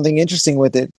 So do something interesting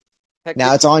with it.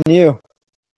 Now it's on you.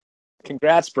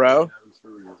 Congrats, bro.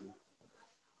 What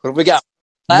have we got?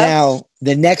 Now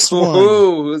the next one.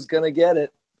 Ooh, who's going to get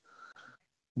it?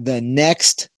 The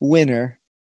next winner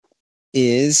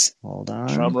is, hold on.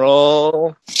 Drum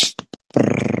roll.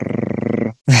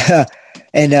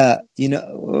 And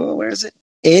where is it?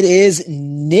 It is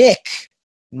Nick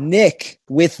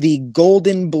with the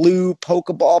golden blue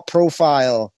Pokeball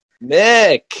profile.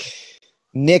 Nick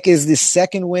is the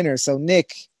second winner. So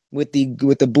Nick with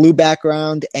the blue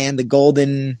background and the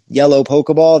golden yellow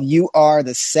Pokeball, you are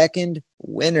the second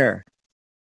winner.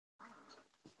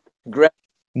 Great.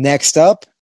 Next up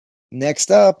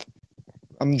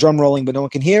I'm drum rolling, but no one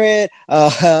can hear it.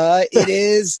 It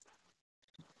is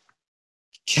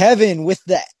Kevin with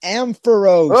the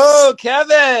Ampharos. Oh,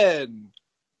 Kevin!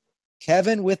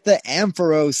 Kevin with the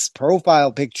Ampharos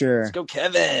profile picture. Let's go,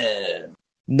 Kevin.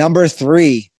 Number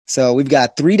 3. So we've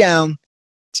got 3 down,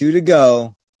 2 to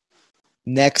go.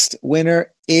 Next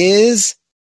winner is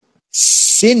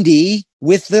Cindy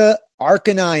with the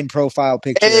Arcanine profile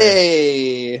picture.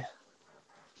 Hey!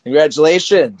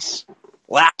 Congratulations.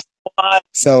 Last one.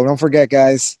 So don't forget,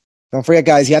 guys. You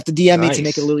have to DM me to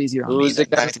make it a little easier on Who's me.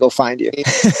 I have to go find you.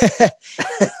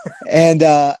 And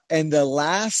the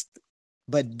last,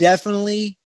 but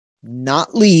definitely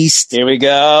not least. Here we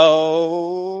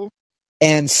go.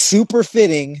 And super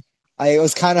fitting. It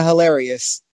was kind of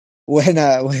hilarious when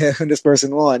this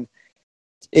person won.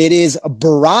 It is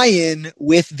Brian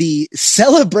with the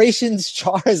Celebrations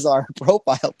Charizard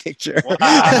profile picture. Wow.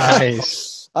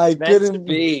 Nice. I couldn't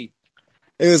be.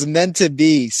 It was meant to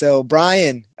be. So,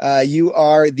 Brian, you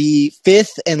are the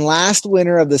 5th and last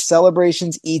winner of the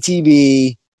Celebrations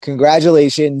ETB.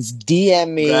 Congratulations.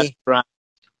 DM me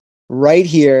right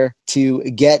here to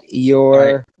get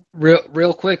your...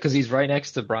 Real quick, because he's right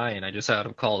next to Brian. I just had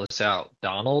him call this out.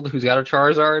 Donald, who's got a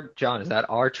Charizard. John, is that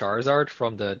our Charizard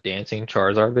from the Dancing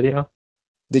Charizard video?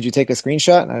 Did you take a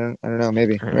screenshot? I don't know.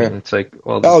 Maybe. It's like,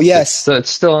 well, oh, yes. It's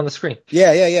still on the screen.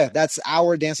 Yeah. That's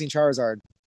our Dancing Charizard.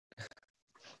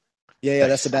 Yeah, nice.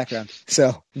 That's the background.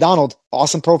 So, Donald,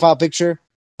 awesome profile picture.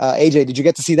 AJ, did you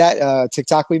get to see that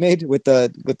TikTok we made with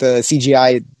the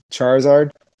CGI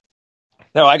Charizard?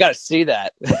 No, I got to see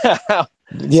that.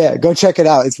 Yeah, go check it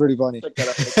out. It's pretty funny.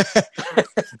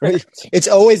 It's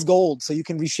always gold, so you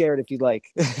can reshare it if you'd like.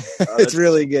 It's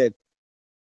really good.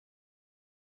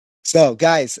 So,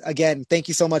 guys, again, thank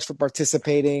you so much for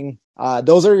participating.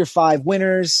 Those are your 5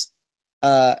 winners.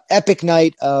 Epic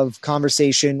night of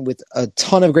conversation with a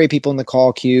ton of great people in the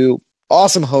call queue.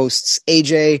 Awesome hosts.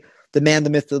 AJ, the man, the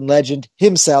myth, the legend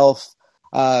himself.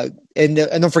 And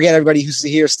don't forget, everybody who's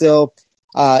here still,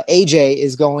 AJ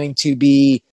is going to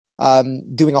be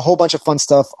doing a whole bunch of fun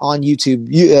stuff on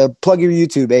YouTube. Plug your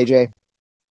YouTube, AJ.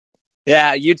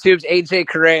 Yeah, YouTube's AJ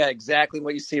Correa, exactly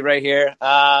what you see right here.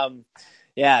 Go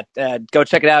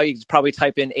check it out. You can probably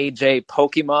type in AJ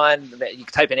Pokemon. You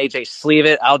can type in AJ Sleeve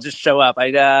It. I'll just show up.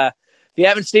 If you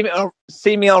haven't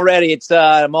seen me already, it's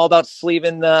I'm all about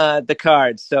sleeving the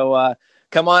cards. So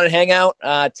come on and hang out.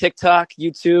 TikTok,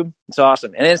 YouTube, it's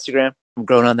awesome, and Instagram. I'm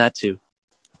growing on that too.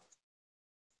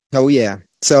 Oh yeah.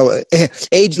 So,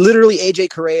 literally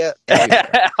AJ Correa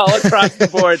all across the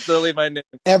board. It's literally my name.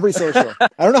 Every social. I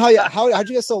don't know how'd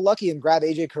you get so lucky and grab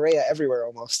AJ Correa everywhere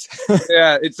almost.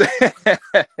 Yeah,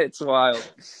 it's wild.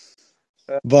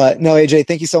 But no, AJ,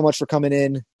 thank you so much for coming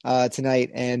in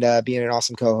tonight and being an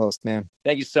awesome co-host, man.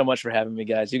 Thank you so much for having me,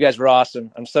 guys. You guys were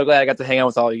awesome. I'm so glad I got to hang out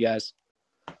with all you guys.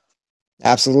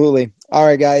 Absolutely. All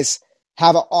right, guys.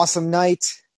 Have an awesome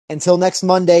night. Until next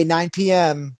Monday, 9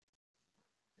 p.m.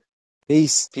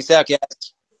 Peace. Peace out,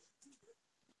 guys.